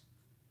page.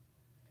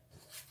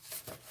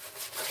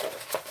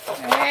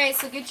 All right,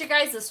 so get your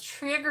guys'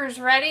 triggers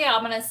ready.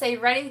 I'm going to say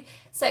ready,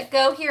 set,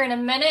 go here in a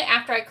minute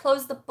after I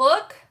close the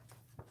book.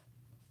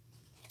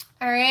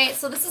 All right,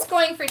 so this is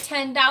going for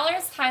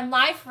 $10. Time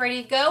Life,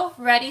 ready to go.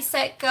 Ready,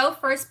 set, go.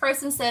 First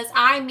person says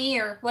I, me,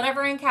 or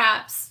whatever in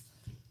caps.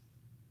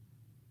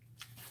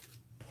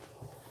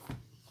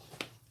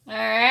 All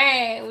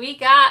right, we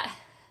got...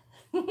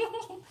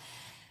 oh,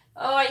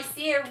 I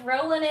see it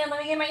rolling in.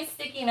 Let me get my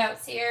sticky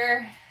notes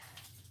here.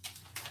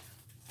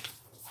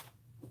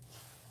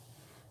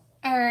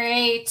 All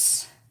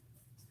right.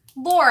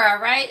 Laura,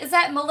 right? Is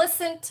that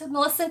Millicent?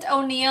 Millicent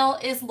O'Neill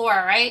is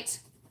Laura, right?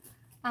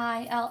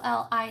 Illicent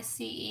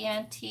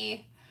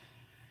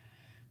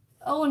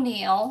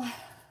O'Neill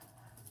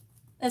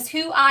is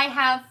who I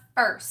have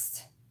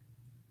first.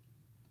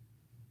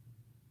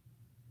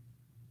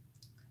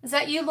 Is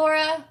that you,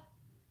 Laura?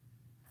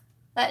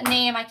 That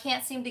name, I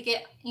can't seem to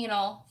get,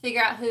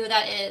 figure out who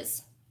that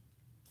is.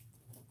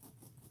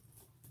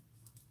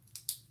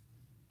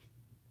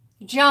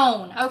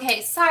 Joan.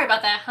 Okay, sorry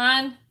about that,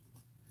 hon.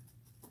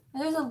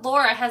 There's a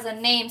Laura has a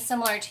name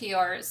similar to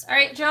yours. All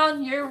right,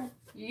 Joan,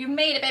 you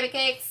made it, baby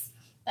cakes.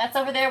 That's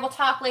over there. We'll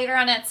talk later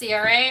on Etsy,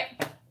 all right?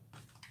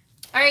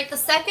 All right, the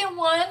second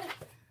one,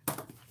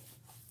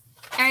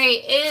 all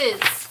right,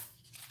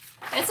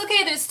 it's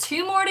okay, there's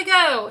 2 more to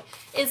go.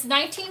 It's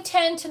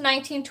 1910 to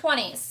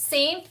 1920.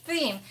 Same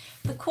theme.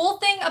 The cool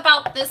thing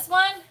about this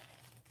one,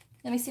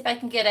 let me see if I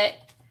can get it.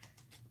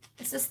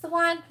 Is this the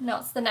one? No,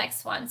 it's the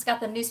next one. It's got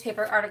the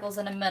newspaper articles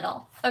in the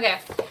middle. Okay.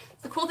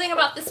 The cool thing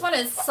about this one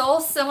is so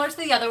similar to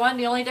the other one.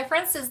 The only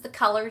difference is the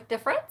color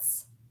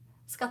difference.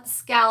 It's got the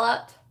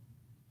scallop.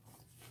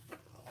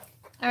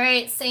 All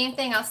right, same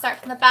thing. I'll start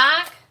from the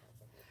back.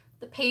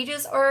 The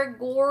pages are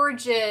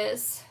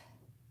gorgeous.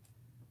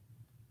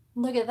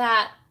 Look at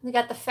that. We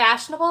got the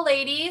fashionable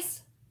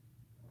ladies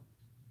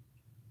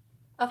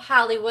of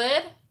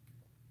Hollywood.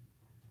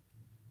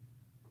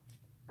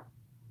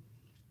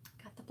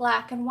 Got the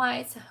black and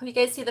white. So you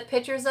guys see the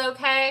pictures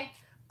okay?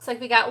 Looks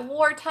like we got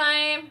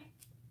wartime.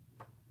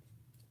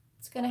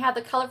 It's going to have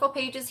the colorful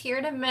pages here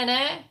in a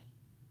minute.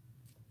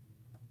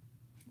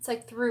 It's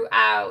like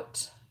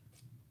throughout.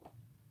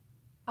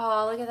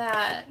 Oh, look at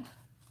that.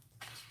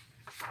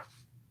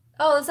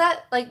 Oh, is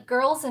that like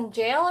girls in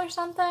jail or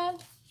something?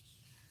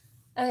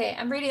 Okay,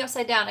 I'm reading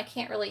upside down. I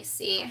can't really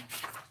see.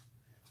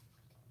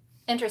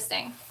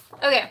 Interesting.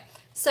 Okay,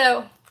 so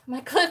I'm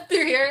gonna clip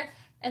through here.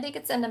 I think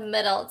it's in the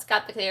middle. It's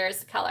got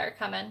there's the color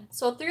coming.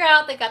 So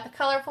throughout, they got the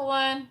colorful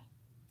one.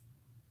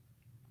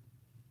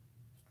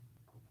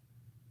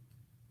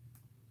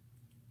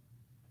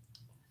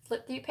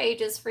 Flip through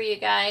pages for you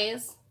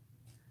guys.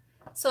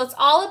 So it's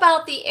all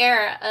about the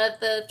era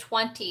of the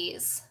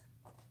 20s.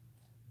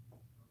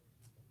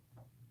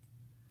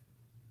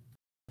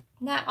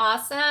 Isn't that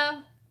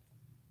awesome?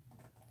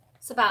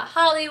 It's about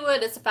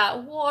Hollywood, it's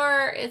about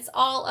war, it's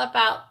all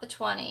about the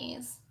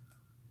 20s.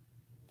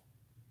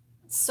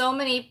 So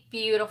many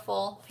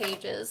beautiful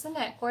pages. Isn't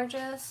that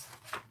gorgeous?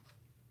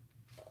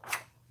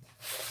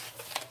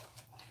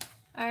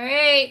 All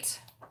right.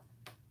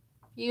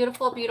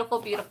 Beautiful,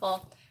 beautiful,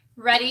 beautiful.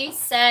 Ready,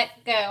 set,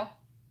 go.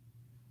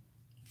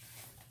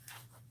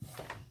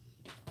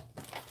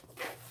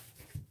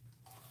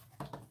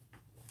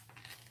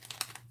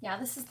 Yeah,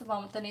 this is the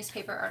one with the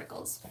newspaper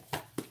articles.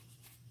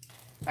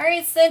 All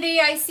right, Cindy,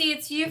 I see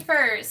it's you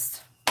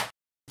first.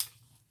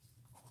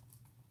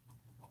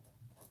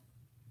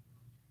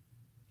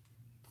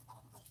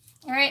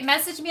 All right,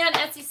 message me on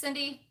Etsy,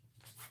 Cindy.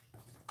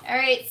 All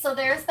right, so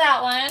there's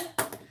that one.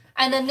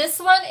 And then this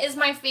one is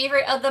my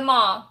favorite of them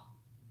all.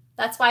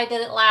 That's why I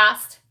did it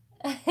last.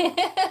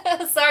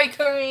 Sorry,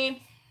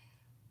 Corrine.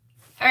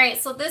 All right,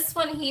 so this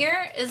one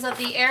here is of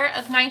the era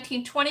of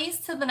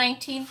 1920s to the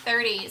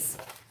 1930s.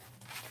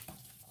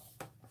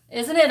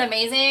 Isn't it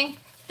amazing?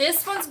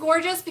 This one's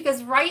gorgeous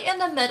because right in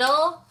the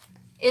middle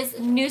is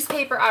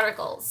newspaper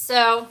articles.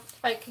 So if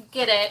I could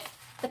get it,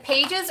 the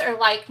pages are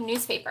like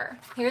newspaper.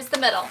 Here's the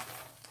middle.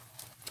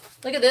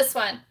 Look at this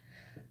one,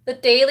 the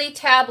Daily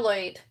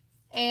Tabloid.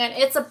 And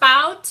it's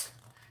about,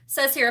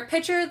 says here, a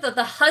picture of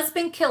the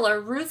husband killer,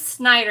 Ruth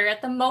Snyder.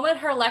 At the moment,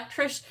 her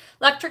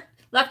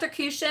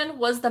electrocution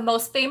was the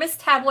most famous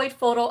tabloid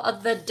photo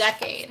of the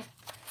decade.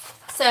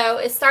 So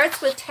it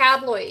starts with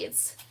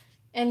tabloids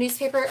and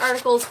newspaper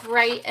articles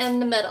right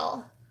in the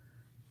middle.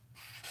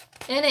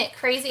 Isn't it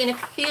crazy? And it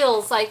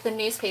feels like the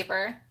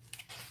newspaper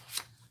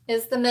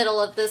is the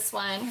middle of this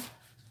one.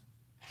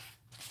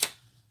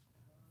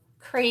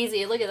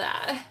 Crazy. Look at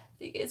that.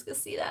 You guys can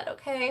see that,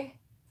 okay?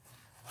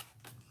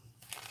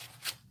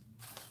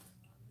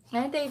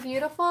 Aren't they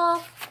beautiful?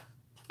 All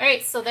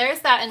right, so there's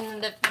that. And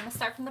I'm going to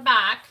start from the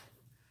back.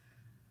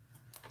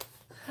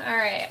 All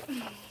right.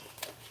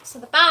 So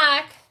the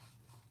back,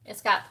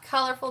 it's got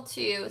colorful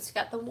too. It's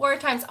got the war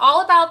times,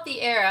 all about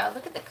the era.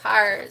 Look at the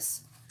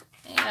cars.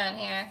 Hang on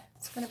here.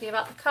 It's going to be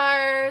about the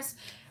cars.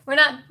 We're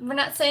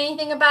not saying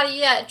anything about it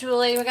yet,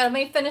 Julie. We got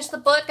to finish the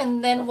book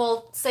and then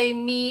we'll say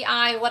me,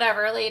 I,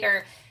 whatever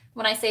later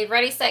when I say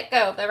ready, set,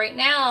 go. But right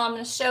now I'm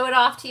going to show it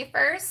off to you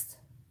first.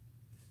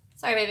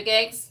 Sorry, baby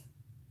gigs.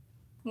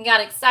 You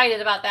got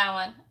excited about that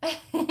one.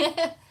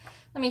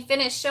 Let me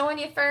finish showing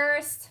you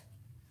first.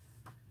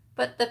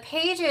 But the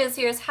pages,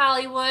 here's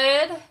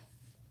Hollywood.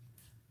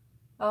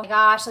 Oh my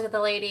gosh, look at the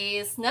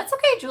ladies. And that's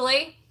okay,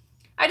 Julie.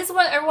 I just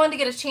want everyone to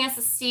get a chance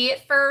to see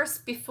it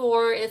first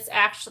before it's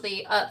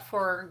actually up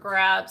for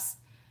grabs.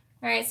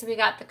 All right, so we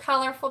got the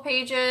colorful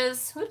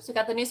pages. Oops, we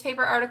got the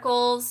newspaper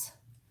articles.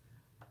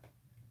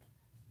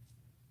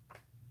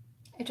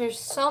 There's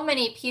so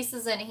many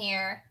pieces in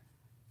here.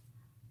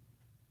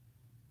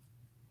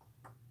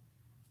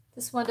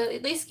 This one to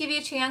at least give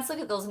you a chance. Look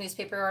at those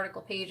newspaper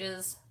article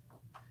pages.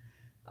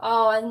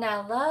 Oh, isn't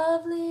that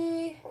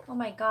lovely? Oh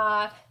my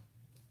God.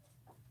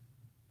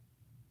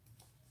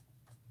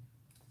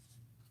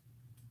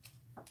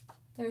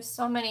 There's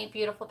so many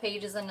beautiful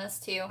pages in this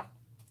too.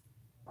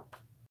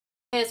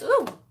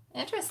 Ooh,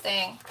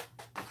 interesting.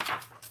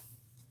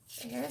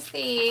 So here's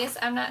these.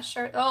 I'm not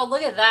sure. Oh,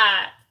 look at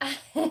that.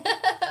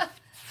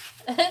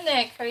 Isn't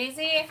that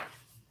crazy?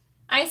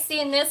 I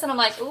seen this and I'm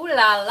like, ooh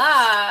la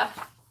la.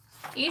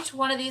 Each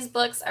one of these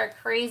books are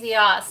crazy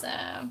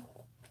awesome.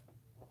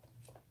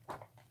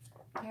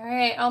 All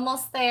right,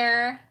 almost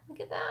there. Look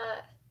at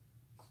that.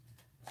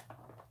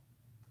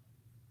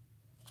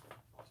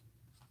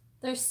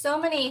 There's so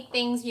many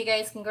things you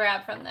guys can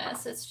grab from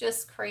this. It's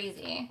just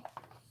crazy.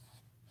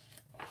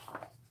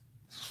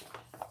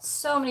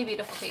 So many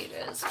beautiful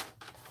pages.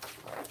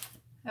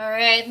 All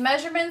right,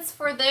 measurements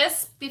for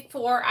this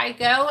before I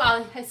go.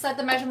 I said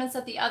the measurements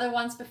of the other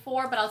ones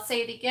before, but I'll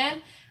say it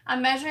again.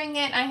 I'm measuring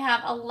it. I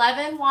have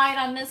 11 wide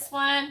on this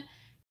one,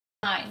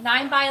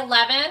 9 by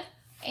 11.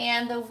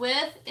 And the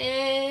width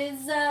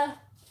is,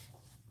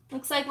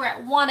 looks like we're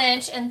at 1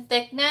 inch in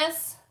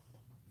thickness.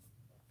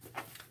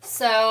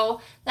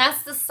 So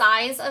that's the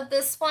size of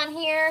this one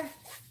here.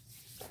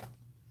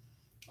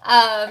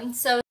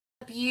 So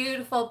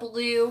beautiful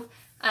blue,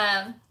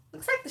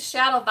 looks like the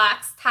shadow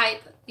box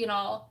type, you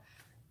know,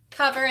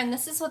 cover. And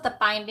this is what the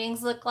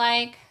bindings look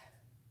like.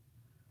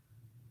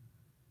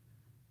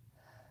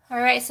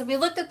 All right, so we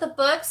looked at the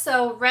book.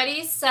 So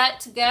ready, set,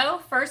 to go.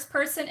 First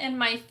person in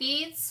my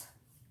feeds.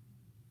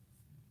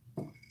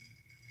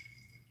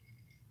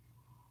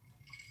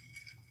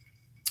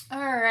 All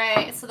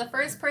right, so the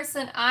first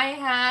person I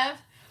have,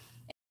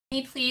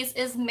 me please,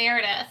 is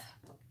Meredith.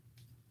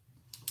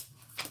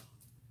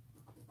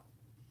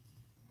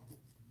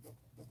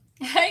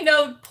 I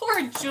know,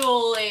 poor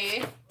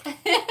Julie.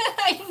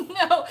 I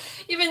know,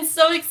 you've been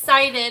so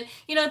excited.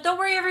 You know, don't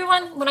worry,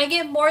 everyone. When I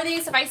get more of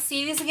these, if I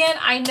see these again,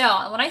 I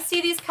know. When I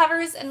see these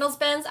covers in those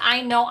bins,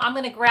 I know I'm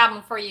going to grab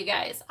them for you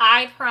guys.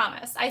 I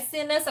promise. I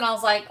seen this and I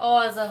was like, oh,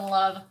 I was in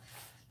love.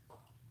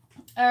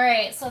 All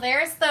right, so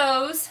there's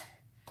those.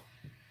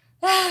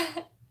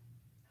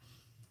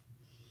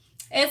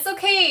 It's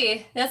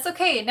okay. That's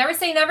okay. Never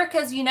say never,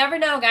 because you never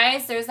know,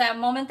 guys. There's that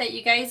moment that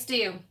you guys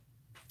do.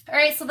 All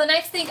right, so the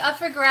next thing up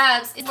for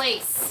grabs is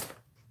lace.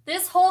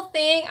 This whole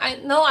thing, I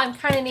know I'm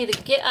kind of need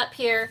to get up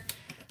here,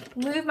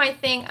 move my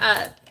thing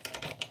up.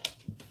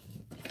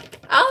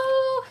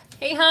 Oh,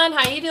 hey, hon,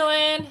 how you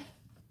doing?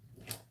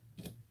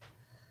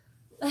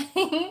 Well,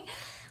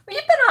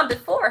 you've been on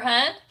before,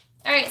 huh?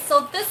 All right,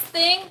 so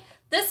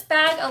this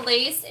bag of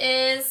lace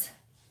is,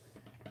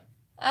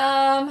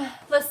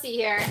 let's see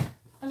here.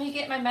 Let me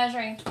get my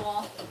measuring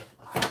tool.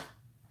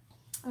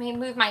 Let me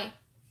move my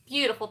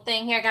beautiful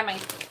thing here. I got my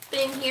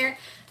thing here.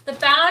 The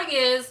bag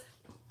is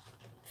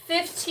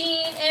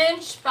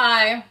 15-inch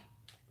by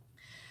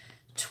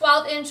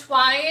 12-inch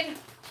wide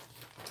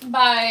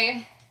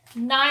by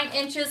 9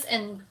 inches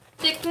in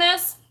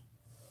thickness.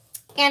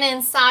 And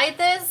inside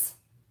this,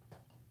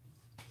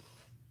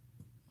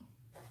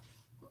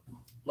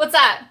 what's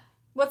that?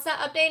 What's that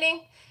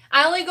updating?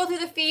 I only go through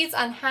the feeds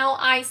on how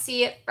I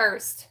see it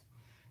first.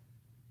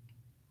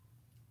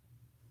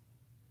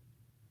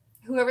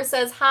 Whoever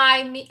says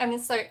hi, me,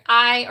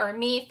 I or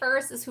me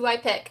first is who I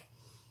pick.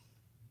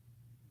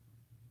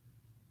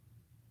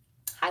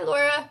 Hi,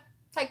 Laura.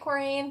 Hi,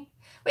 Corinne.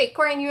 Wait,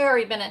 Corinne, you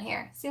already been in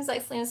here. Seems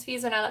like Selena's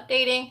feeds are not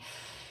updating.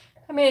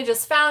 I may have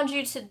just found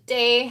you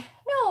today.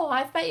 No,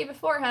 I've met you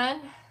before,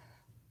 hon.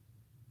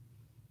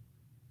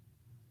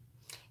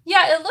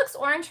 Yeah, it looks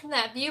orange from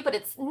that view, but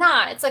it's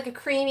not. It's like a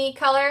creamy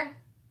color.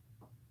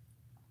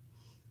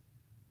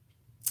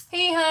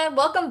 Hey, hon,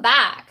 welcome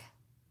back.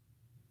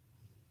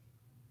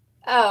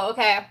 Oh,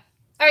 okay.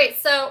 All right,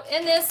 so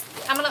in this,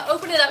 I'm going to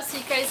open it up so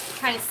you guys can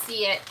kind of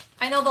see it.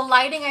 I know the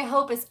lighting, I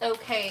hope, is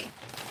okay.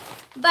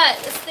 But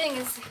this thing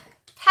is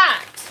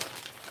packed.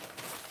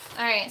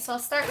 All right, so I'll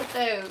start with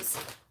those.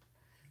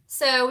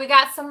 So we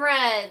got some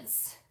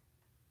reds.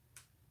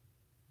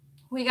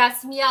 We got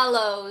some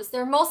yellows.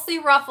 They're mostly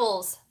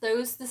ruffles.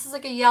 This is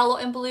like a yellow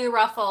and blue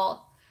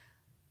ruffle.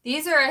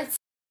 These are a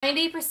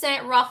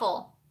 90%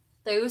 ruffle.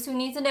 Those who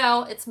need to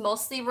know, it's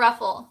mostly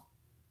ruffle.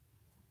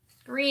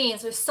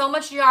 Greens, there's so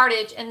much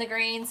yardage in the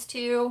greens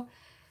too.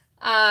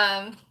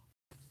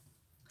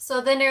 So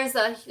then there's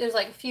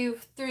like a few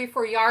 3 or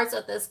 4 yards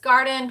of this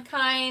garden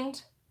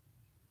kind.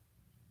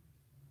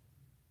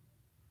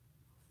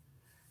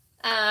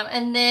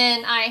 And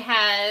then I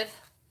have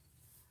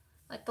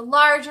like the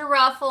larger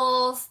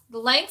ruffles. The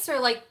lengths are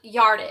like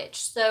yardage.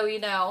 So, you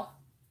know,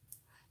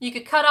 you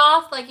could cut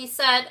off, like you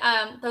said,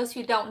 those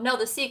who don't know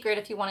the secret,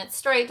 if you want it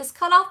straight, just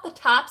cut off the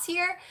tops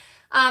here.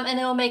 And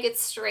it'll make it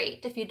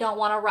straight if you don't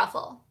want to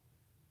ruffle.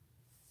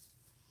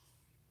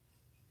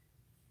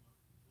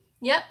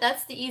 Yep,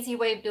 that's the easy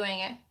way of doing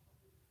it.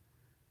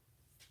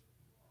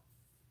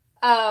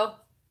 Oh.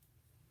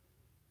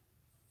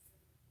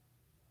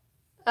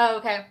 Oh,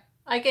 okay.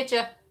 I get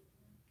you.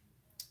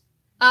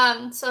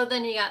 So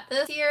then you got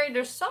this here.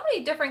 There's so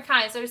many different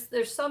kinds.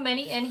 There's so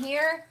many in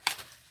here.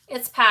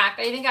 It's packed.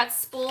 I even got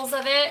spools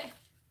of it.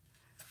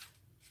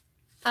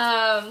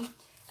 And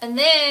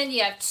then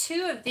you have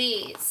 2 of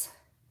these,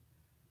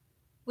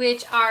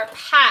 which are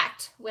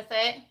packed with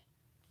it.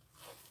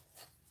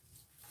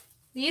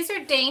 These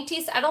are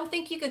dainties. I don't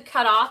think you could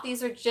cut off.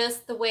 These are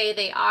just the way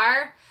they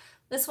are.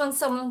 This one,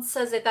 someone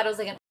says they thought it was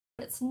like an,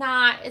 it's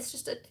not. It's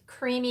just a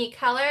creamy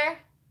color.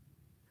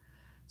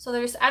 So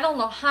there's, I don't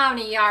know how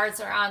many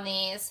yards are on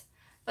these,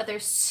 but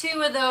there's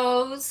 2 of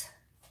those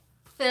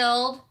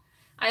filled.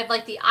 I have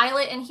like the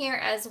eyelet in here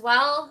as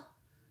well.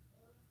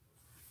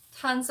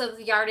 Tons of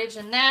yardage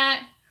in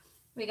that.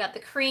 We got the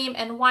cream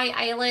and white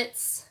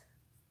eyelets.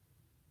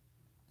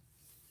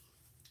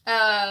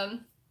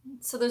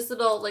 So there's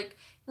little, like,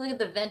 look at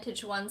the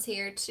vintage ones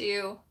here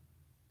too.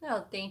 Look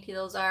how dainty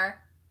those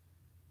are.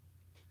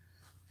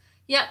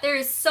 Yeah, there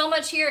is so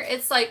much here.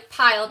 It's like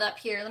piled up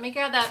here. Let me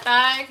grab that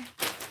bag.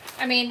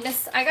 I mean,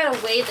 I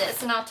gotta weigh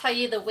this and I'll tell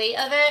you the weight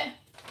of it.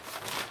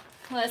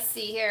 Let's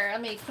see here.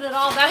 Let me put it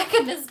all back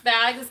in this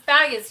bag. This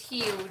bag is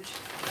huge.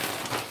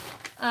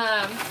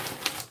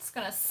 Just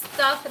gonna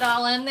stuff it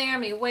all in there.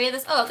 Let me weigh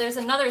this. Oh, there's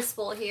another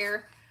spool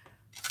here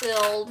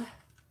filled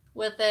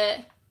with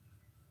it.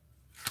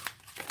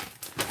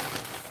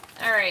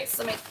 All right,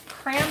 so let me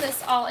cram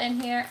this all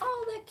in here.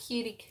 Oh, that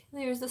cutie.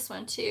 There's this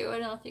one too. I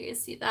don't know if you guys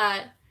see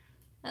that.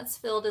 That's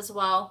filled as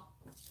well.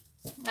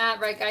 That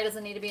red guy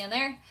doesn't need to be in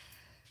there.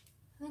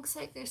 Looks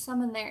like there's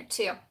some in there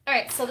too. All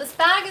right, so this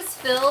bag is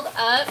filled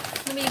up.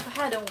 Let me go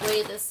ahead and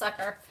weigh this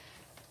sucker.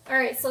 All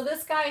right, so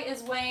this guy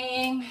is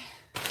weighing,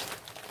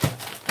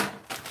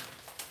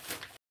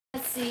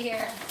 let's see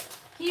here.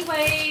 He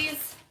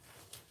weighs,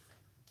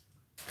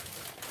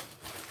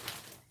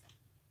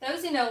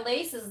 those, you know,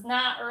 lace is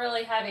not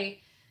really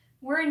heavy.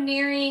 We're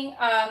nearing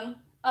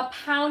 1.5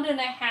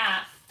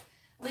 pounds.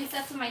 At least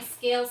that's what my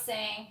scale's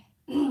saying.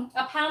 1.5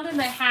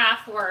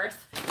 pounds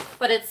worth,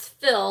 but it's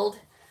filled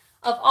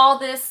of all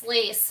this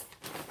lace.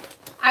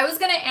 I was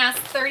going to ask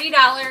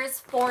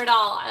 $30 for it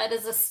all. It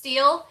is a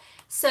steal.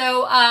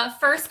 So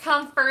first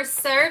come,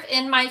 first serve.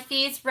 In my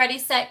feeds, ready,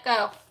 set,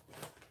 go.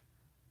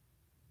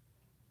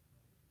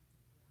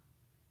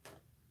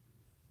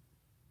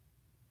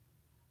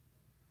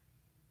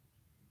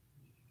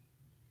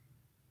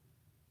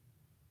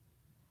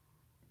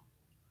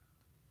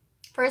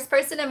 First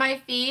person in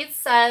my feed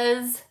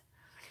says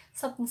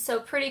something so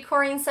pretty.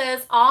 Corinne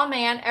says, "Aw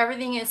man,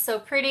 everything is so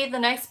pretty." The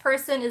next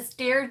person is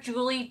Dear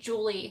Julie.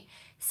 Julie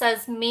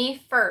says, "Me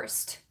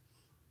first."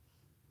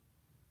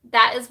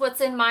 That is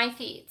what's in my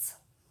feeds.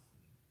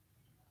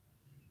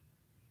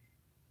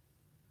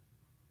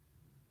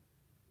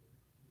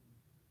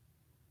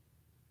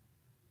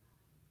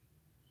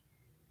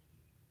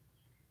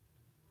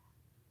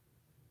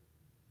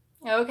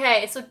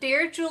 Okay, so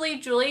Dear Julie.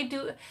 Julie,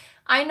 do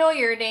I know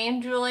your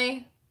name,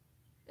 Julie?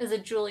 Is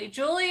it Julie?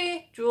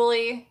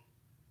 Julie.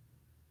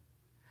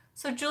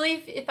 So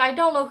Julie, if I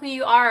don't know who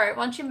you are,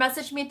 why don't you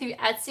message me through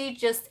Etsy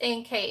just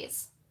in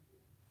case.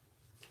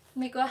 Let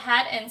me go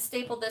ahead and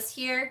staple this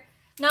here.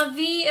 Now,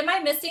 V, am I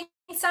missing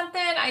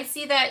something? I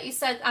see that you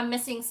said I'm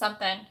missing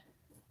something.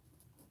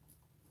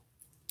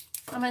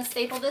 I'm going to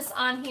staple this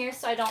on here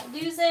so I don't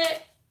lose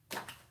it.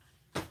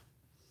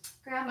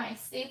 Grab my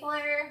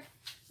stapler.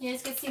 You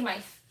guys can see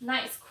my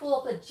nice,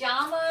 cool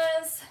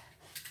pajamas.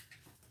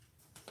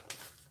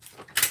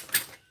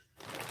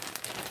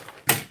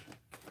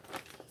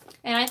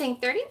 And I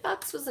think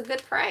 $30 was a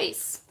good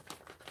price.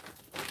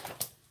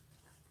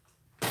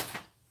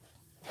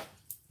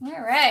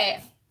 All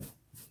right.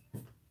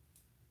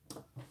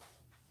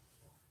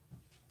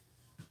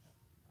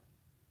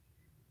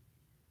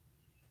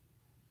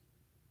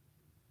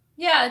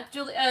 Yeah,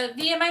 Julie,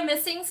 V, am I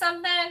missing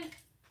something?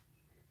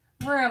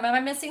 Room, am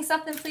I missing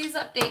something? Please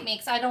update me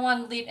because I don't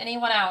want to leave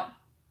anyone out.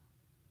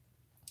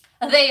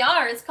 They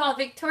are. It's called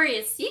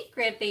Victoria's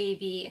Secret,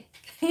 baby.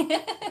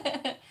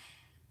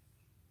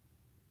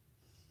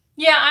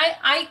 Yeah,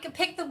 I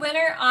pick the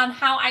winner on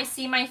how I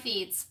see my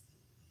feeds.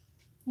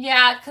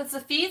 Yeah, because the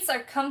feeds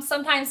are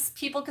sometimes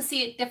people can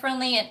see it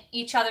differently and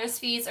each other's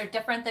feeds are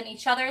different than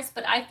each other's,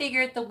 but I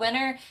figured the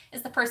winner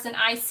is the person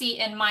I see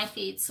in my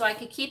feed, so I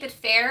could keep it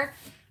fair.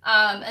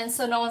 And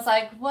so no one's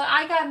like, well,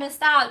 I got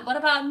missed out. What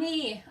about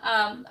me?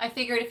 I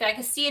figured if I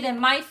could see it in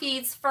my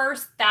feeds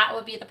first, that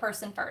would be the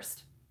person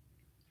first.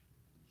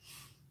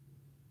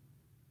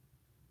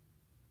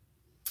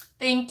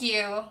 Thank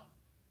you.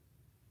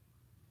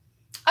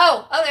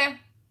 Oh, there.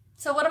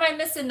 So what am I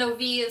missing,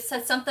 Novi? It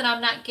said something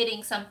I'm not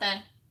getting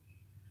something.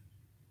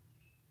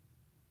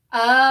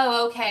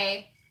 Oh,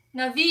 okay.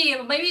 Novi,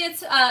 maybe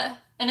it's an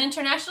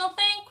international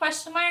thing?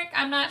 Question mark?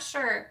 I'm not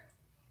sure.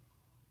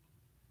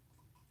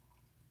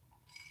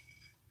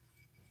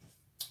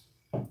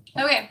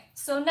 Okay,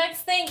 so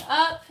next thing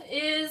up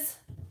is,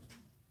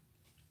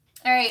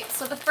 all right,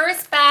 so the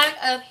first bag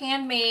of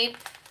handmade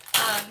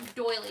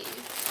doilies.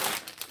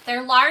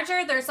 They're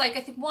larger. There's like,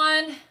 I think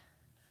 1,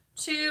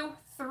 2,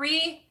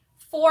 3,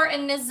 4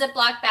 in this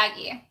Ziploc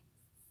baggie.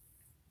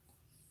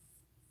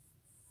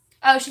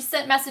 Oh, she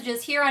sent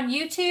messages here on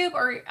YouTube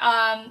or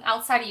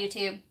outside of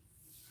YouTube?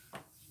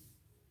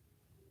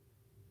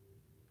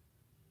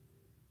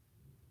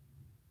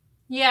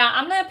 Yeah,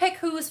 I'm going to pick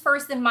who's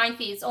first in my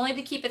feeds, only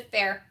to keep it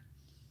fair.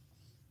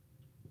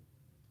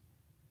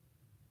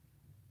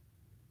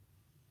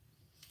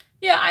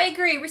 Yeah, I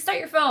agree. Restart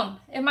your phone.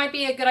 It might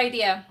be a good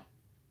idea.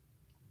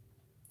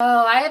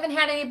 Oh, I haven't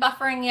had any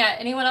buffering yet.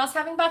 Anyone else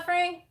having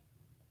buffering?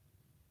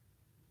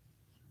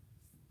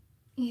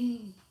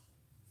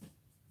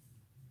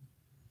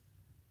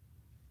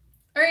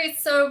 All right,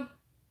 so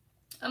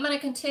I'm going to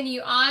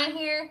continue on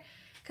here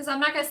because I'm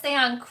not going to stay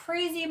on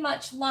crazy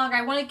much longer.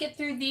 I want to get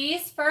through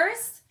these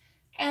first,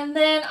 and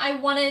then I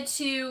wanted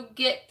to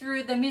get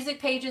through the music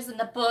pages in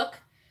the book,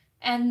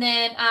 and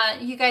then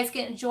you guys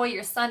can enjoy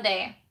your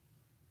Sunday.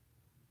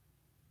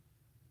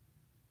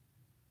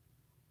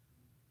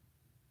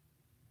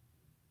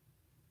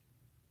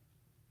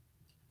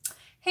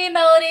 Hey,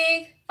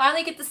 Melody.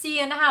 Finally get to see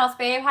you in the house,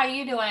 babe. How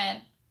you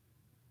doing?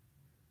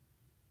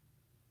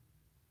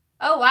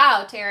 Oh,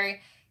 wow, Terry.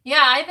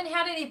 Yeah, I haven't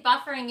had any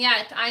buffering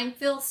yet. I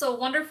feel so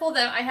wonderful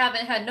that I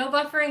haven't had no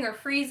buffering or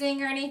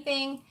freezing or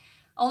anything.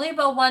 Only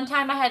about one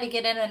time I had to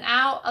get in and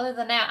out. Other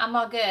than that, I'm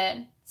all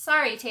good.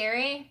 Sorry,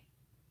 Terry.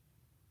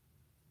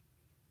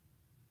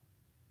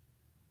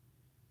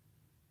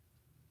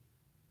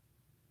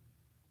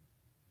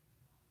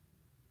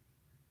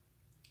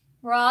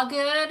 We're all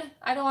good.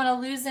 I don't want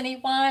to lose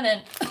anyone.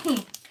 And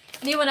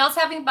anyone else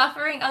having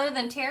buffering other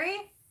than Terry?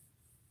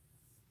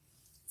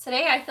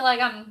 Today, I feel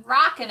like I'm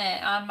rocking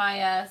it on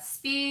my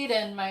speed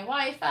and my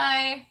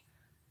Wi-Fi.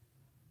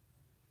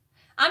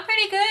 I'm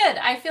pretty good.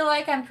 I feel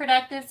like I'm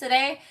productive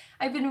today.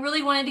 I've been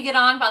really wanting to get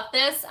on about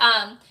this.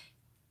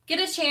 Get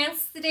a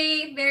chance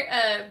today,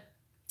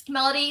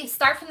 Melody,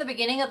 start from the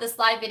beginning of this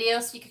live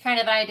video so you can kind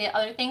of idea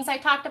other things I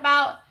talked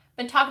about.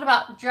 Been talking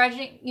about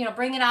dredging,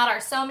 bringing out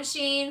our sewing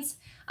machines,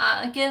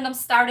 getting them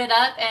started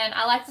up. And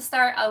I like to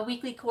start a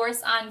weekly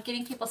course on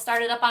getting people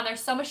started up on their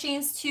sewing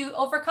machines to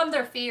overcome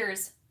their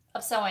fears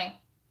of sewing.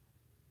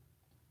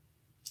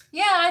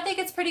 Yeah, I think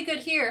it's pretty good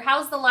here.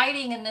 How's the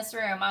lighting in this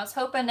room? I was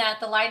hoping that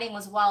the lighting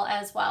was well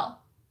as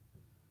well.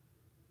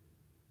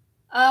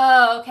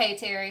 Oh, okay,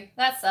 Terry.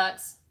 That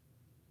sucks.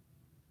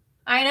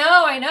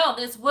 I know.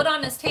 There's wood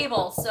on this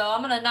table, so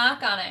I'm going to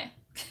knock on it.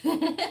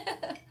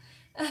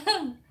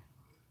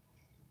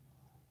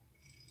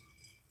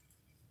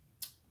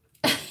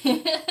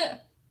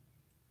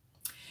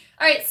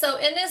 All right, so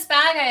in this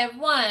bag, I have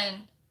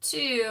 1,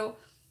 2,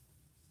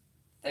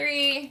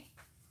 3.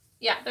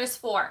 Yeah, there's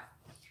 4.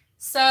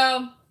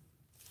 So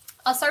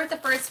I'll start with the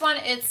first one.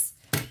 If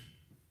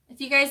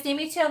you guys need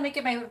me to, I'll make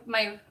it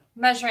my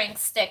measuring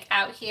stick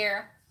out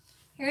here.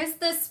 Here's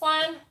this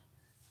one.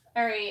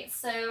 All right,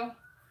 so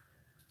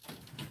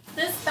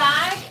this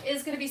bag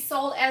is going to be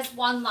sold as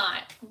one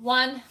lot.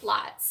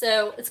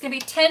 So it's going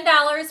to be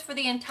 $10 for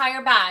the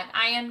entire bag.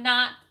 I am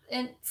not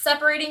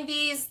separating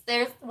these.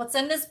 What's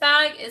in this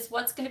bag is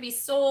what's going to be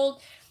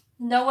sold.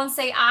 No one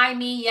say I,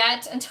 me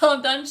yet until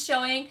I'm done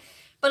showing.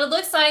 But it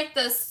looks like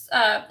this,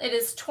 it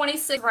is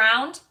 26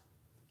 round.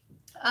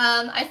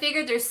 I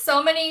figured there's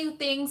so many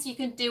things you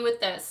can do with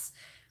this.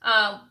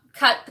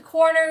 Cut the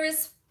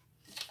corners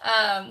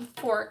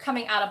for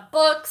coming out of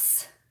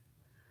books,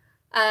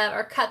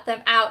 or cut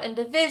them out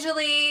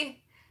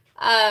individually.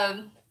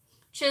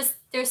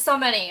 There's so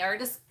many, or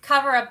just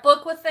cover a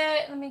book with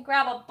it. Let me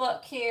grab a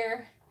book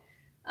here.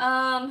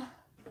 I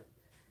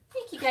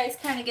think you guys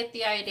kind of get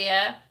the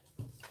idea.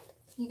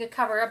 You could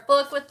cover a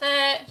book with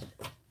it.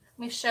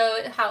 Let me show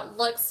how it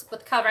looks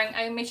with covering.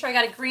 I make sure I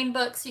got a green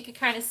book so you can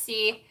kind of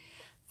see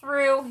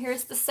through.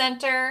 Here's the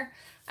center,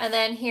 and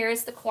then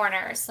here's the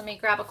corners. Let me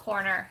grab a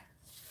corner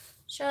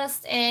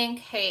just in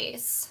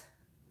case.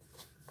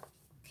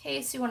 In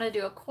case you want to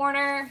do a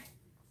corner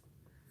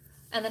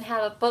and then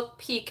have a book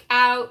peek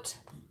out.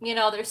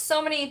 There's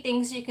so many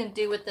things you can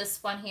do with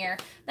this one here.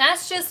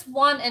 That's just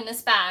one in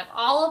this bag.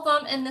 All of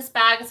them in this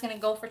bag is going to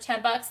go for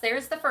 10 bucks.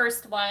 There's the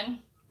first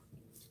one.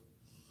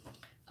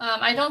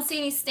 I don't see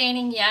any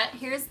staining yet.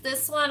 Here's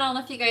this one. I don't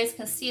know if you guys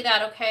can see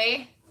that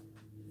okay.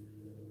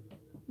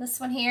 This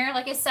one here,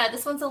 like I said,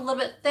 this one's a little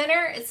bit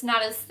thinner. It's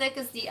not as thick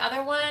as the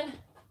other one.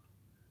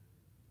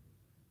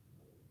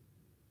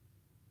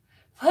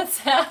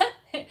 What's that?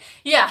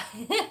 Yeah.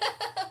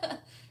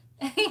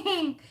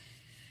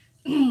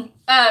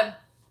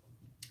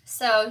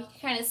 So you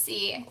kind of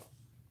see, if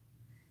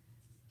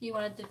you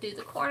wanted to do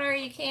the corner,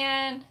 you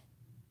can.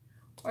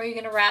 Or you're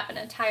going to wrap an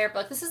entire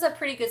book. This is a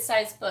pretty good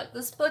sized book.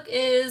 This book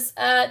is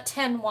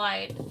 10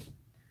 wide.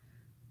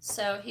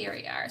 So here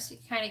we are. So you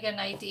kind of get an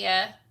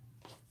idea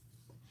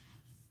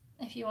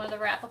if you wanted to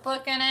wrap a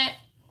book in it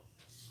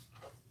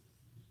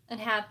and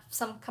have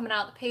some coming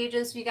out of the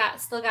pages. You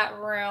still got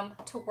room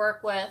to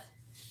work with.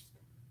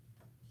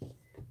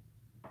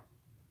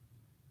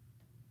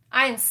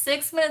 I am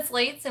 6 minutes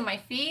late in my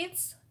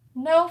feeds.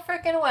 No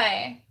freaking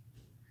way.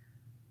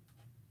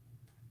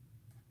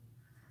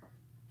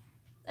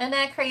 Isn't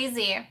that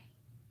crazy?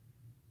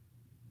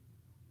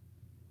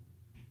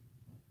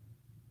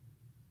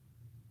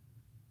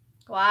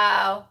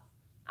 Wow.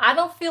 I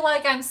don't feel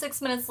like I'm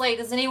 6 minutes late.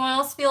 Does anyone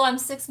else feel I'm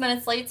 6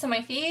 minutes late to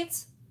my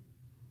feeds?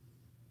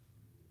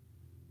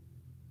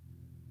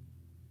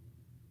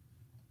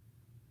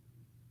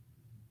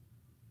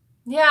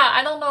 Yeah,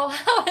 I don't know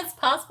how it's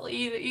possible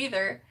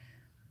either.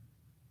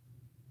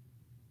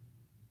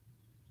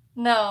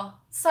 No.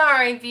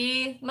 Sorry,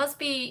 V. Must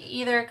be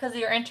either because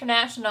you're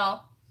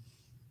international.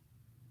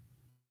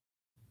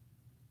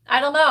 I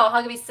don't know.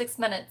 How could it be 6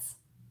 minutes?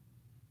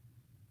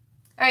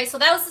 All right, so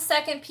that was the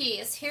second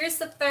piece. Here's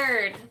the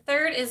third. The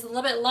third is a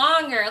little bit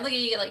longer. Look,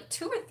 you get like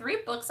 2 or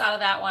 3 books out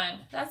of that one.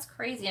 That's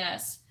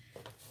craziness.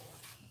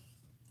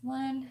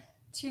 1,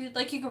 2,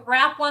 like you could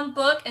wrap one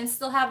book and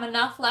still have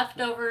enough left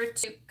over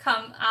to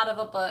come out of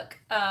a book.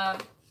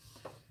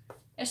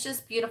 It's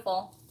just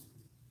beautiful.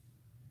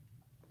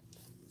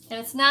 And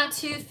it's not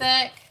too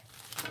thick.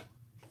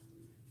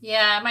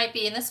 Yeah, it might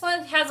be. And this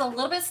one has a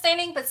little bit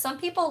staining, but some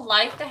people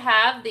like to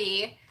have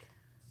the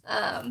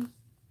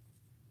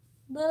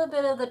little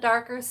bit of the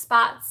darker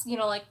spots,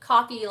 like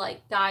coffee,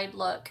 like dyed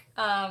look.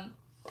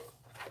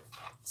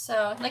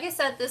 So like I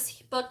said, this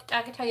book,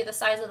 I can tell you the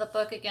size of the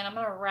book again. I'm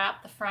going to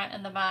wrap the front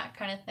and the back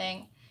kind of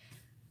thing.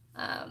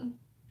 All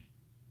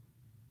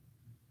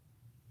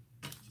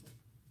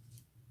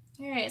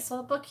right, so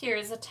the book here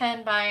is a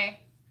 10 by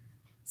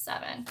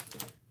 7.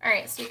 All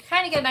right, so you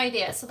kind of get an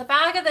idea. So the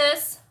bag of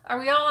this, are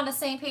we all on the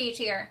same page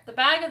here? The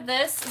bag of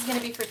this is going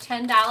to be for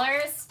 $10.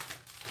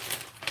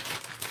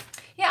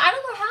 Yeah, I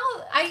don't know how,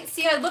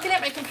 I'm looking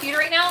at my computer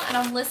right now and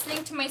I'm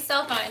listening to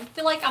myself and I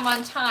feel like I'm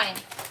on time.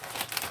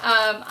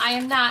 I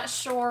am not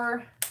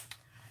sure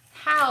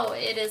how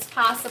it is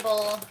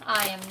possible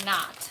I am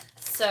not.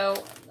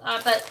 So,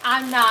 but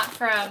I'm not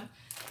from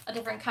a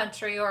different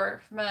country,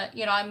 or from a,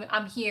 you know,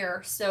 I'm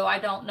here, so I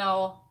don't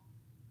know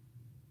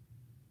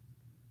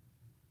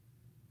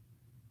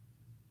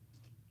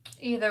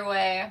either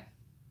way.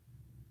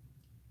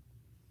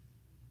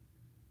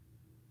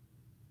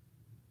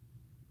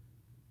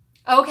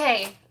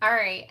 Okay, all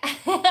right.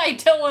 I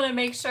don't want to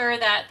make sure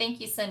that, thank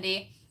you,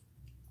 Cindy.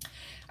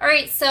 All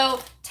right,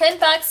 so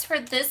 $10 for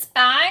this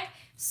bag.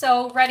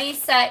 So ready,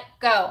 set,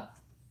 go.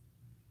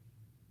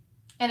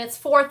 And it's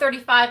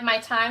 4:35 my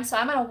time, so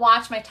I'm gonna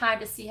watch my time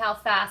to see how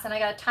fast, and I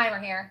got a timer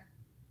here.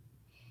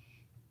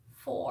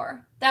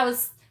 4, that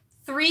was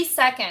 3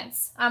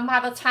 seconds. I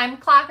have a time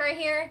clock right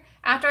here.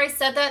 After I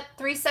said that,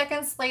 3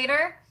 seconds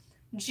later,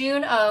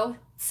 Juno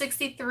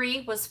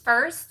 63 was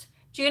first.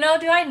 Juno,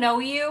 do I know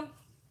you?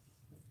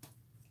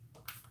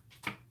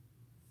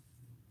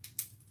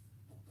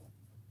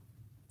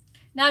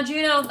 Now,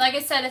 Juno, like I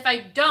said, if I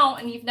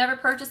don't, and you've never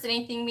purchased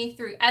anything me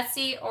through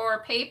Etsy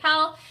or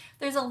PayPal,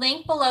 there's a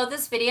link below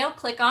this video.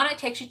 Click on it,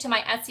 takes you to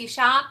my Etsy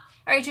shop.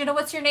 All right, Juno,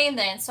 what's your name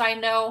then? So I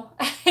know,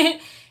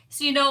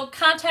 so you know,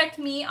 contact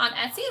me on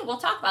Etsy. We'll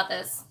talk about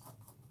this.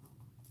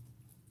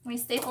 Let me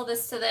staple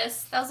this to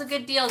this. That was a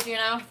good deal,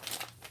 Juno.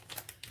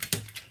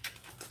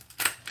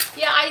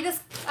 Yeah, I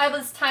have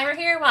this timer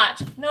here.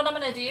 Watch. You know what I'm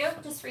going to do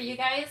just for you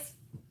guys?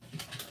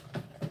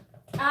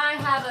 I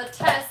have a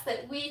test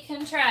that we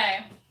can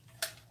try.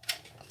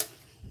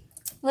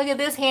 Look at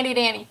this handy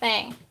dandy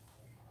thing.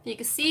 You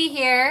can see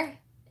here,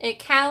 it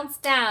counts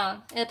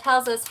down. It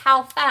tells us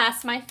how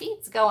fast my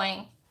feet's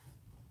going.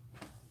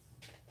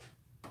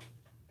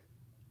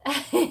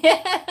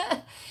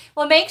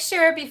 Well, make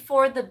sure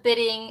before the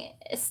bidding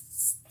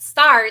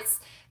starts,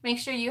 make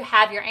sure you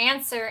have your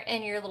answer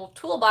in your little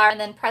toolbar, and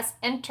then press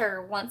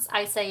enter once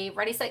I say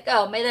ready, set,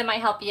 go. Maybe that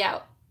might help you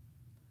out.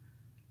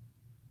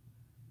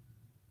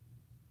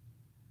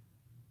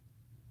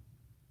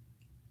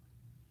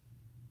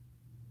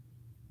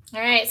 All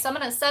right, so I'm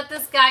going to set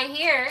this guy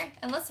here,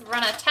 and let's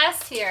run a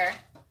test here.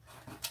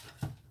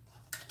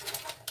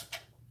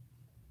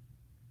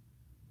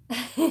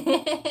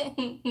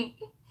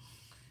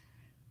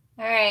 All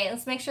right,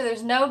 let's make sure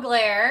there's no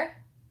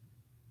glare.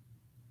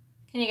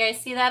 Can you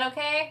guys see that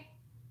okay?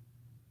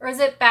 Or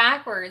is it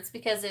backwards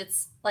because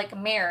it's like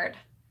mirrored?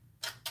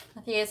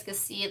 If you guys can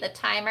see the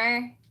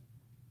timer.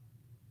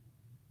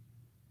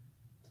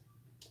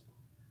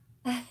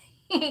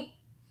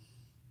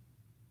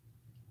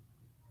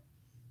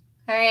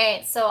 All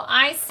right, so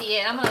I see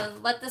it. I'm gonna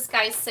let this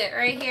guy sit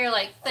right here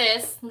like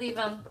this, leave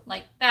him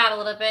like that a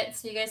little bit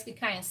so you guys can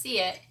kind of see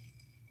it.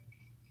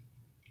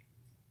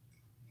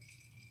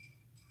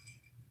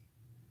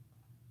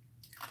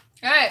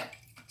 All right,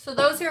 so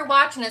those who are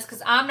watching this,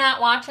 because I'm not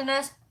watching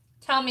this,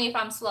 tell me if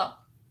I'm slow.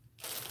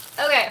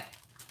 Okay,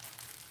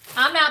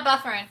 I'm not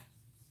buffering.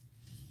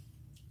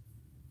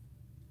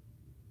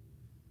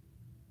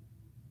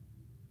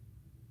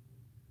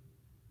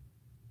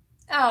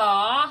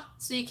 Aw,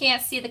 so you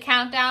can't see the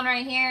countdown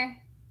right here?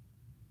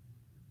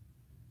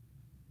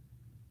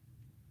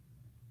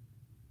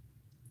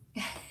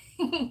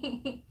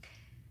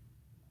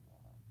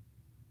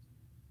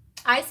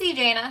 I see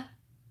Jana.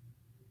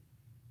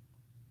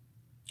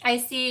 I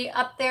see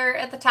up there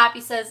at the top, he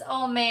says,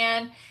 oh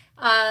man,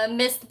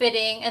 missed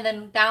bidding. And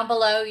then down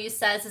below you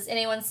says, is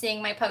anyone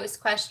seeing my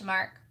post, question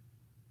mark.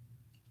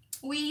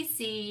 We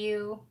see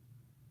you.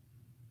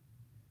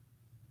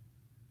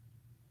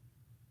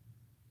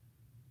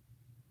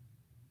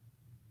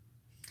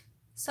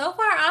 So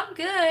far, I'm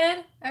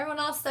good. Everyone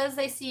else says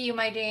they see you,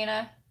 my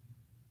Dana.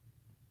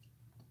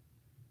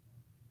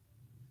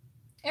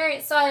 All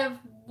right, so I have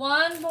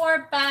one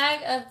more bag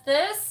of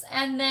this,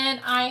 and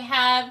then I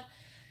have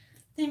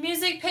the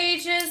music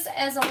pages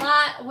as a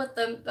lot with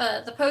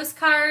the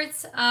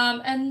postcards,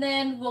 and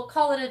then we'll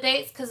call it a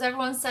date because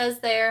everyone says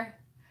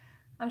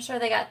I'm sure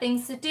they got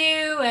things to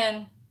do,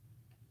 and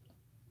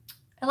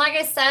like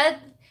I said,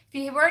 if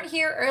you weren't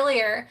here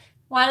earlier,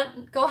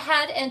 go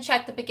ahead and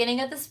check the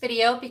beginning of this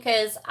video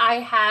because I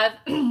have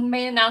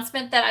made an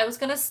announcement that I was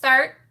going to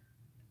start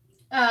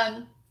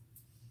a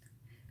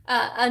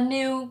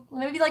new,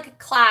 maybe like a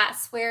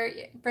class where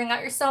you bring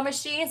out your sewing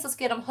machines. Let's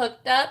get them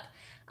hooked up.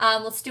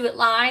 Let's do it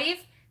live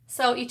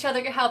so each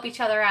other can help each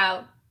other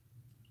out.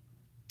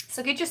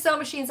 So get your sewing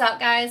machines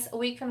out, guys. A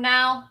week from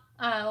now,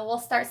 we'll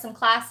start some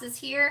classes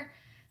here,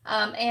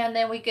 and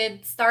then we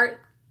could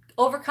start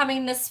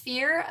overcoming this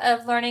fear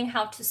of learning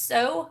how to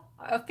sew,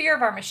 a fear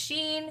of our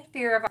machine,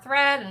 fear of our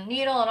thread and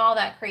needle and all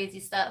that crazy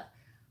stuff.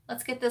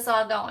 Let's get this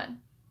all going.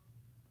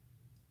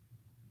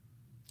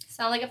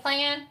 Sound like a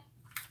plan?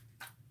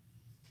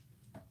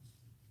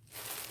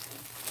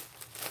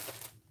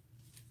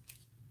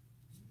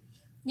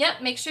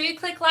 Yep, make sure you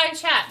click live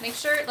chat. Make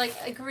sure, like,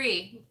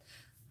 agree.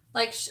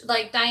 Like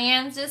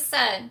Diane just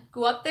said,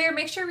 go up there,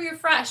 make sure you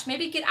refresh.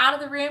 Maybe get out of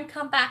the room,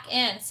 come back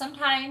in.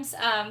 Sometimes,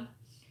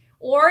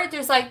 or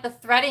there's like the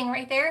threading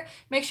right there.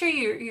 Make sure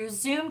you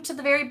zoom to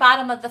the very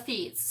bottom of the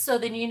feeds so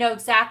then you know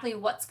exactly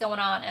what's going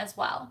on as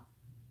well.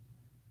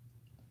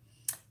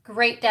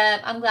 Great,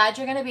 Deb. I'm glad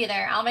you're going to be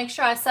there. I'll make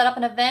sure I set up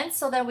an event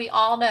so that we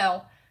all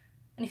know.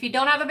 And if you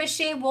don't have a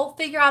machine, we'll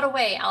figure out a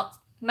way. I'll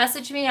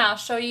message me and I'll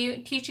show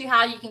you, teach you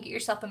how you can get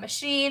yourself a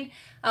machine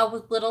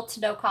with little to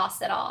no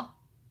cost at all.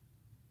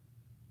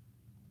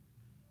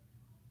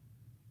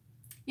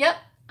 Yep,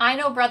 I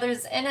know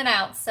Brothers in and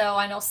out. So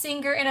I know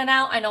Singer in and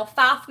out. I know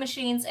FAF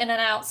machines in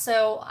and out.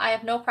 So I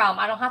have no problem.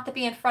 I don't have to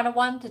be in front of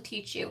one to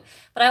teach you.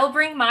 But I will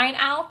bring mine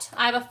out.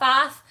 I have a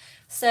FAF.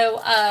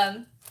 So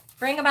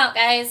bring them out,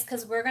 guys,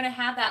 because we're going to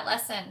have that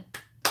lesson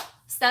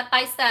step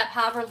by step,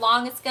 however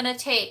long it's going to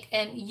take.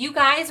 And you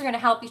guys are going to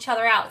help each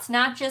other out. It's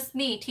not just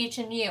me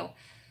teaching you.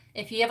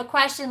 If you have a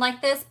question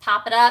like this,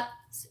 pop it up.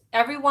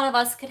 Every one of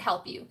us could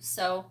help you.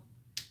 So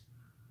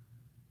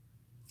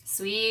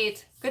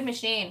sweet. Good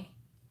machine.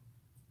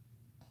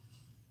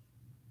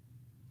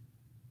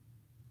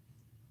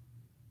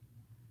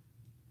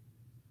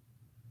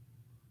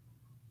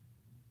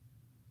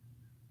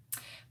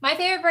 My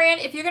favorite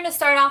brand, if you're going to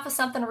start off with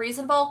something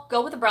reasonable,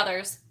 go with the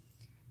Brothers.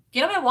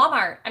 Get them at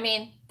Walmart. I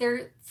mean,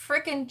 they're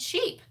freaking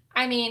cheap.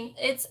 I mean,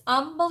 it's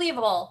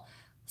unbelievable.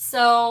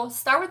 So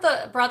start with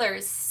the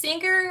Brothers.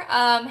 Singer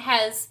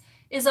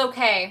is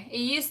okay. It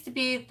used to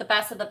be the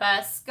best of the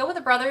best. Go with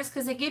the Brothers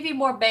because they give you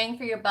more bang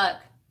for your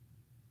buck.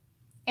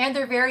 And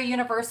they're very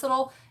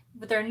universal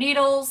with their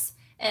needles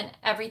and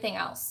everything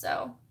else.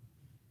 So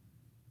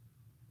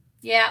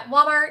yeah,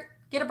 Walmart,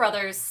 get a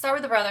Brothers. Start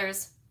with the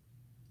Brothers.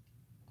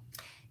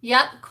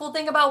 Yep, cool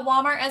thing about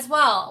Walmart as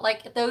well,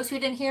 like those who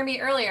didn't hear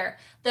me earlier,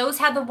 those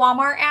have the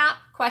Walmart app,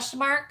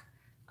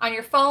 on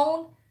your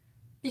phone,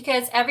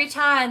 because every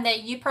time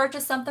that you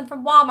purchase something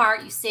from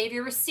Walmart, you save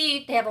your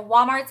receipt. They have a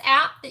Walmart's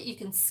app that you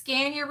can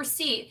scan your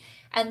receipt,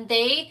 and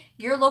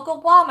your local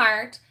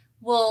Walmart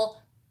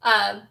will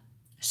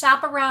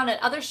shop around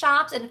at other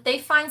shops, and if they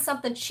find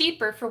something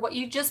cheaper for what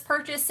you just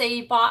purchased, say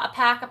you bought a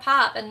pack of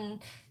pop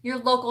and your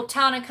local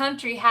Town and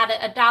Country had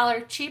it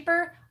 $1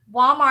 cheaper,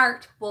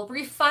 Walmart will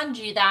refund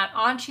you that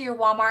onto your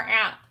Walmart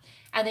app.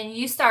 And then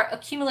you start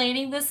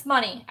accumulating this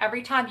money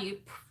every time you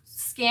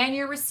scan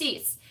your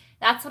receipts.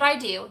 That's what I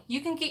do.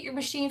 You can get your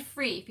machine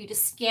free if you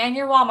just scan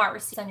your Walmart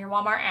receipts on your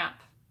Walmart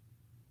app.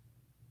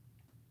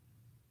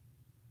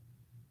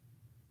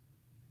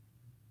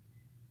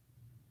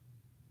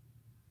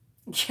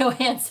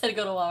 Joanne said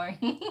go to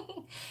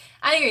Walmart.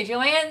 I agree,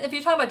 Joanne. If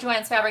you're talking about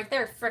Joanne's fabric,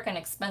 they're freaking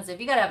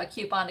expensive. You got to have a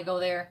coupon to go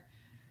there.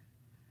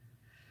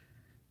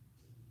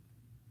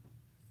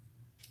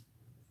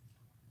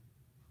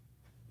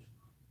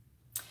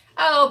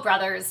 Oh,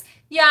 Brothers.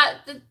 Yeah,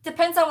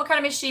 depends on what kind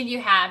of machine you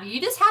have.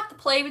 You just have to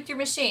play with your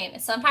machine.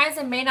 Sometimes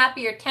it may not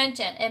be your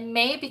tension. It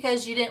may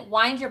because you didn't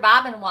wind your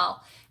bobbin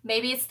well.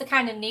 Maybe it's the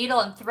kind of needle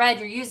and thread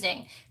you're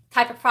using,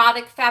 type of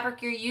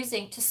fabric you're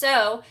using to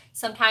sew.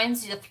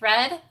 Sometimes the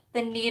thread,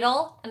 the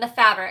needle, and the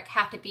fabric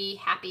have to be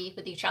happy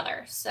with each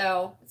other.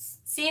 So it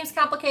seems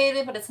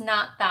complicated, but it's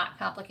not that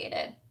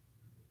complicated.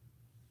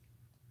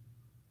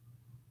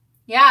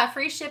 Yeah,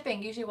 free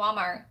shipping, usually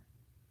Walmart.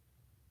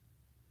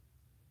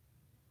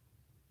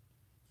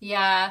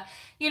 Yeah,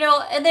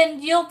 and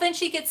then you'll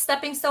eventually get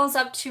stepping stones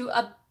up to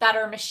a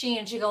better machine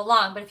as you go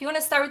along. But if you want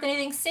to start with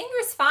anything,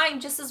 Singer's fine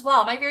just as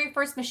well. My very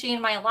first machine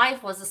in my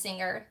life was a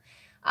Singer.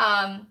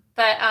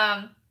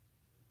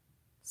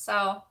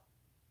 So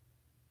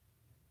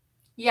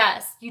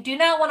yes, you do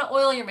not want to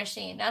oil your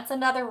machine. That's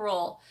another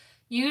rule.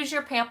 Use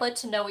your pamphlet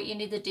to know what you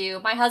need to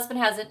do. My husband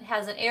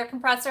has an air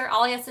compressor.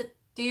 All he has to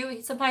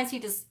do, sometimes he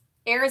just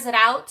airs it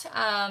out.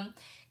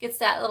 Gets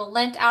that little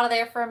lint out of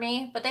there for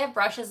me, but they have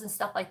brushes and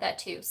stuff like that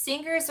too.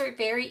 Singers are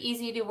very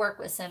easy to work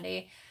with,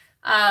 Cindy.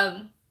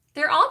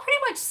 They're all pretty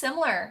much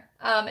similar.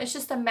 It's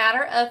just a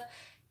matter of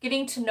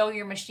getting to know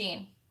your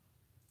machine.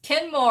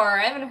 Kenmore,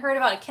 I haven't heard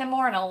about a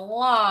Kenmore in a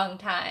long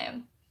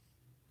time.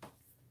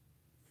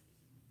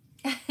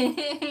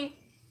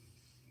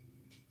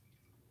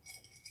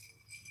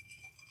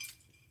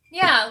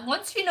 Yeah,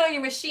 once you know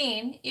your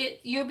machine,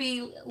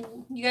 you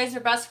guys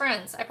are best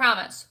friends, I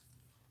promise.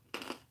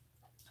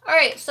 All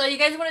right, so you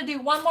guys want to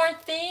do one more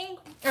thing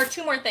or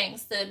two more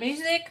things, the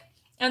music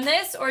and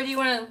this, or do you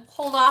want to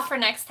hold off for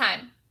next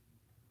time?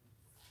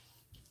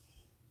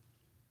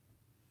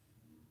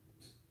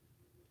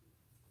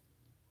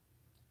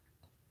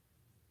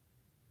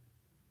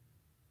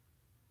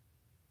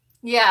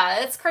 Yeah,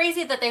 it's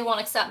crazy that they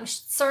won't accept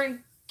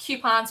certain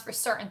coupons for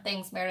certain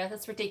things, Meredith.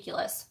 It's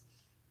ridiculous.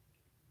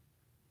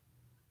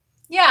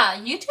 Yeah,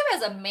 YouTube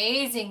has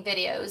amazing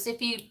videos.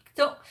 If you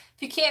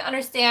can't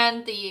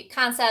understand the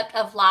concept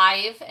of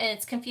live and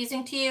it's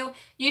confusing to you,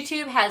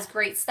 YouTube has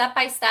great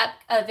step-by-step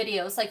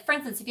videos. Like for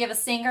instance, if you have a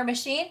Singer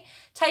machine,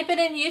 type it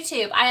in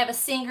YouTube. I have a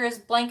Singer's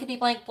blankety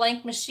blank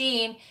blank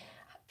machine,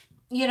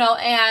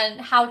 and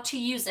how to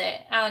use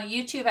it.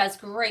 YouTube has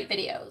great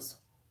videos.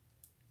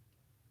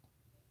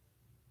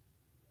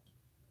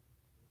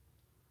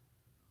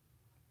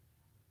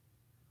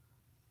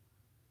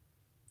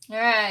 All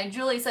right,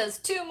 Julie says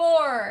 2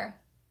 more.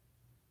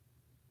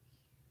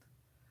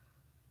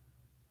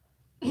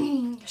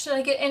 Should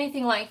I get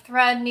anything like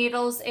thread,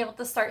 needles, able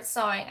to start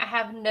sewing? I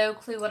have no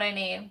clue what I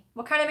need.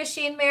 What kind of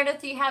machine, Meredith,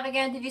 do you have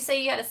again? Did you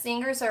say you had a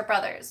Singer's or a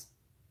Brothers?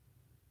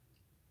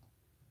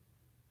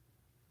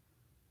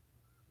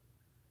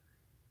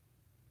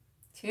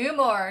 Two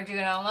more,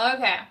 Juno.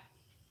 Okay.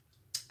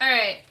 All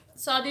right.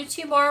 So I'll do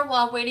two more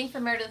while I'm waiting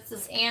for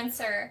Meredith's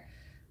answer.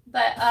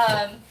 But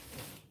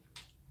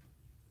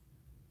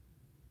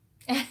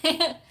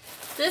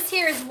this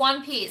here is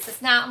one piece.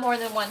 It's not more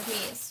than one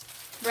piece.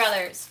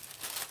 Brothers.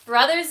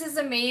 Brothers is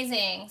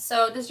amazing.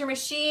 So does your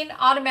machine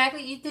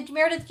automatically,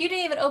 Meredith, you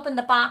didn't even open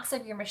the box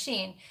of your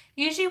machine.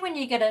 Usually when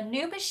you get a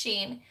new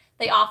machine,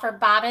 they offer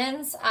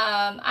bobbins.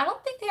 I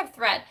don't think they have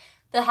thread.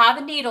 They'll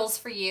have needles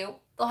for you.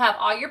 They'll have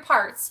all your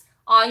parts.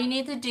 All you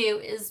need to do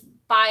is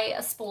buy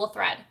a spool of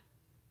thread.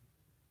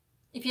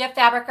 If you have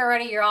fabric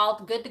already, you're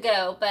all good to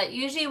go. But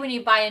usually when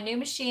you buy a new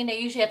machine, they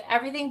usually have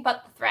everything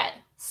but the thread.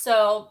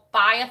 So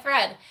buy a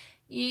thread.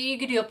 You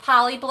could do a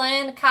poly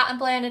blend, cotton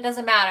blend, it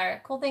doesn't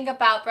matter. Cool thing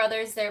about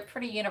Brothers, they're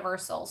pretty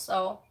universal.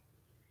 So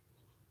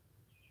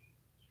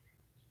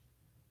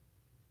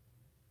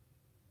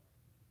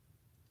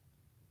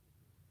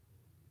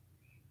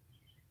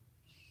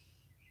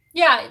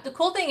yeah, the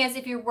cool thing is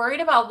if you're worried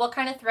about what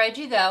kind of thread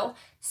you go,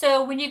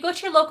 so when you go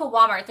to your local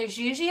Walmart, there's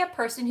usually a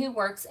person who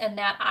works in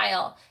that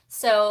aisle.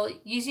 So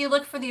usually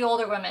look for the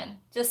older women,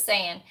 just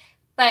saying.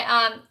 But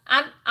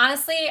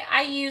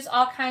I use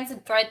all kinds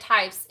of thread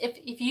types.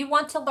 If you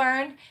want to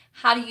learn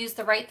how to use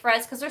the right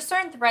threads, because there's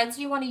certain threads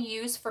you want to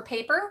use for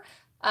paper,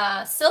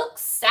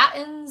 silks,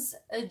 satins,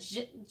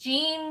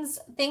 jeans,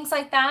 things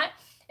like that.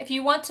 If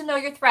you want to know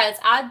your threads,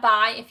 I'd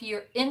buy, if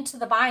you're into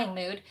the buying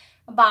mood,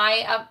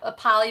 buy a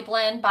poly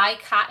blend, buy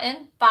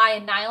cotton, buy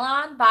a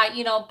nylon,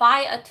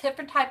 buy a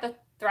different type of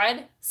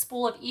thread,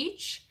 spool of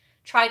each,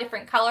 try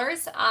different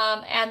colors,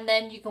 and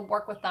then you can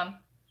work with them.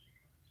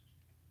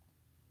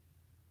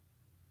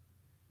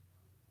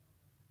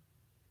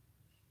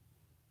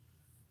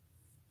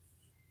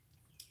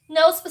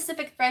 No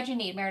specific thread you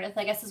need, Meredith,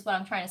 I guess is what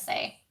I'm trying to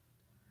say.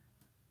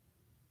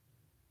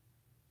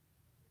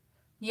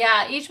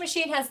 Yeah, each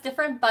machine has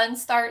different bun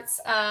starts,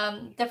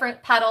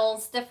 different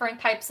petals, different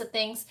types of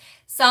things.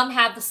 Some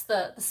have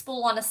the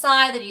spool on the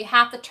side that you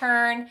have to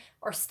turn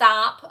or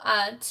stop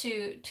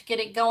to get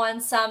it going.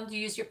 Some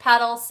use your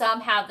pedal.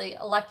 Some have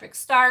the electric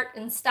start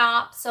and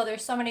stop. So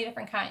there's so many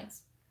different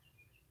kinds.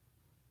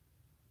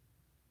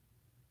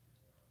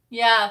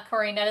 Yeah,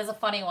 Corrine, that is a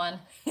funny one.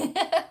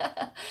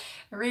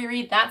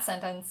 Reread that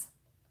sentence.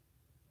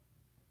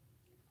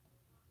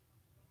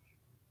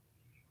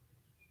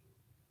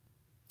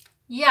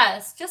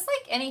 Yes, just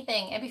like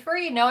anything. And before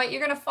you know it,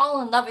 you're going to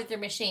fall in love with your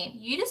machine.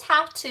 You just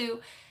have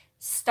to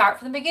start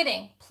from the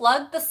beginning.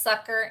 Plug the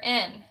sucker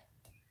in.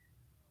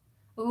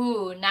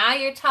 Ooh, now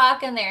you're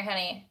talking there,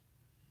 honey.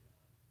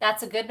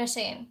 That's a good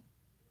machine.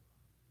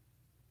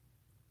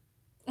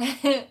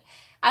 I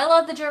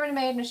love the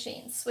German-made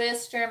machines.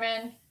 Swiss,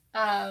 German,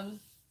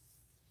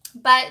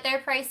 but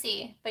they're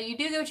pricey. But you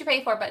do get what you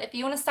pay for. But if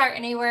you want to start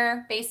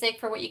anywhere basic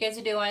for what you guys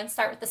are doing,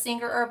 start with the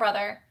Singer or a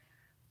Brother.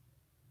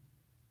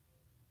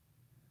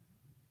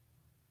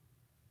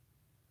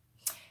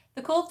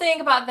 The cool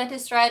thing about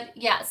vintage thread,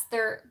 yes,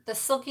 the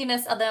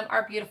silkiness of them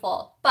are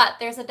beautiful, but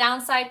there's a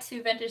downside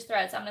to vintage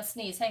threads. I'm gonna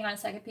sneeze. Hang on a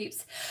second,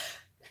 peeps.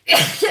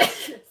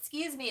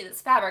 Excuse me,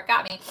 this fabric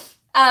got me.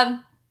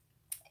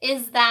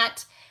 Is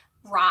that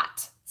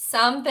rot?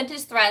 Some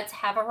vintage threads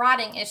have a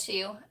rotting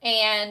issue,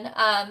 and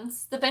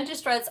the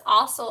vintage threads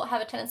also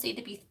have a tendency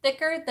to be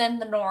thicker than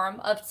the norm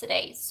of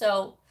today.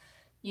 So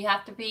you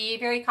have to be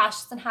very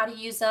cautious on how to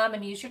use them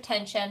and use your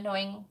tension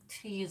knowing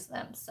to use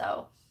them.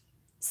 So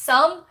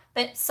some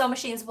sewing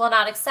machines will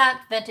not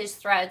accept vintage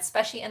threads,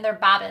 especially in their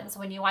bobbins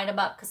when you wind them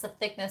up because of the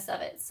thickness of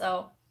it.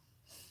 So,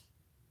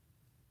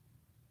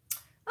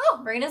 oh,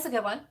 Marina's a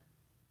good one.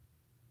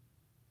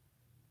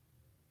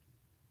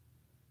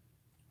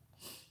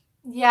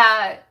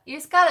 Yeah, you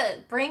just gotta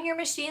bring your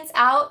machines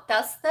out,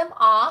 dust them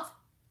off,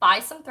 buy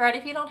some thread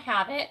if you don't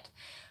have it.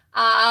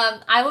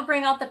 I will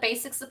bring out the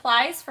basic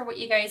supplies for what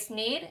you guys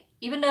need,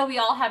 even though we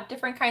all have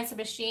different kinds of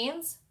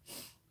machines.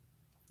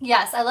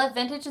 Yes, I love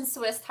vintage and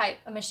Swiss type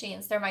of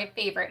machines. They're my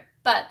favorite,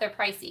 but they're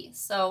pricey.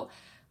 So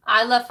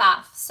I love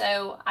Pfaff.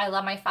 So I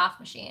love my Pfaff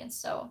machines.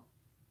 So,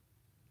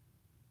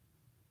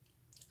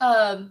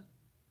 what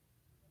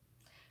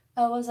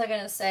was I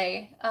going to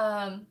say?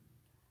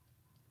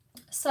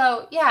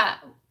 So yeah,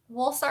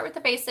 we'll start with the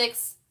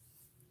basics.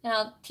 And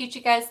I'll teach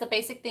you guys the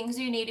basic things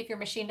you need if your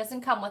machine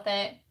doesn't come with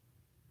it.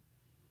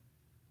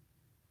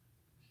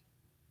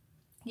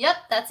 Yep,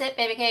 that's it,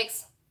 baby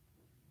cakes.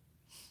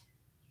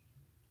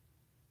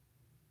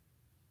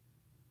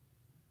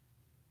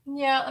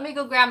 Yeah, let me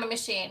go grab my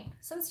machine.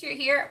 Since you're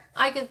here,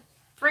 I could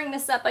bring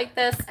this up like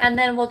this, and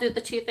then we'll do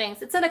the two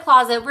things. It's in a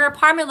closet. We're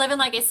apartment living,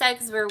 like I said,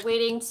 because we're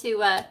waiting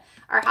to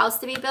our house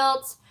to be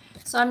built.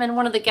 So I'm in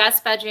one of the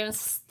guest bedrooms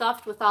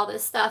stuffed with all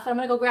this stuff. I'm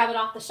going to go grab it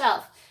off the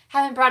shelf.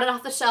 Haven't brought it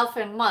off the shelf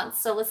in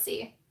months, so let's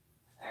see.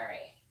 All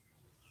right.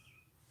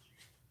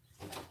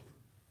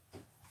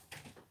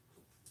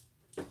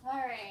 All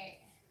right.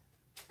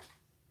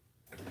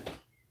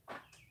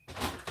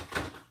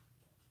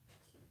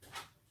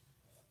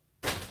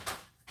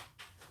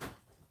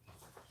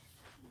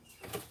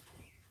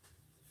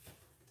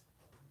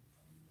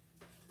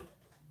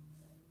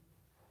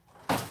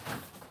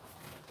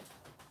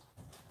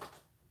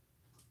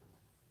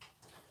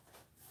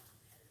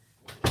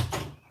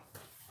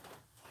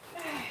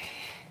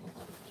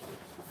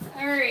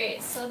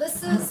 right, so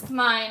this is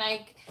mine.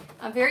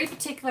 I'm very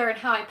particular in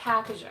how I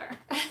package her.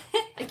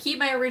 I keep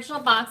my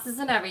original boxes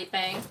and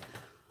everything.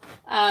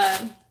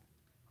 There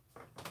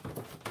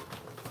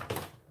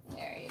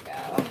you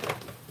go.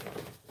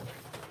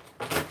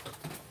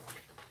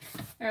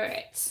 All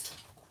right.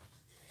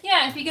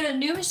 Yeah, if you get a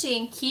new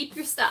machine, keep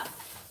your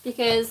stuff,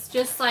 because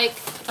just like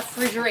a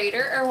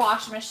refrigerator or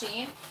washing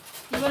machine,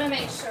 you want to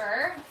make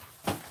sure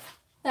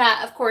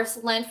that, of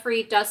course,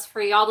 lint-free,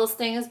 dust-free, all those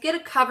things. Get a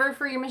cover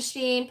for your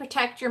machine,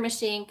 protect your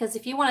machine, because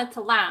if you want it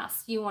to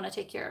last, you want to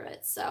take care of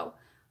it. So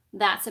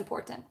that's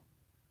important.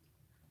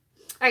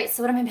 All right,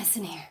 so what am I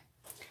missing here?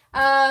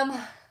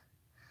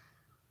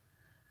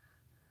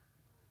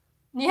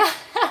 Yeah,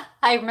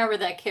 I remember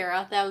that,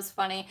 Kara. That was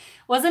funny.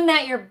 Wasn't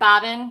that your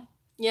bobbin?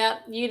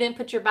 Yep, you didn't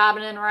put your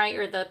bobbin in right,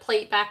 or the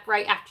plate back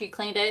right after you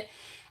cleaned it.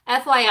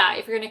 FYI,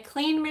 if you're going to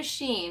clean a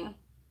machine,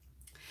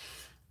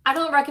 I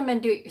don't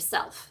recommend do it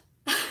yourself.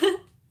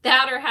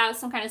 That, or have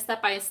some kind of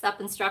step-by-step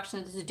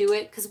instructions to do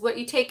it, because what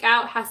you take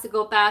out has to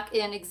go back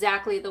in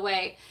exactly the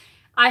way.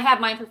 I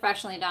have mine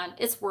professionally done.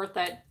 It's worth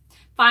it.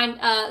 Find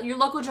your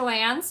local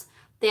Joann's.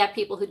 They have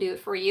people who do it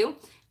for you.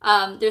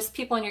 There's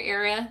people in your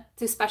area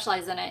who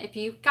specialize in it. If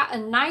you've got a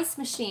nice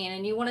machine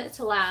and you want it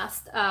to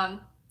last,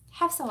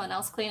 have someone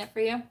else clean it for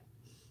you.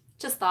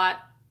 Just thought.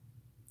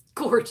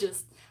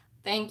 Gorgeous.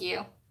 Thank you.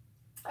 All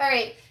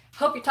right.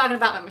 Hope you're talking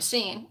about my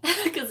machine,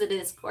 because it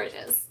is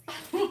gorgeous.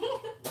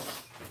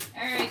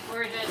 All right,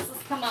 gorgeous.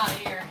 Let's come out of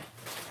here.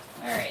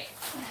 All right.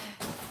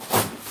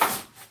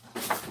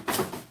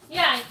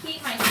 Yeah, I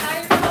keep my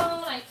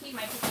styrofoam. I keep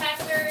my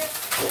protectors.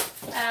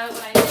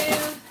 What I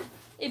do.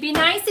 It'd be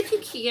nice if you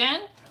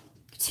can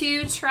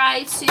to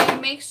try to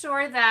make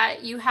sure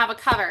that you have a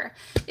cover.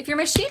 If your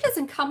machine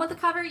doesn't come with a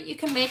cover, you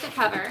can make a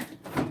cover.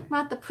 I'm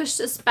gonna have to push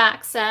this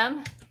back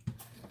some.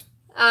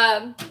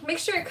 Make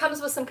sure it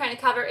comes with some kind of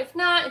cover. If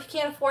not, if you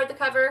can't afford the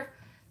cover,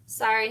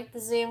 sorry, the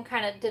Zoom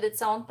kind of did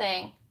its own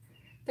thing.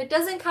 If it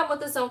doesn't come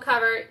with its own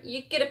cover,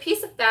 you get a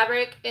piece of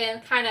fabric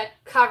and kind of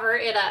cover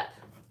it up.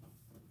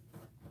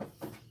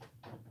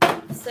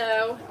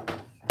 So,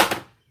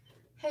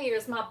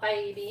 here's my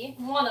baby,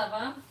 one of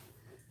them.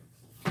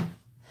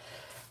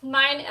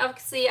 Mine,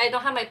 obviously, I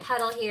don't have my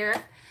pedal here,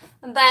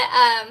 but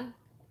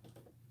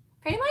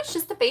pretty much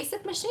just a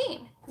basic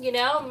machine. You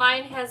know,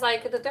 mine has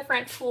like the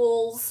different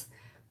tools,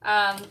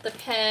 the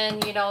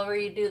pen, you know, where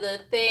you do the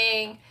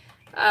thing.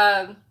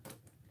 But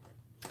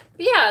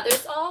yeah,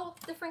 there's all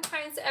different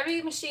kinds.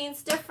 Every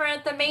machine's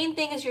different. The main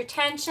thing is your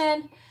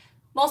tension.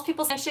 Most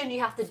people's tension, you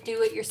have to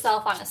do it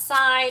yourself on the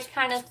side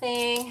kind of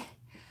thing.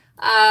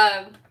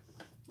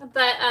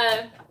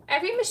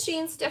 Every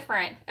machine's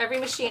different. Every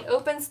machine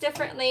opens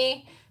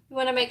differently. You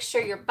want to make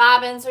sure your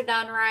bobbins are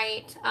done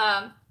right.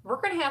 We're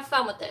going to have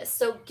fun with this.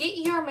 So get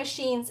your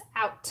machines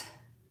out.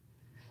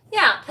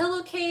 Yeah,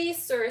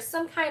 pillowcase or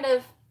some kind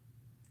of,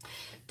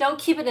 don't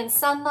keep it in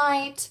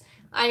sunlight.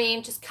 I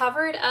mean, just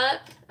cover it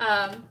up.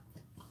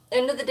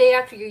 End of the day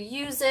after you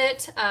use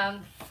it,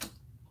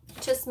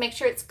 just make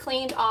sure it's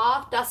cleaned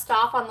off, dust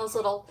off on those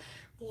little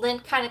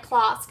lint kind of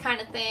cloths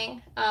kind of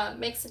thing.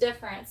 Makes a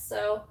difference.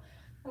 So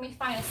let me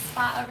find a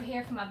spot over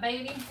here for my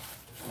baby.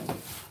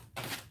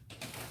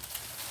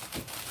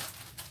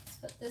 Let's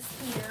put this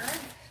here.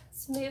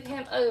 Let's move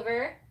him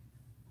over.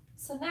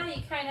 So now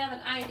you kind of have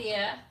an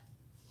idea.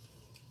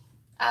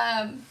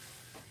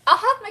 I'll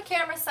have my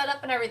camera set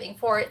up and everything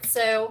for it,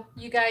 so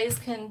you guys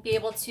can be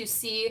able to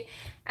see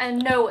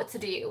and know what to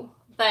do.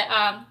 But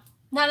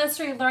not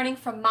necessarily learning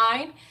from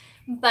mine,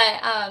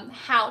 but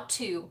how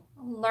to,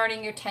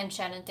 learning your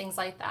tension and things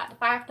like that.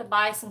 If I have to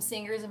buy some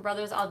Singers and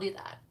Brothers, I'll do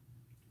that.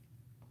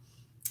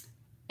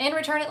 And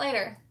return it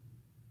later.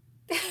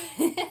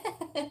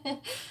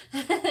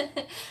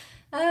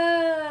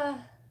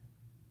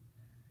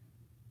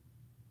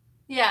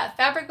 Yeah,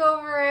 fabric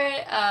over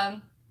it.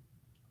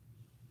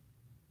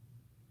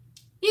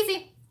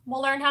 Easy.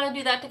 We'll learn how to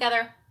do that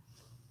together.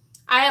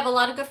 I have a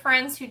lot of good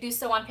friends who do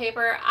sew on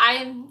paper.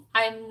 I'm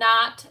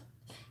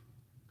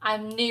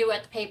new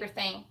at the paper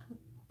thing,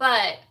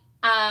 but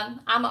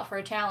I'm up for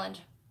a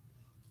challenge.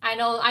 I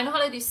know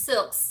how to do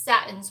silks,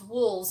 satins,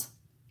 wools,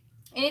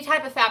 any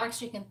type of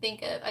fabrics you can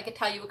think of. I could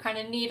tell you what kind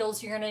of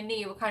needles you're going to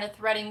need, what kind of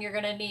threading you're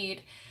going to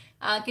need.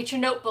 Get your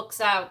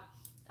notebooks out.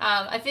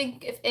 I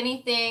think if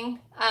anything,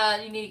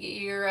 you need to get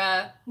your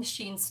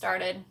machine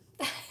started.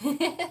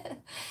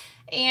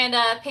 And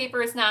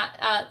paper is not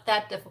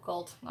that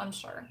difficult, I'm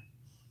sure.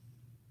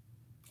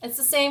 It's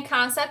the same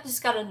concept,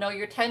 just got to know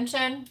your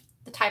tension,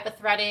 the type of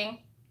threading,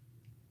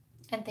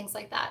 and things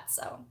like that.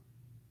 So,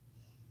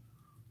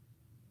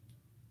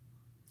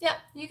 yeah,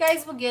 you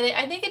guys will get it.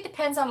 I think it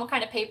depends on what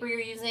kind of paper you're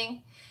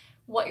using,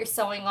 what you're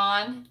sewing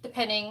on,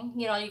 depending,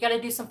 you know, you got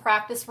to do some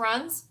practice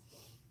runs,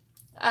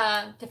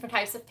 different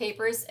types of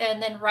papers,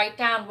 and then write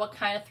down what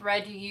kind of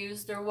thread you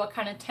used or what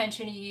kind of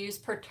tension you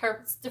used per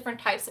different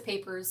types of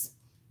papers.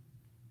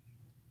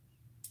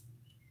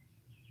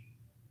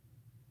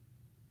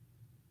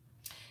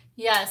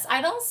 Yes,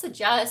 I don't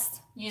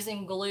suggest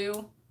using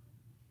glue.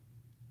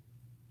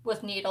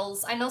 with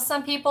needles. I know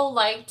some people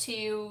like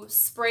to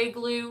spray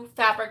glue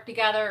fabric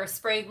together or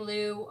spray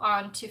glue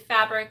onto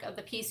fabric of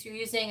the piece you're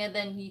using and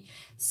then you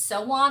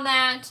sew on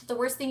that. The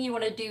worst thing you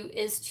want to do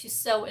is to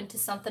sew into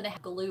something that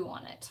has glue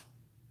on it.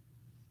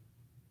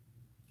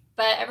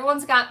 But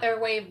everyone's got their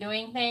way of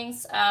doing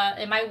things.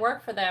 It might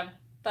work for them,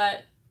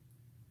 but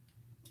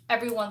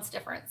everyone's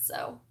different,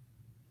 so.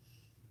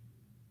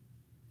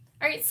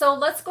 All right, so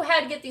let's go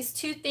ahead and get these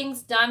two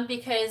things done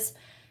because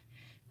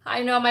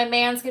I know my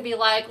man's gonna be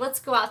like, let's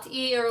go out to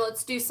eat or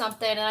let's do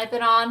something. And I've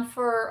been on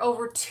for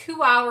over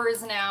 2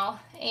 hours now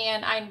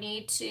and I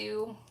need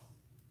to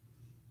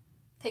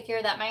take care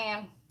of that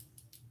man.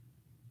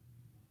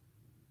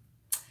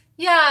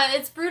 Yeah,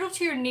 it's brutal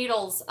to your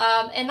needles.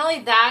 And not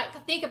only that,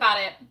 think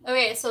about it.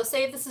 Okay, so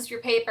say this is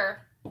your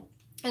paper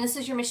and this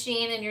is your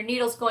machine and your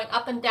needle's going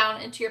up and down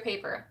into your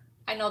paper.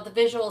 I know the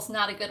visual is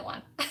not a good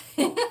one.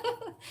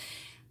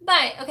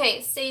 But,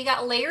 okay, say you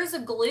got layers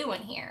of glue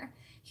in here.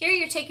 Here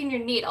you're taking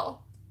your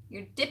needle,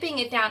 you're dipping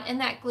it down in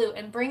that glue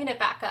and bringing it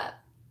back up.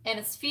 And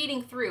it's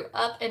feeding through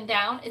up and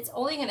down. It's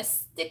only going to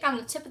stick on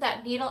the tip of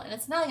that needle and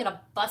it's not going to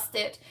bust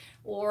it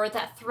or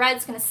that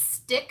thread's going to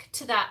stick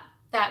to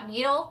that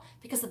needle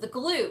because of the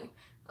glue.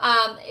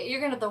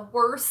 You're going to have the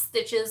worst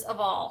stitches of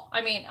all.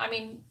 I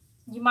mean,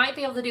 you might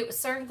be able to do it with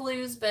certain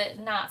glues, but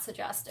not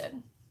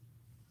suggested.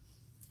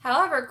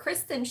 However,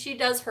 Kristen, she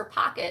does her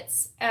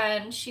pockets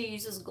and she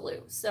uses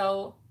glue.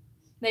 So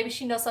maybe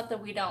she knows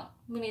something we don't.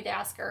 We need to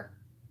ask her.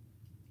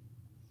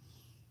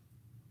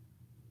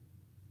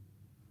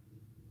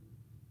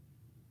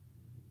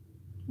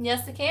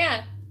 Yes, it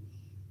can.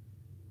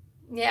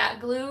 Yeah,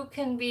 glue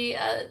can be,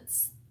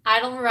 I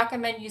don't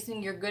recommend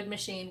using your good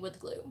machine with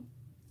glue.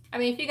 I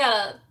mean, if you got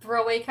a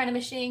throwaway kind of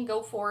machine,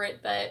 go for it,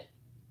 but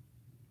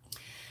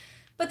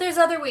there's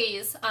other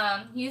ways.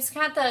 You just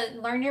have to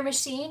learn your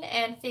machine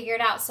and figure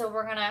it out. So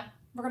we're gonna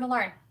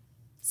learn.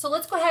 So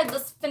let's go ahead,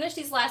 let's finish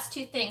these last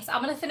two things.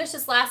 I'm gonna finish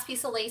this last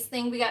piece of lace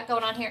thing we got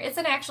going on here. It's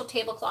an actual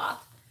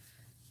tablecloth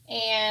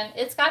and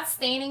it's got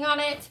staining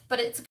on it, but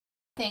it's,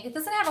 it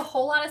doesn't have a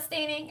whole lot of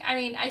staining. I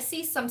mean, I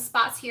see some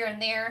spots here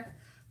and there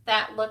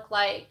that look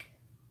like,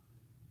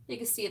 you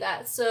can see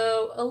that.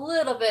 So a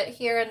little bit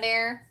here and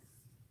there,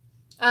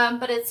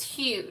 but it's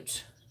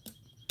huge.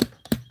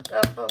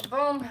 Boom, boom,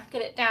 boom,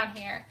 get it down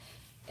here.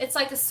 It's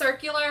like a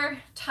circular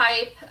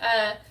type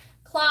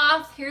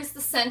cloth. Here's the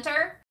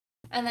center,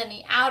 and then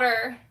the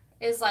outer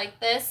is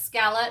like this,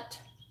 scalloped.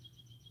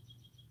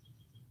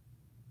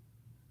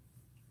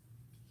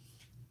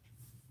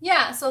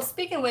 Yeah, so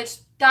speaking of which,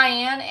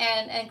 Diane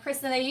and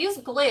Kristen, they use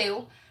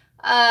glue.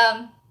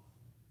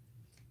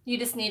 You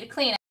just need to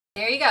clean it.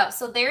 There you go.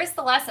 So there's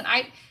the lesson.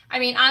 I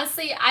mean,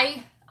 honestly,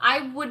 I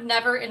would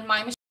never in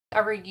my machine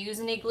ever use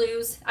any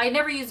glues. I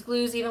never use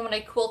glues even when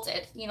I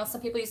quilted. You know,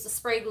 some people use to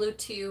spray glue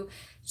to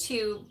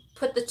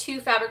put the two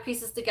fabric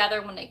pieces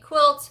together when they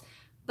quilt.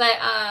 But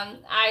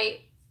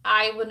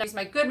I would not use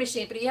my good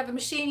machine. But if you have a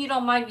machine you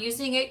don't mind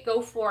using it,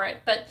 go for it.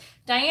 But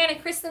Diane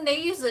and Kristen, they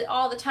use it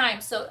all the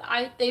time. So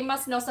they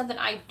must know something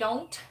I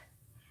don't.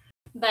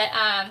 But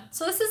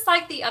so this is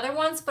like the other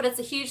ones, but it's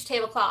a huge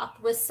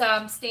tablecloth with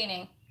some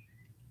staining.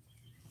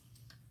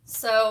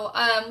 So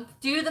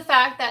due to the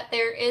fact that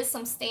there is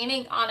some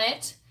staining on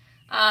it,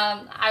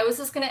 I was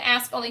just going to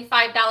ask only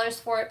 $5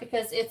 for it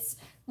because it's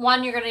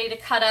one you're going to need to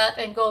cut up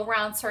and go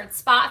around certain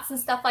spots and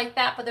stuff like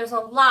that. But there's a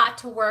lot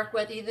to work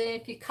with, even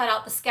if you cut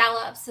out the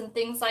scallops and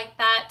things like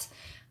that.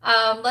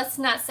 Let's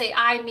not say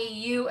I, me,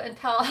 you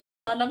until,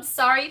 and I'm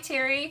sorry,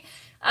 Terry.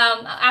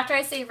 After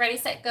I say ready,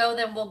 set, go,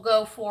 then we'll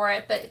go for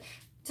it. But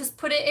just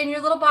put it in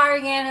your little bar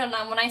again.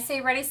 And when I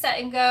say ready, set,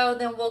 and go,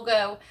 then we'll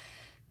go.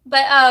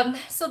 But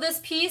so this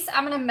piece,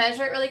 I'm going to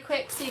measure it really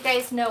quick so you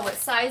guys know what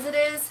size it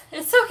is.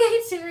 It's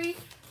okay, Terry.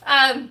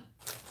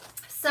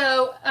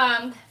 So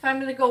if I'm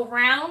going to go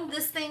round,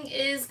 this thing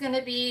is going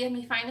to be, let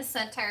me find the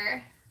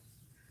center.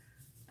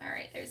 All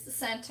right, there's the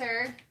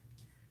center.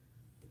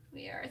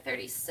 We are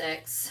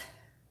 36,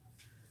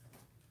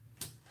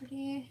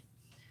 30,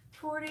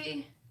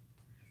 40,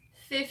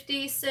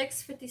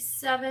 56,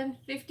 57,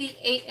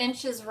 58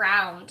 inches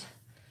round.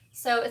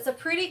 So it's a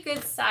pretty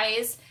good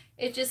size.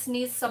 It just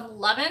needs some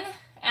loving.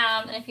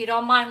 And if you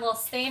don't mind a little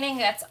staining,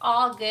 that's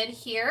all good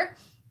here.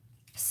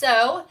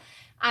 So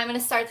I'm going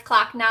to start the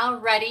clock now.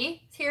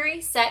 Ready, Terry,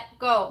 set,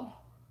 go.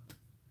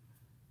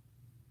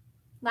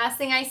 Last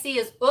thing I see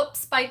is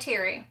oops by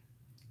Terry.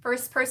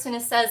 First person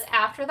who says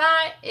after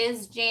that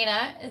is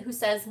Jana, who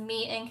says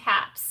me in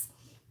caps.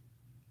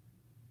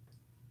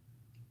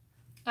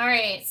 All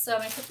right, so I'm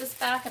going to put this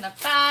back in a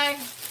bag.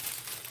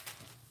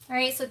 All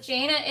right, so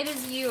Jana, it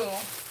is you.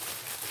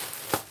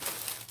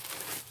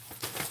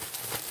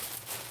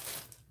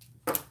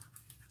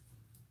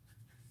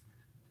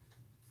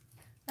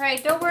 All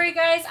right, don't worry,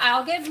 guys.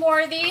 I'll get more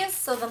of these.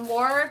 So the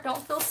more,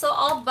 don't feel so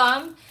all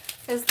bummed,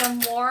 because the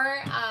more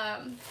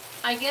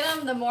I get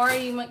them, the more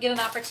you might get an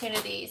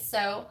opportunity.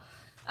 So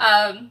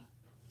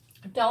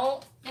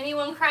don't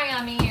anyone cry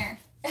on me here.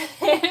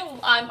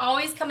 I'm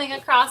always coming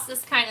across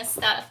this kind of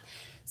stuff.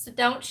 So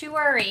don't you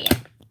worry.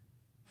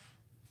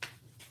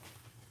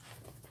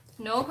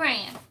 No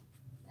crying.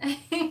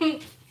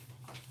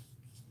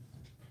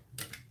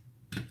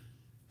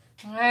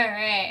 All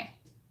right.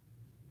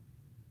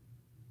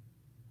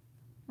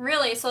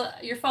 Really? So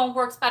your phone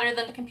works better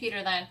than the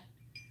computer then?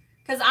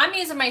 Because I'm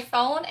using my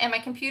phone and my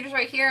computer's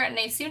right here and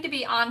they seem to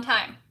be on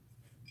time.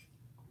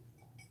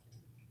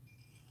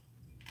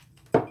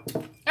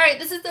 All right,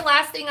 this is the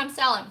last thing I'm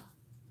selling.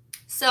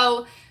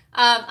 So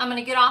I'm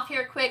going to get off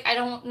here quick.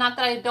 Not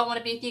that I don't want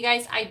to be with you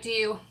guys. I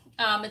do.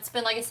 It's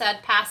been, like I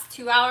said, past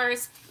 2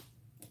 hours.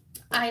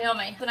 I know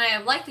my husband and I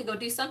would like to go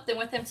do something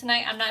with him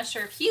tonight. I'm not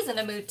sure if he's in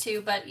the mood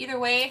to, but either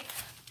way,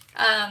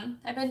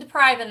 I've been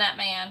depriving that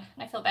man.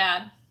 I feel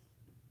bad.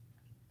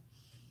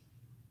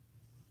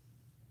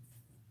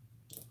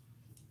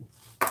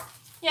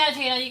 Yeah,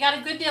 Gina, you got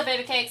a good deal,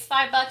 baby cakes.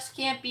 $5,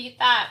 can't beat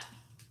that.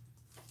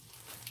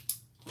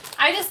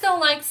 I just don't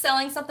like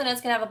selling something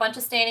that's gonna have a bunch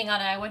of staining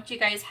on it. I want you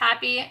guys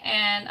happy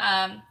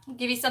and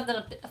give you something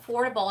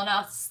affordable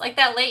enough. Like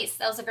that lace,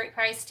 that was a great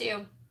price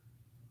too.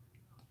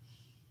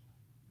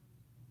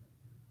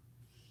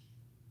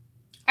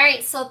 All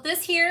right, so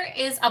this here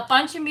is a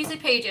bunch of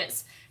music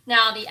pages.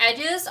 Now the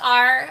edges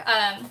are,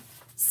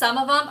 some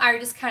of them are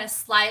just kind of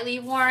slightly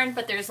worn,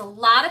 but there's a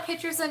lot of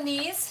pictures in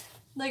these.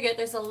 Look at,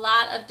 there's a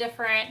lot of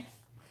different,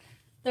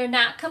 they're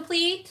not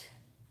complete.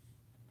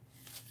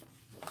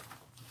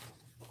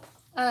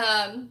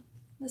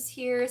 This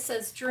here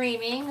says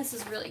dreaming. This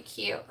is really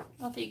cute. I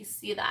don't know if you can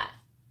see that.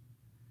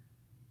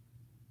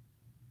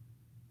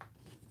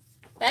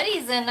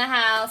 Betty's in the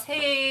house.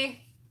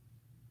 Hey.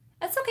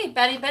 That's okay,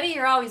 Betty. Betty,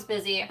 you're always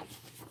busy.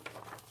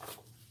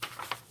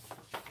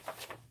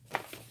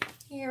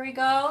 Here we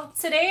go.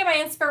 Today, my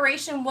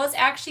inspiration was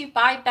actually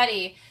by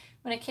Betty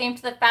when it came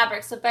to the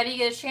fabric. So Betty, you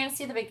get a chance to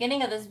see the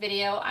beginning of this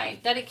video. I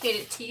dedicate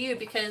it to you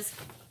because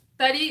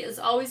Betty is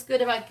always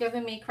good about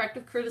giving me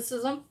corrective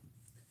criticism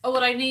of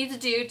what I need to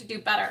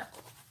do better.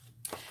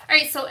 All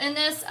right, so in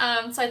this, so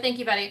I thank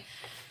you, Betty.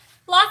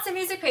 Lots of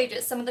music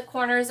pages. Some of the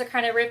corners are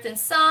kind of ripped in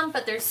some,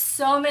 but there's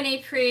so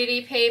many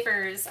pretty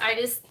papers. I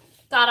just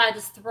thought I'd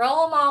just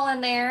throw them all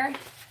in there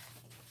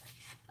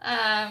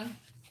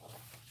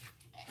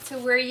to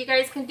where you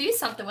guys can do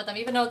something with them,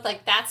 even though it's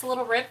like that's a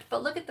little ripped,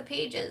 but look at the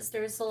pages.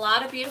 There's a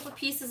lot of beautiful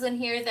pieces in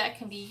here that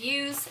can be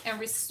used and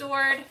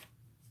restored.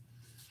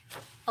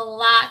 A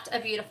lot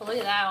of beautiful, look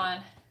at that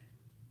one.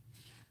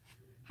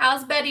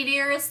 How's Betty,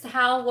 dearest?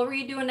 What were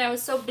you doing? I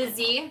was so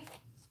busy.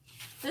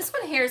 This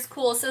one here is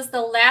cool. It says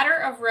the Ladder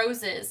of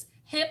Roses,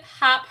 Hip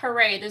Hop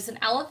Hooray. There's an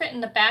elephant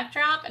in the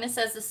backdrop, and it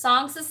says the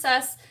song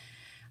success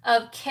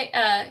of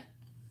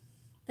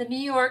the New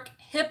York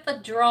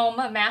Hippodrome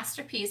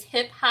masterpiece,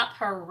 Hip Hop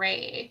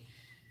Hooray.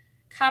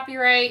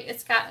 Copyright,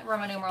 it's got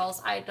Roman numerals.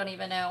 I don't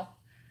even know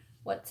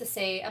what to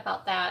say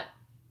about that.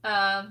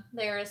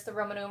 There's the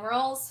Roman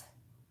numerals.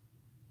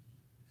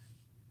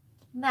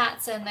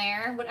 That's in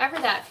there. Whatever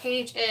that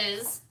page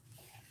is.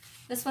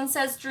 This one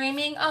says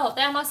dreaming. Oh,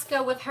 that must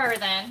go with her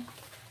then.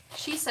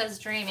 She says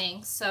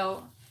dreaming.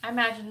 So I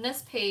imagine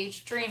this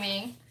page,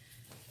 dreaming,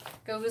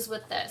 goes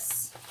with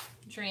this.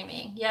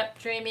 Dreaming. Yep,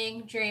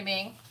 dreaming,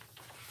 dreaming.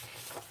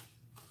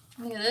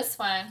 Look at this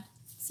one.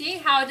 See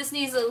how it just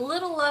needs a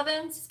little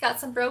loving. It's got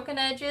some broken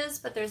edges,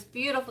 but there's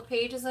beautiful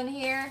pages in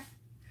here.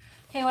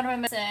 Okay, what am I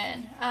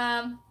missing?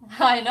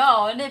 I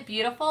know, isn't it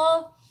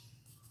beautiful?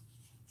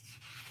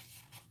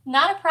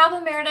 Not a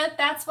problem, Meredith.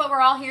 That's what we're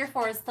all here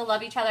for, is to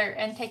love each other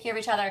and take care of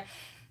each other.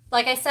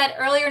 Like I said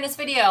earlier in this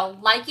video,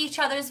 like each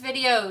other's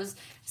videos,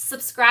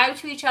 subscribe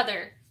to each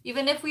other.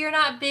 Even if we are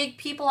not big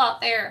people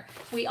out there,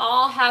 we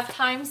all have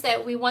times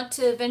that we want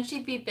to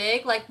eventually be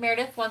big. Like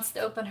Meredith wants to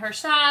open her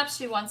shop.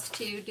 She wants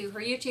to do her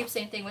YouTube.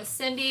 Same thing with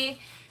Cindy.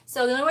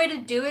 So the only way to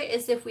do it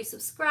is if we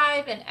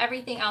subscribe and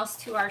everything else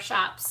to our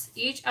shops.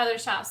 Each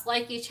other's shops,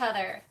 like each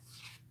other.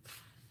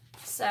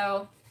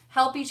 So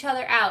help each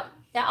other out.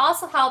 That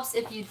also helps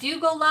if you do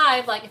go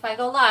live, like if I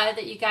go live,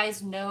 that you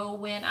guys know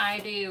when I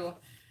do.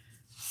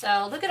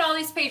 So look at all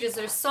these pages.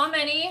 There's so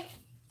many.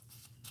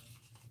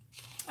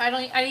 I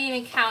didn't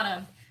even count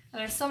them. And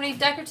there's so many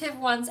decorative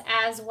ones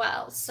as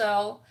well.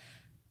 So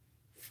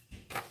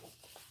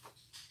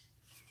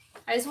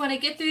I just want to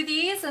get through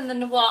these, and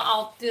then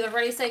I'll do the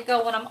ready, set,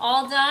 go when I'm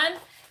all done.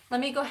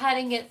 Let me go ahead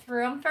and get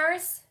through them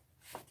first.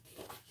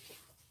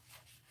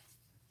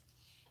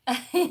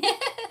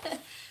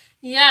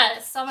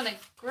 Yes, so I'm going to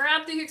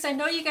grab through here because I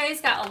know you guys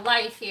got a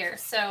life here.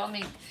 So, I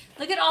mean,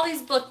 look at all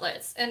these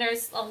booklets. And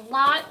there's a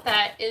lot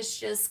that is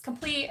just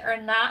complete or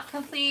not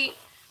complete.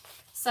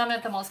 Some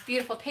of the most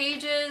beautiful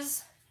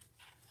pages.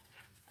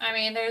 I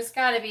mean, there's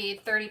got to be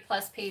 30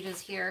 plus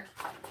pages here.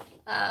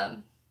 A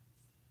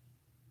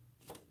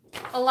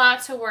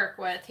lot to work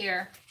with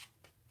here.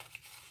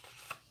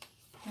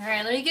 All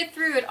right, let me get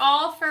through it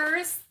all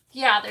first.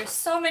 Yeah, there's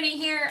so many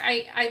here.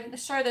 I'm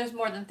sure there's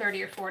more than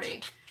 30 or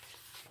 40.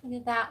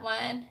 Look at that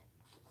one.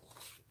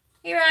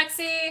 Hey,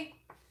 Roxy.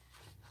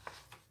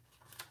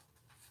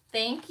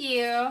 Thank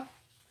you.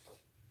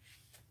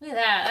 Look at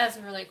that. That's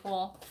really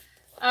cool.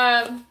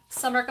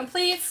 Some are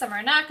complete, some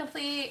are not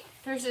complete.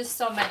 There's just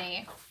so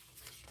many.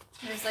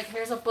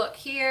 Here's a book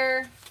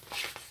here.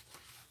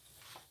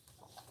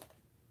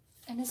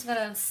 I'm just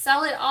gonna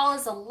sell it all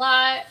as a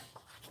lot.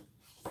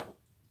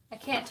 I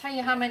can't tell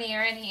you how many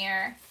are in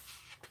here.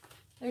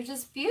 They're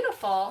just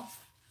beautiful.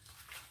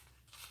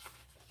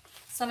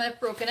 Some have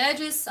broken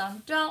edges,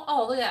 some don't.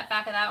 Oh, look at that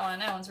back of that one.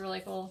 That one's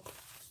really cool.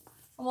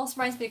 Almost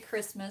reminds me of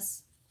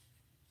Christmas.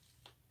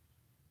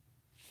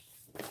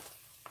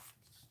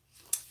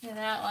 Look at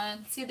that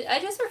one. See, the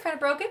edges are kind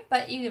of broken,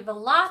 but you have a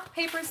lot of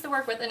papers to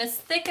work with, and it's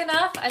thick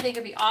enough. I think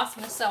it'd be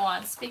awesome to sew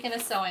on. Speaking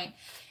of sewing.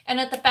 And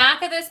at the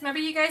back of this, remember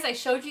you guys, I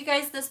showed you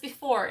guys this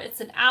before.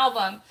 It's an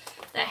album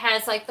that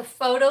has like the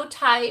photo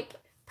type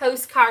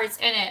postcards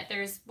in it.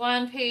 There's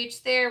one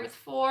page there with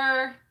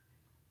 4.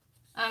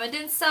 I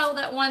didn't sell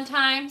that one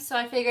time, so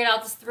I figured I'll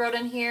just throw it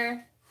in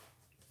here.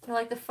 They're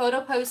like the photo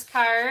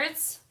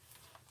postcards.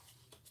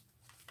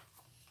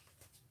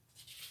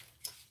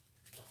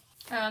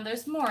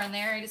 There's more in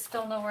there. I just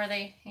don't know where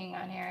they hang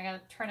on here. I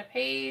gotta turn a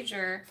page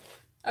or...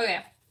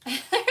 Okay.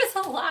 There's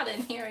a lot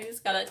in here. I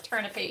just gotta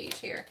turn a page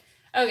here.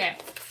 Okay.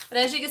 But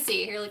as you can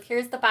see, here, like,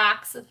 here's the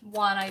box of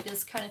one I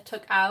just kind of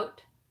took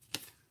out.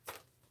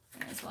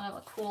 There's one of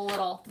a cool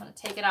little... I'm gonna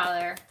take it out of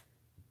there.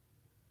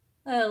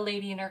 A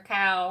lady and her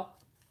cow.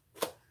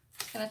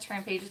 Just gonna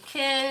turn page of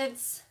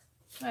kids.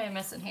 What am I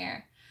missing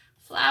here?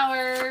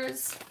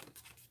 Flowers.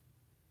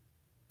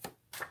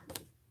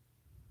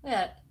 Look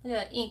at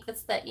that ink.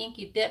 That's that ink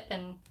you dip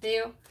and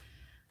do.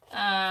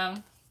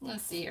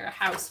 Let's see here. A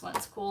house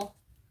one's cool.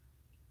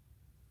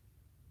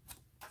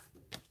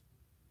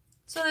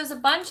 So there's a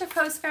bunch of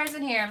postcards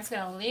in here. I'm just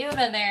going to leave them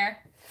in there.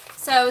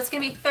 So it's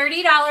going to be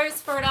 $30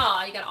 for it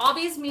all. You got all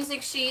these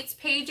music sheets,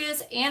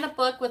 pages, and a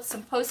book with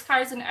some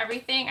postcards and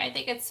everything. I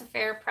think it's a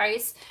fair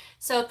price.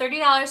 So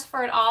 $30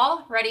 for it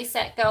all. Ready,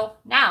 set, go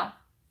now.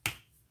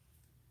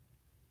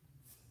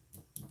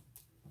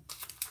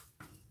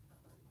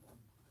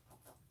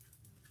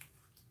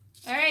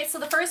 All right, so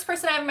the first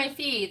person I have in my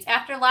feeds,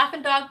 after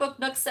Laughing Dog Book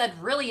Nook said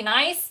really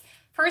nice,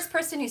 first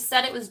person who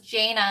said it was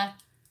Jana,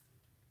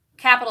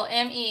 capital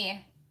M-E.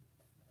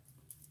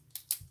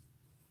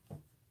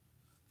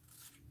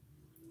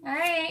 All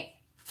right.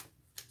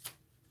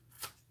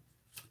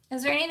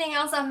 Is there anything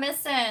else I'm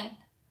missing?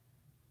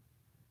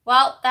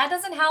 Well, that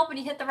doesn't help when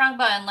you hit the wrong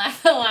button,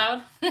 laugh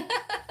out loud.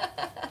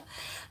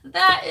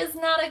 That is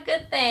not a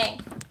good thing.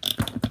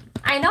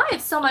 I know I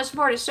have so much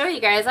more to show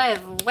you guys. I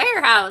have a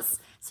warehouse.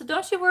 So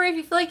don't you worry if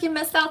you feel like you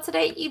missed out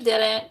today. You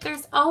didn't.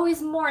 There's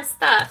always more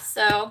stuff.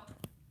 So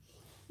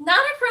not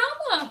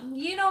a problem.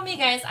 You know me,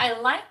 guys. I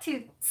like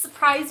to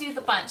surprise you with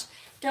a bunch.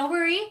 Don't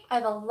worry. I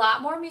have a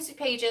lot more music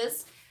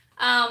pages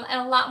and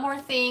a lot more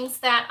things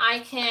that I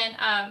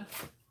can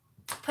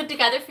put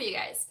together for you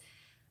guys.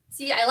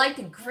 See, I like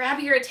to grab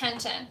your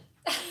attention.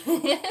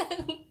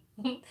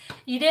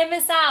 You didn't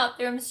miss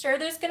out. I'm sure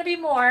there's going to be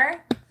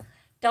more.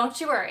 Don't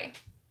you worry.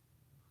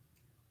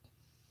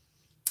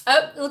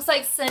 Oh, it looks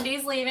like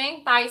Cindy's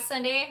leaving. Bye,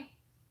 Cindy.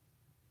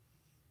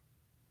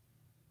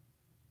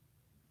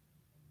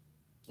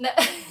 No.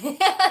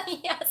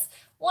 Yes,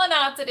 one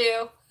out to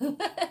do.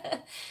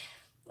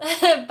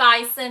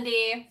 Bye,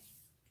 Cindy.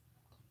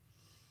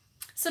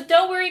 So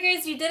don't worry,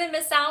 guys. You didn't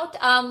miss out.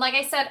 Like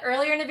I said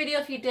earlier in the video,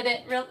 if you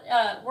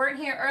weren't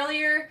here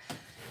earlier,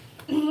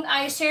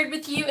 I shared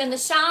with you in the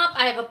shop.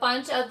 I have a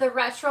bunch of the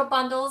retro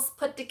bundles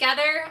put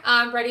together.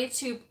 I'm ready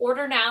to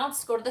order now.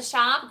 Just go to the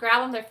shop,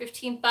 grab them. They're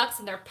 15 bucks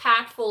and they're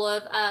packed full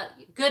of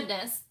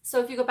goodness. So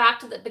if you go back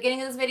to the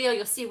beginning of this video,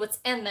 you'll see what's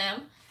in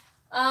them.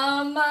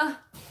 I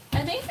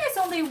think there's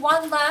only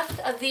one left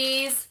of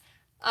these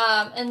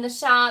in the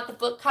shop. The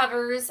book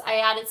covers, I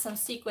added some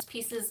sequence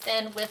pieces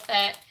in with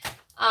it.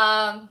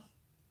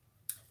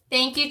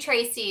 Thank you,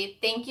 Tracy.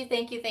 Thank you,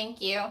 thank you,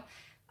 thank you.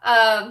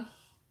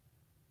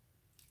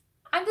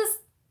 I'm just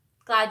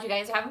glad you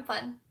guys are having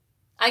fun.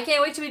 I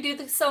can't wait till we do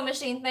the sew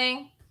machine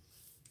thing.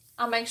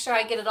 I'll make sure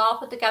I get it all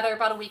put together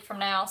about a week from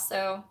now.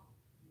 So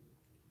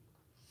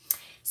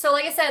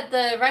like I said,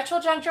 the retro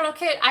junk journal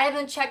kit, I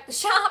haven't checked the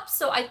shop.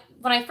 So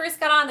when I first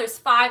got on, there's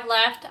 5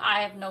 left.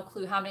 I have no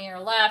clue how many are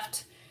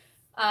left.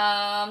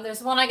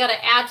 There's one I got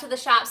to add to the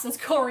shop since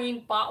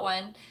Corrine bought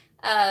one.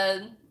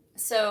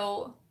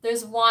 So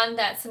there's one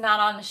that's not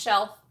on the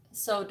shelf.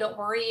 So don't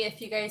worry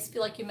if you guys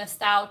feel like you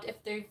missed out.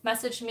 If they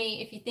message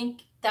me, if you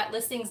think that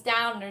listing's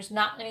down and there's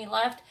not any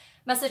left,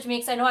 message me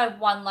because I know I have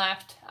one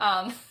left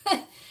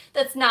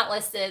that's not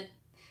listed.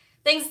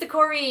 Thanks to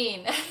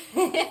Corrine.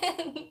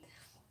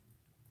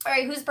 All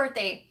right, whose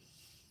birthday?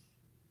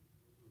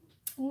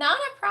 Not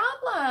a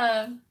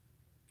problem.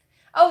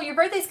 Oh, your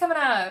birthday's coming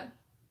up.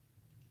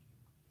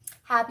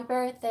 Happy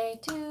birthday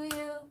to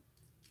you.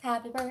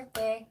 Happy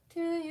birthday to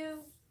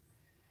you.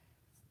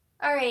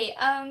 All right,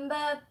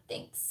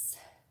 thanks.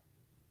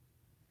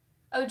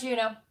 Oh,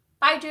 Juno.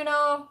 Bye,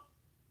 Juno.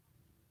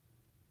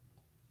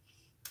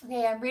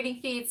 Okay, I'm reading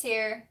feeds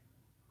here.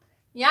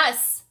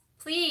 Yes,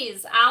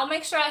 please. I'll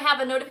make sure I have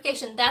a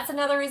notification. That's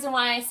another reason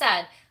why I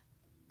said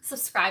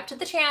subscribe to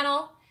the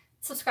channel,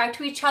 subscribe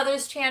to each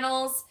other's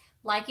channels,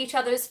 like each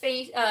other's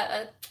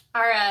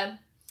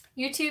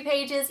YouTube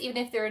pages, even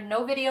if there are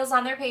no videos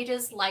on their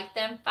pages, like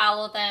them,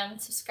 follow them,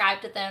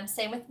 subscribe to them.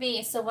 Same with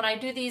me. So when I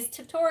do these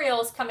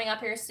tutorials coming up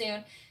here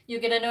soon, you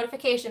get a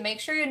notification. Make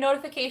sure your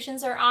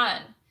notifications are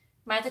on.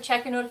 You might have to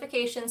check your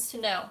notifications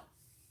to know.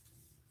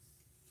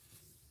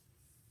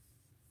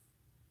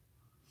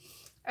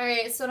 All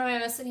right, so what am I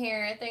missing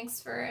here?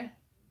 Thanks for...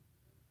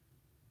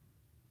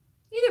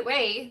 Either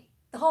way,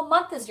 the whole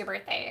month is your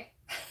birthday.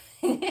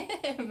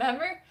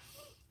 Remember?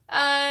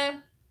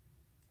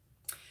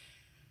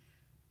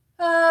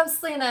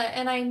 Selena,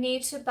 and I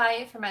need to buy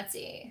it from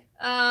Etsy.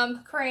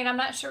 Corinne, I'm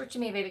not sure what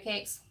you mean, baby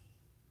cakes.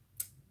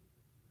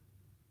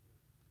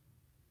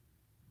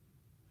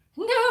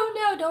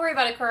 No, don't worry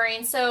about it,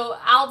 Corinne. So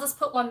I'll just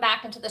put one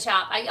back into the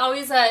shop. I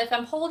always, if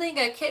I'm holding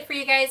a kit for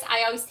you guys,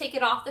 I always take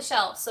it off the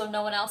shelf so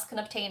no one else can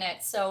obtain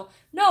it. So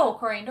no,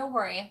 Corinne, don't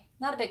worry.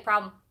 Not a big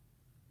problem.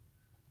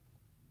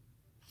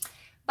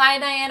 Bye,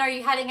 Diane. Are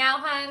you heading out,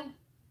 hon?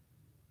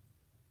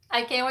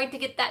 I can't wait to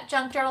get that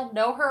junk journal.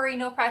 No hurry,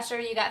 no pressure.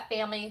 You got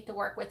family to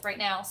work with right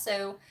now.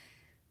 So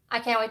I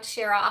can't wait to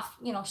share off,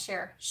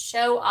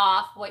 show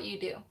off what you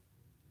do.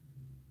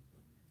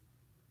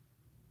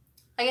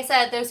 Like I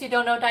said, those who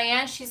don't know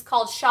Diane, she's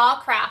called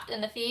Shawcraft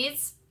in the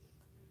feeds.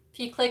 If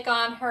you click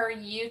on her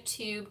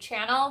YouTube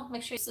channel,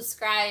 make sure you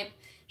subscribe.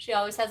 She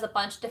always has a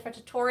bunch of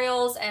different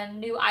tutorials and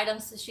new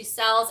items that she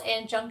sells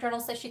and junk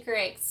journals that she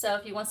creates. So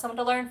if you want someone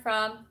to learn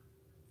from,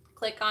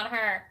 click on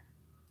her.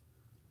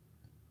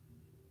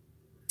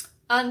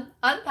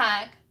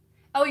 Unpack.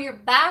 Oh, you're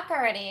back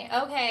already.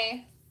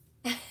 Okay.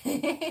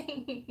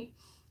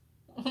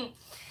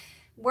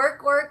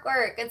 Work.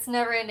 It's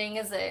never ending,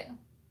 is it?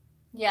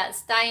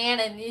 Yes, Diane,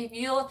 and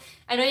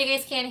I know you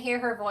guys can't hear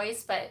her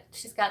voice, but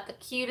she's got the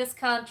cutest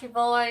country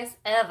voice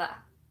ever.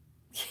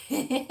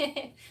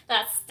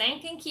 That's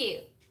stinking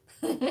cute.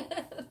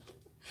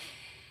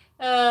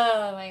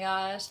 Oh my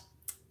gosh.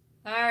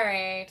 All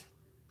right.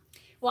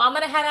 Well, I'm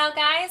going to head out,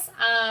 guys.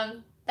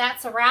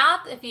 That's a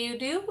wrap. If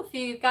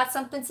you got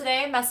something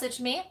today, message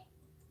me.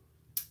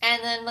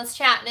 And then let's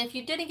chat. And if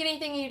you didn't get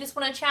anything and you just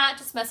want to chat,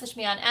 just message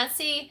me on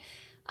Etsy.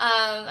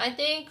 I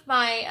think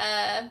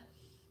let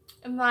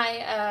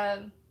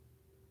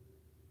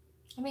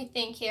me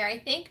think here. I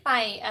think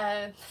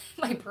my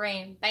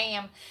brain,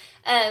 bam,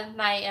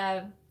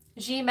 my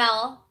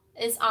Gmail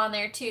is on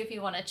there too if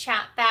you want to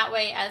chat that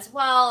way as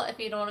well. If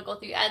you don't want to go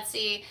through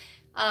Etsy,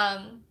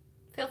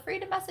 feel free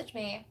to message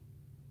me.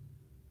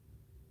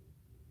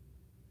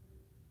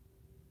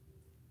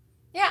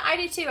 Yeah, I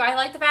do too. I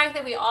like the fact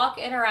that we all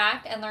can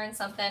interact and learn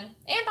something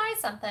and buy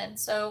something.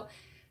 So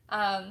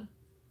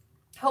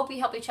hope we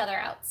help each other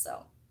out.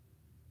 So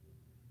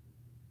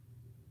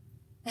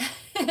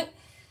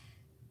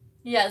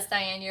yes,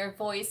 Diane, your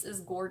voice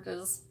is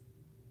gorgeous.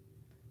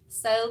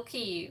 So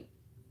cute.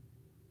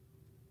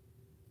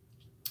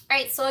 All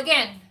right, so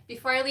again,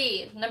 before I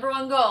leave,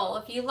 #1 goal,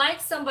 if you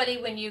like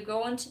somebody when you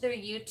go into their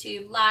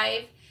YouTube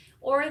live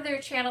or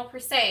their channel per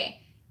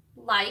se,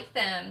 like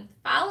them,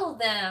 follow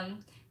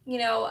them,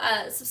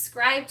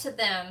 subscribe to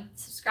them.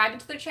 Subscribing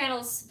to their channel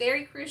is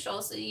very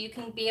crucial so you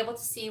can be able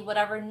to see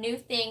whatever new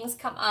things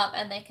come up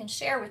and they can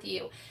share with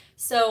you.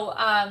 So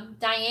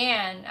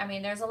Diane, I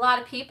mean, there's a lot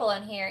of people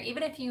in here.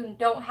 Even if you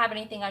don't have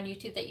anything on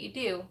YouTube that you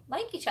do,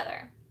 like each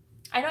other.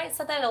 I know I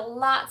said that a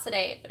lot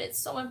today, but it's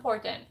so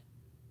important.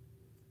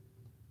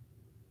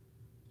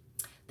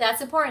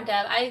 That's important,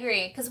 Deb. I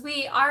agree, because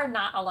we are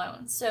not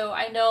alone. So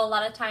I know a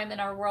lot of time in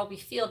our world we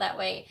feel that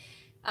way.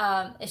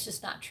 It's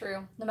just not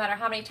true. No matter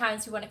how many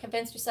times you want to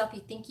convince yourself you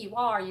think you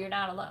are, you're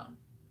not alone.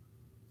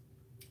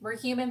 We're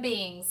human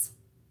beings.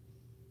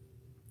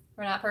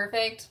 We're not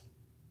perfect.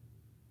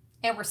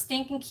 And we're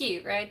stinking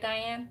cute, right,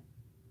 Diane?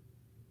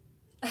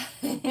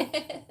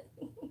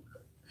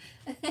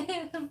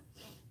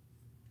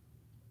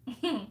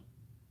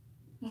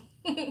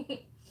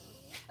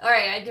 All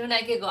right, I'm doing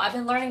that giggle. I've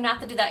been learning not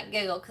to do that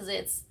giggle because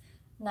it's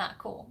not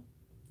cool.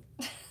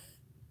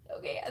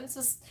 Okay, I'm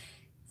just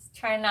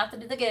trying not to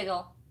do the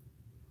giggle.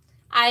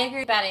 I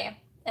agree, Betty.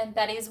 And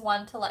Betty's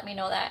one to let me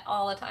know that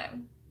all the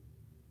time.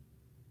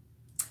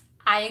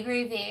 I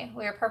agree, V.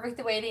 We are perfect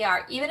the way they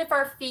are, even if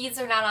our feeds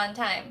are not on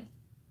time.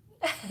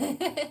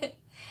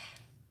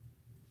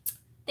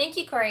 Thank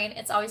you, Corinne.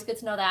 It's always good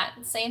to know that.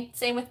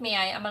 Same with me.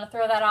 I'm going to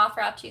throw that offer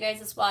out to you guys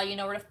as well. You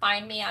know where to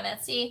find me on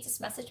Etsy. Just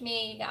message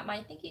me.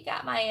 I think you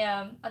got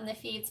my, on the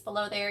feeds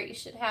below there, you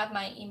should have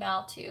my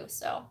email too.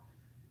 So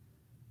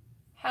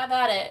have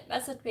at it.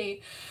 Message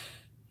me.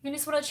 You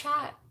just want to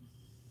chat.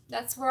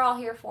 That's what we're all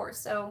here for.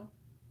 So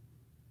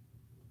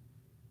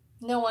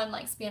no one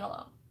likes being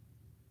alone.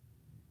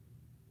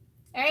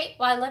 All right.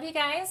 Well, I love you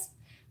guys.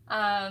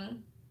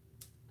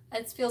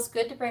 It feels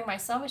good to bring my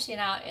sewing machine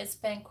out. It's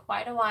been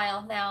quite a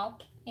while now,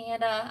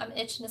 and I'm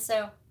itching to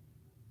sew.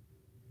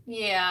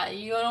 Yeah,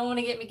 you don't want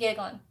to get me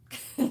giggling.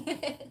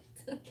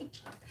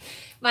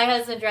 My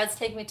husband dreads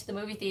taking me to the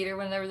movie theater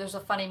whenever there's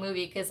a funny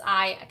movie because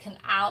I can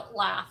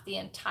out-laugh the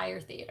entire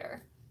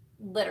theater.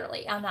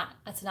 Literally.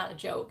 That's not a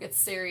joke. It's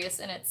serious,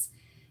 and it's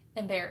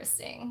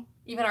embarrassing.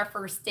 Even our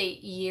first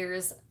date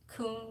years,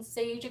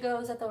 age ago,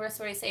 is that the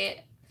worst way to say it?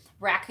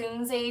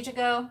 raccoon's age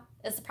ago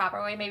is the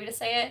proper way maybe to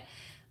say it.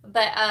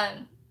 But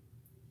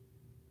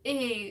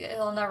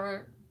he'll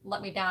never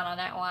let me down on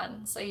that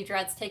one. So he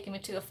dreads taking me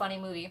to a funny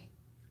movie.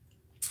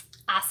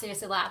 I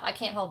seriously laugh. I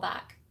can't hold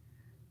back.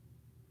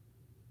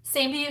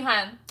 Same to you,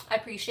 hon. I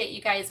appreciate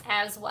you guys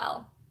as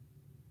well.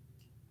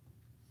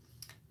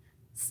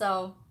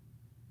 So,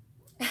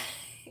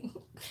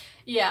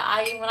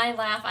 yeah, when I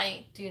laugh,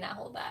 I do not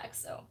hold back.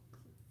 So,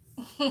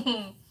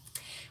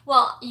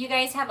 well, you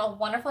guys have a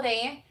wonderful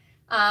day.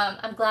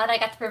 I'm glad I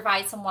got to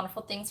provide some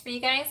wonderful things for you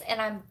guys,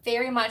 and I'm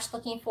very much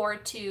looking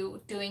forward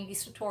to doing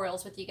these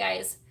tutorials with you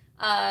guys.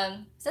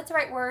 Is that the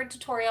right word?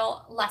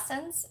 Tutorial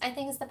lessons, I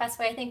think is the best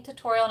way. I think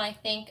tutorial, and I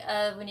think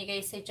of when you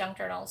guys say junk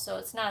journal. So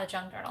it's not a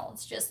junk journal.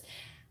 It's just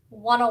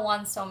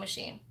 101 sewing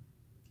machine,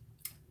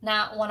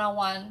 not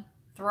 101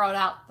 throw it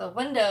out the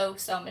window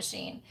sewing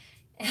machine.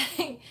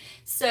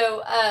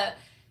 So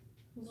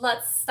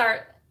let's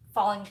start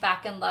falling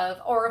back in love,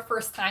 or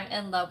first time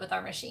in love with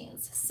our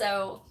machines.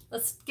 So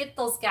let's get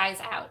those guys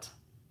out.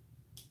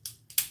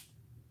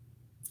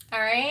 All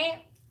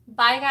right,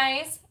 bye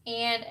guys.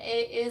 And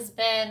it has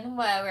been,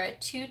 well, we're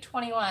at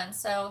 2:21,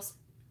 so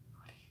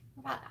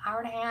about an hour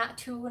and a half,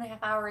 2.5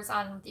 hours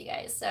on with you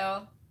guys.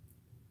 So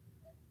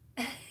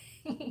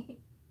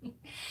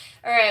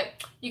all right,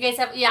 you guys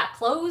have, yeah,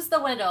 close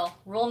the window.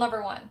 Rule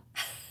number 1.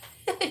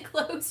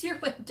 Close your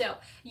window.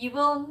 You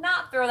will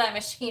not throw that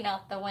machine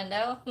out the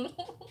window.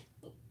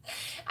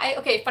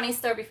 Okay, funny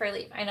story before I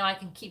leave. I know I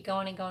can keep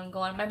going and going and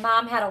going. My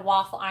mom had a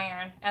waffle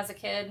iron as a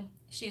kid.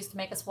 She used to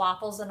make us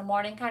waffles in the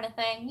morning kind of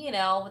thing. You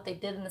know, what they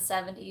did in the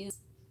 70s.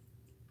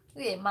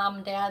 Yeah, mom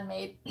and dad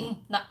made,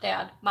 not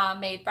dad, mom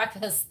made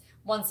breakfast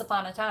once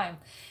upon a time.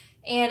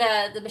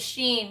 And the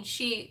machine,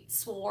 she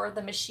swore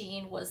the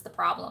machine was the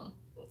problem.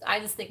 I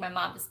just think my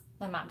mom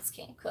just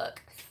can't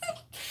cook.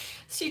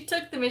 She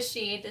took the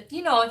machine,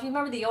 you know, if you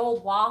remember the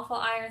old waffle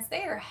irons,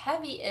 they are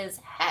heavy as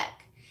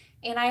heck.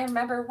 And I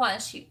remember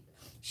once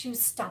she was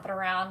stomping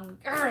around,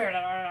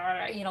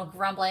 you know,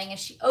 grumbling, and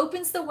she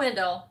opens the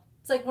window.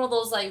 It's like one of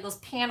those, like those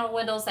panel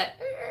windows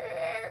that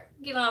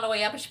get on the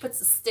way up, and she puts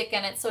the stick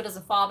in it so it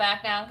doesn't fall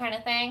back down kind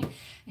of thing.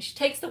 And she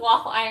takes the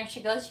waffle iron,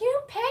 she goes,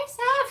 "You piece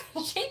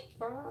of," she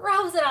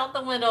throws it out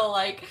the window.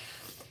 Like,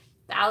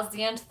 that was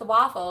the end of the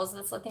waffles.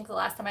 That's, I think, the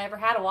last time I ever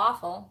had a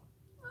waffle.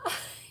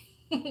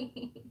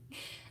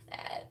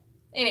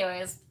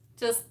 Anyways,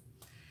 just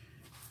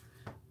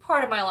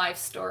part of my life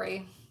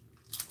story.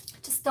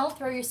 Just don't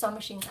throw your sewing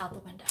machines out the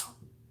window.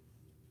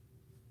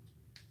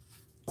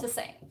 Just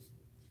saying.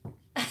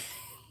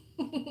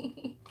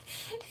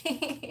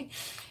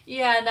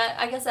 Yeah,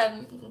 I guess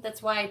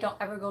that's why I don't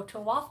ever go to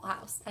a Waffle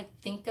House. I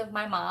think of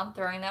my mom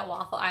throwing that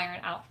waffle iron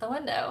out the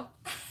window.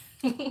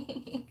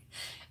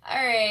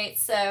 All right,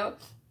 so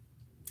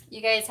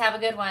you guys have a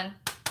good one.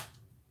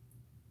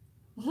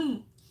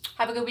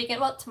 Have a good weekend.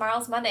 Well,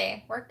 tomorrow's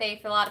Monday, work day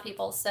for a lot of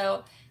people.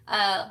 So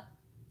I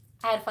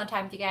had a fun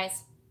time with you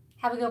guys.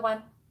 Have a good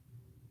one.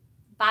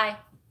 Bye.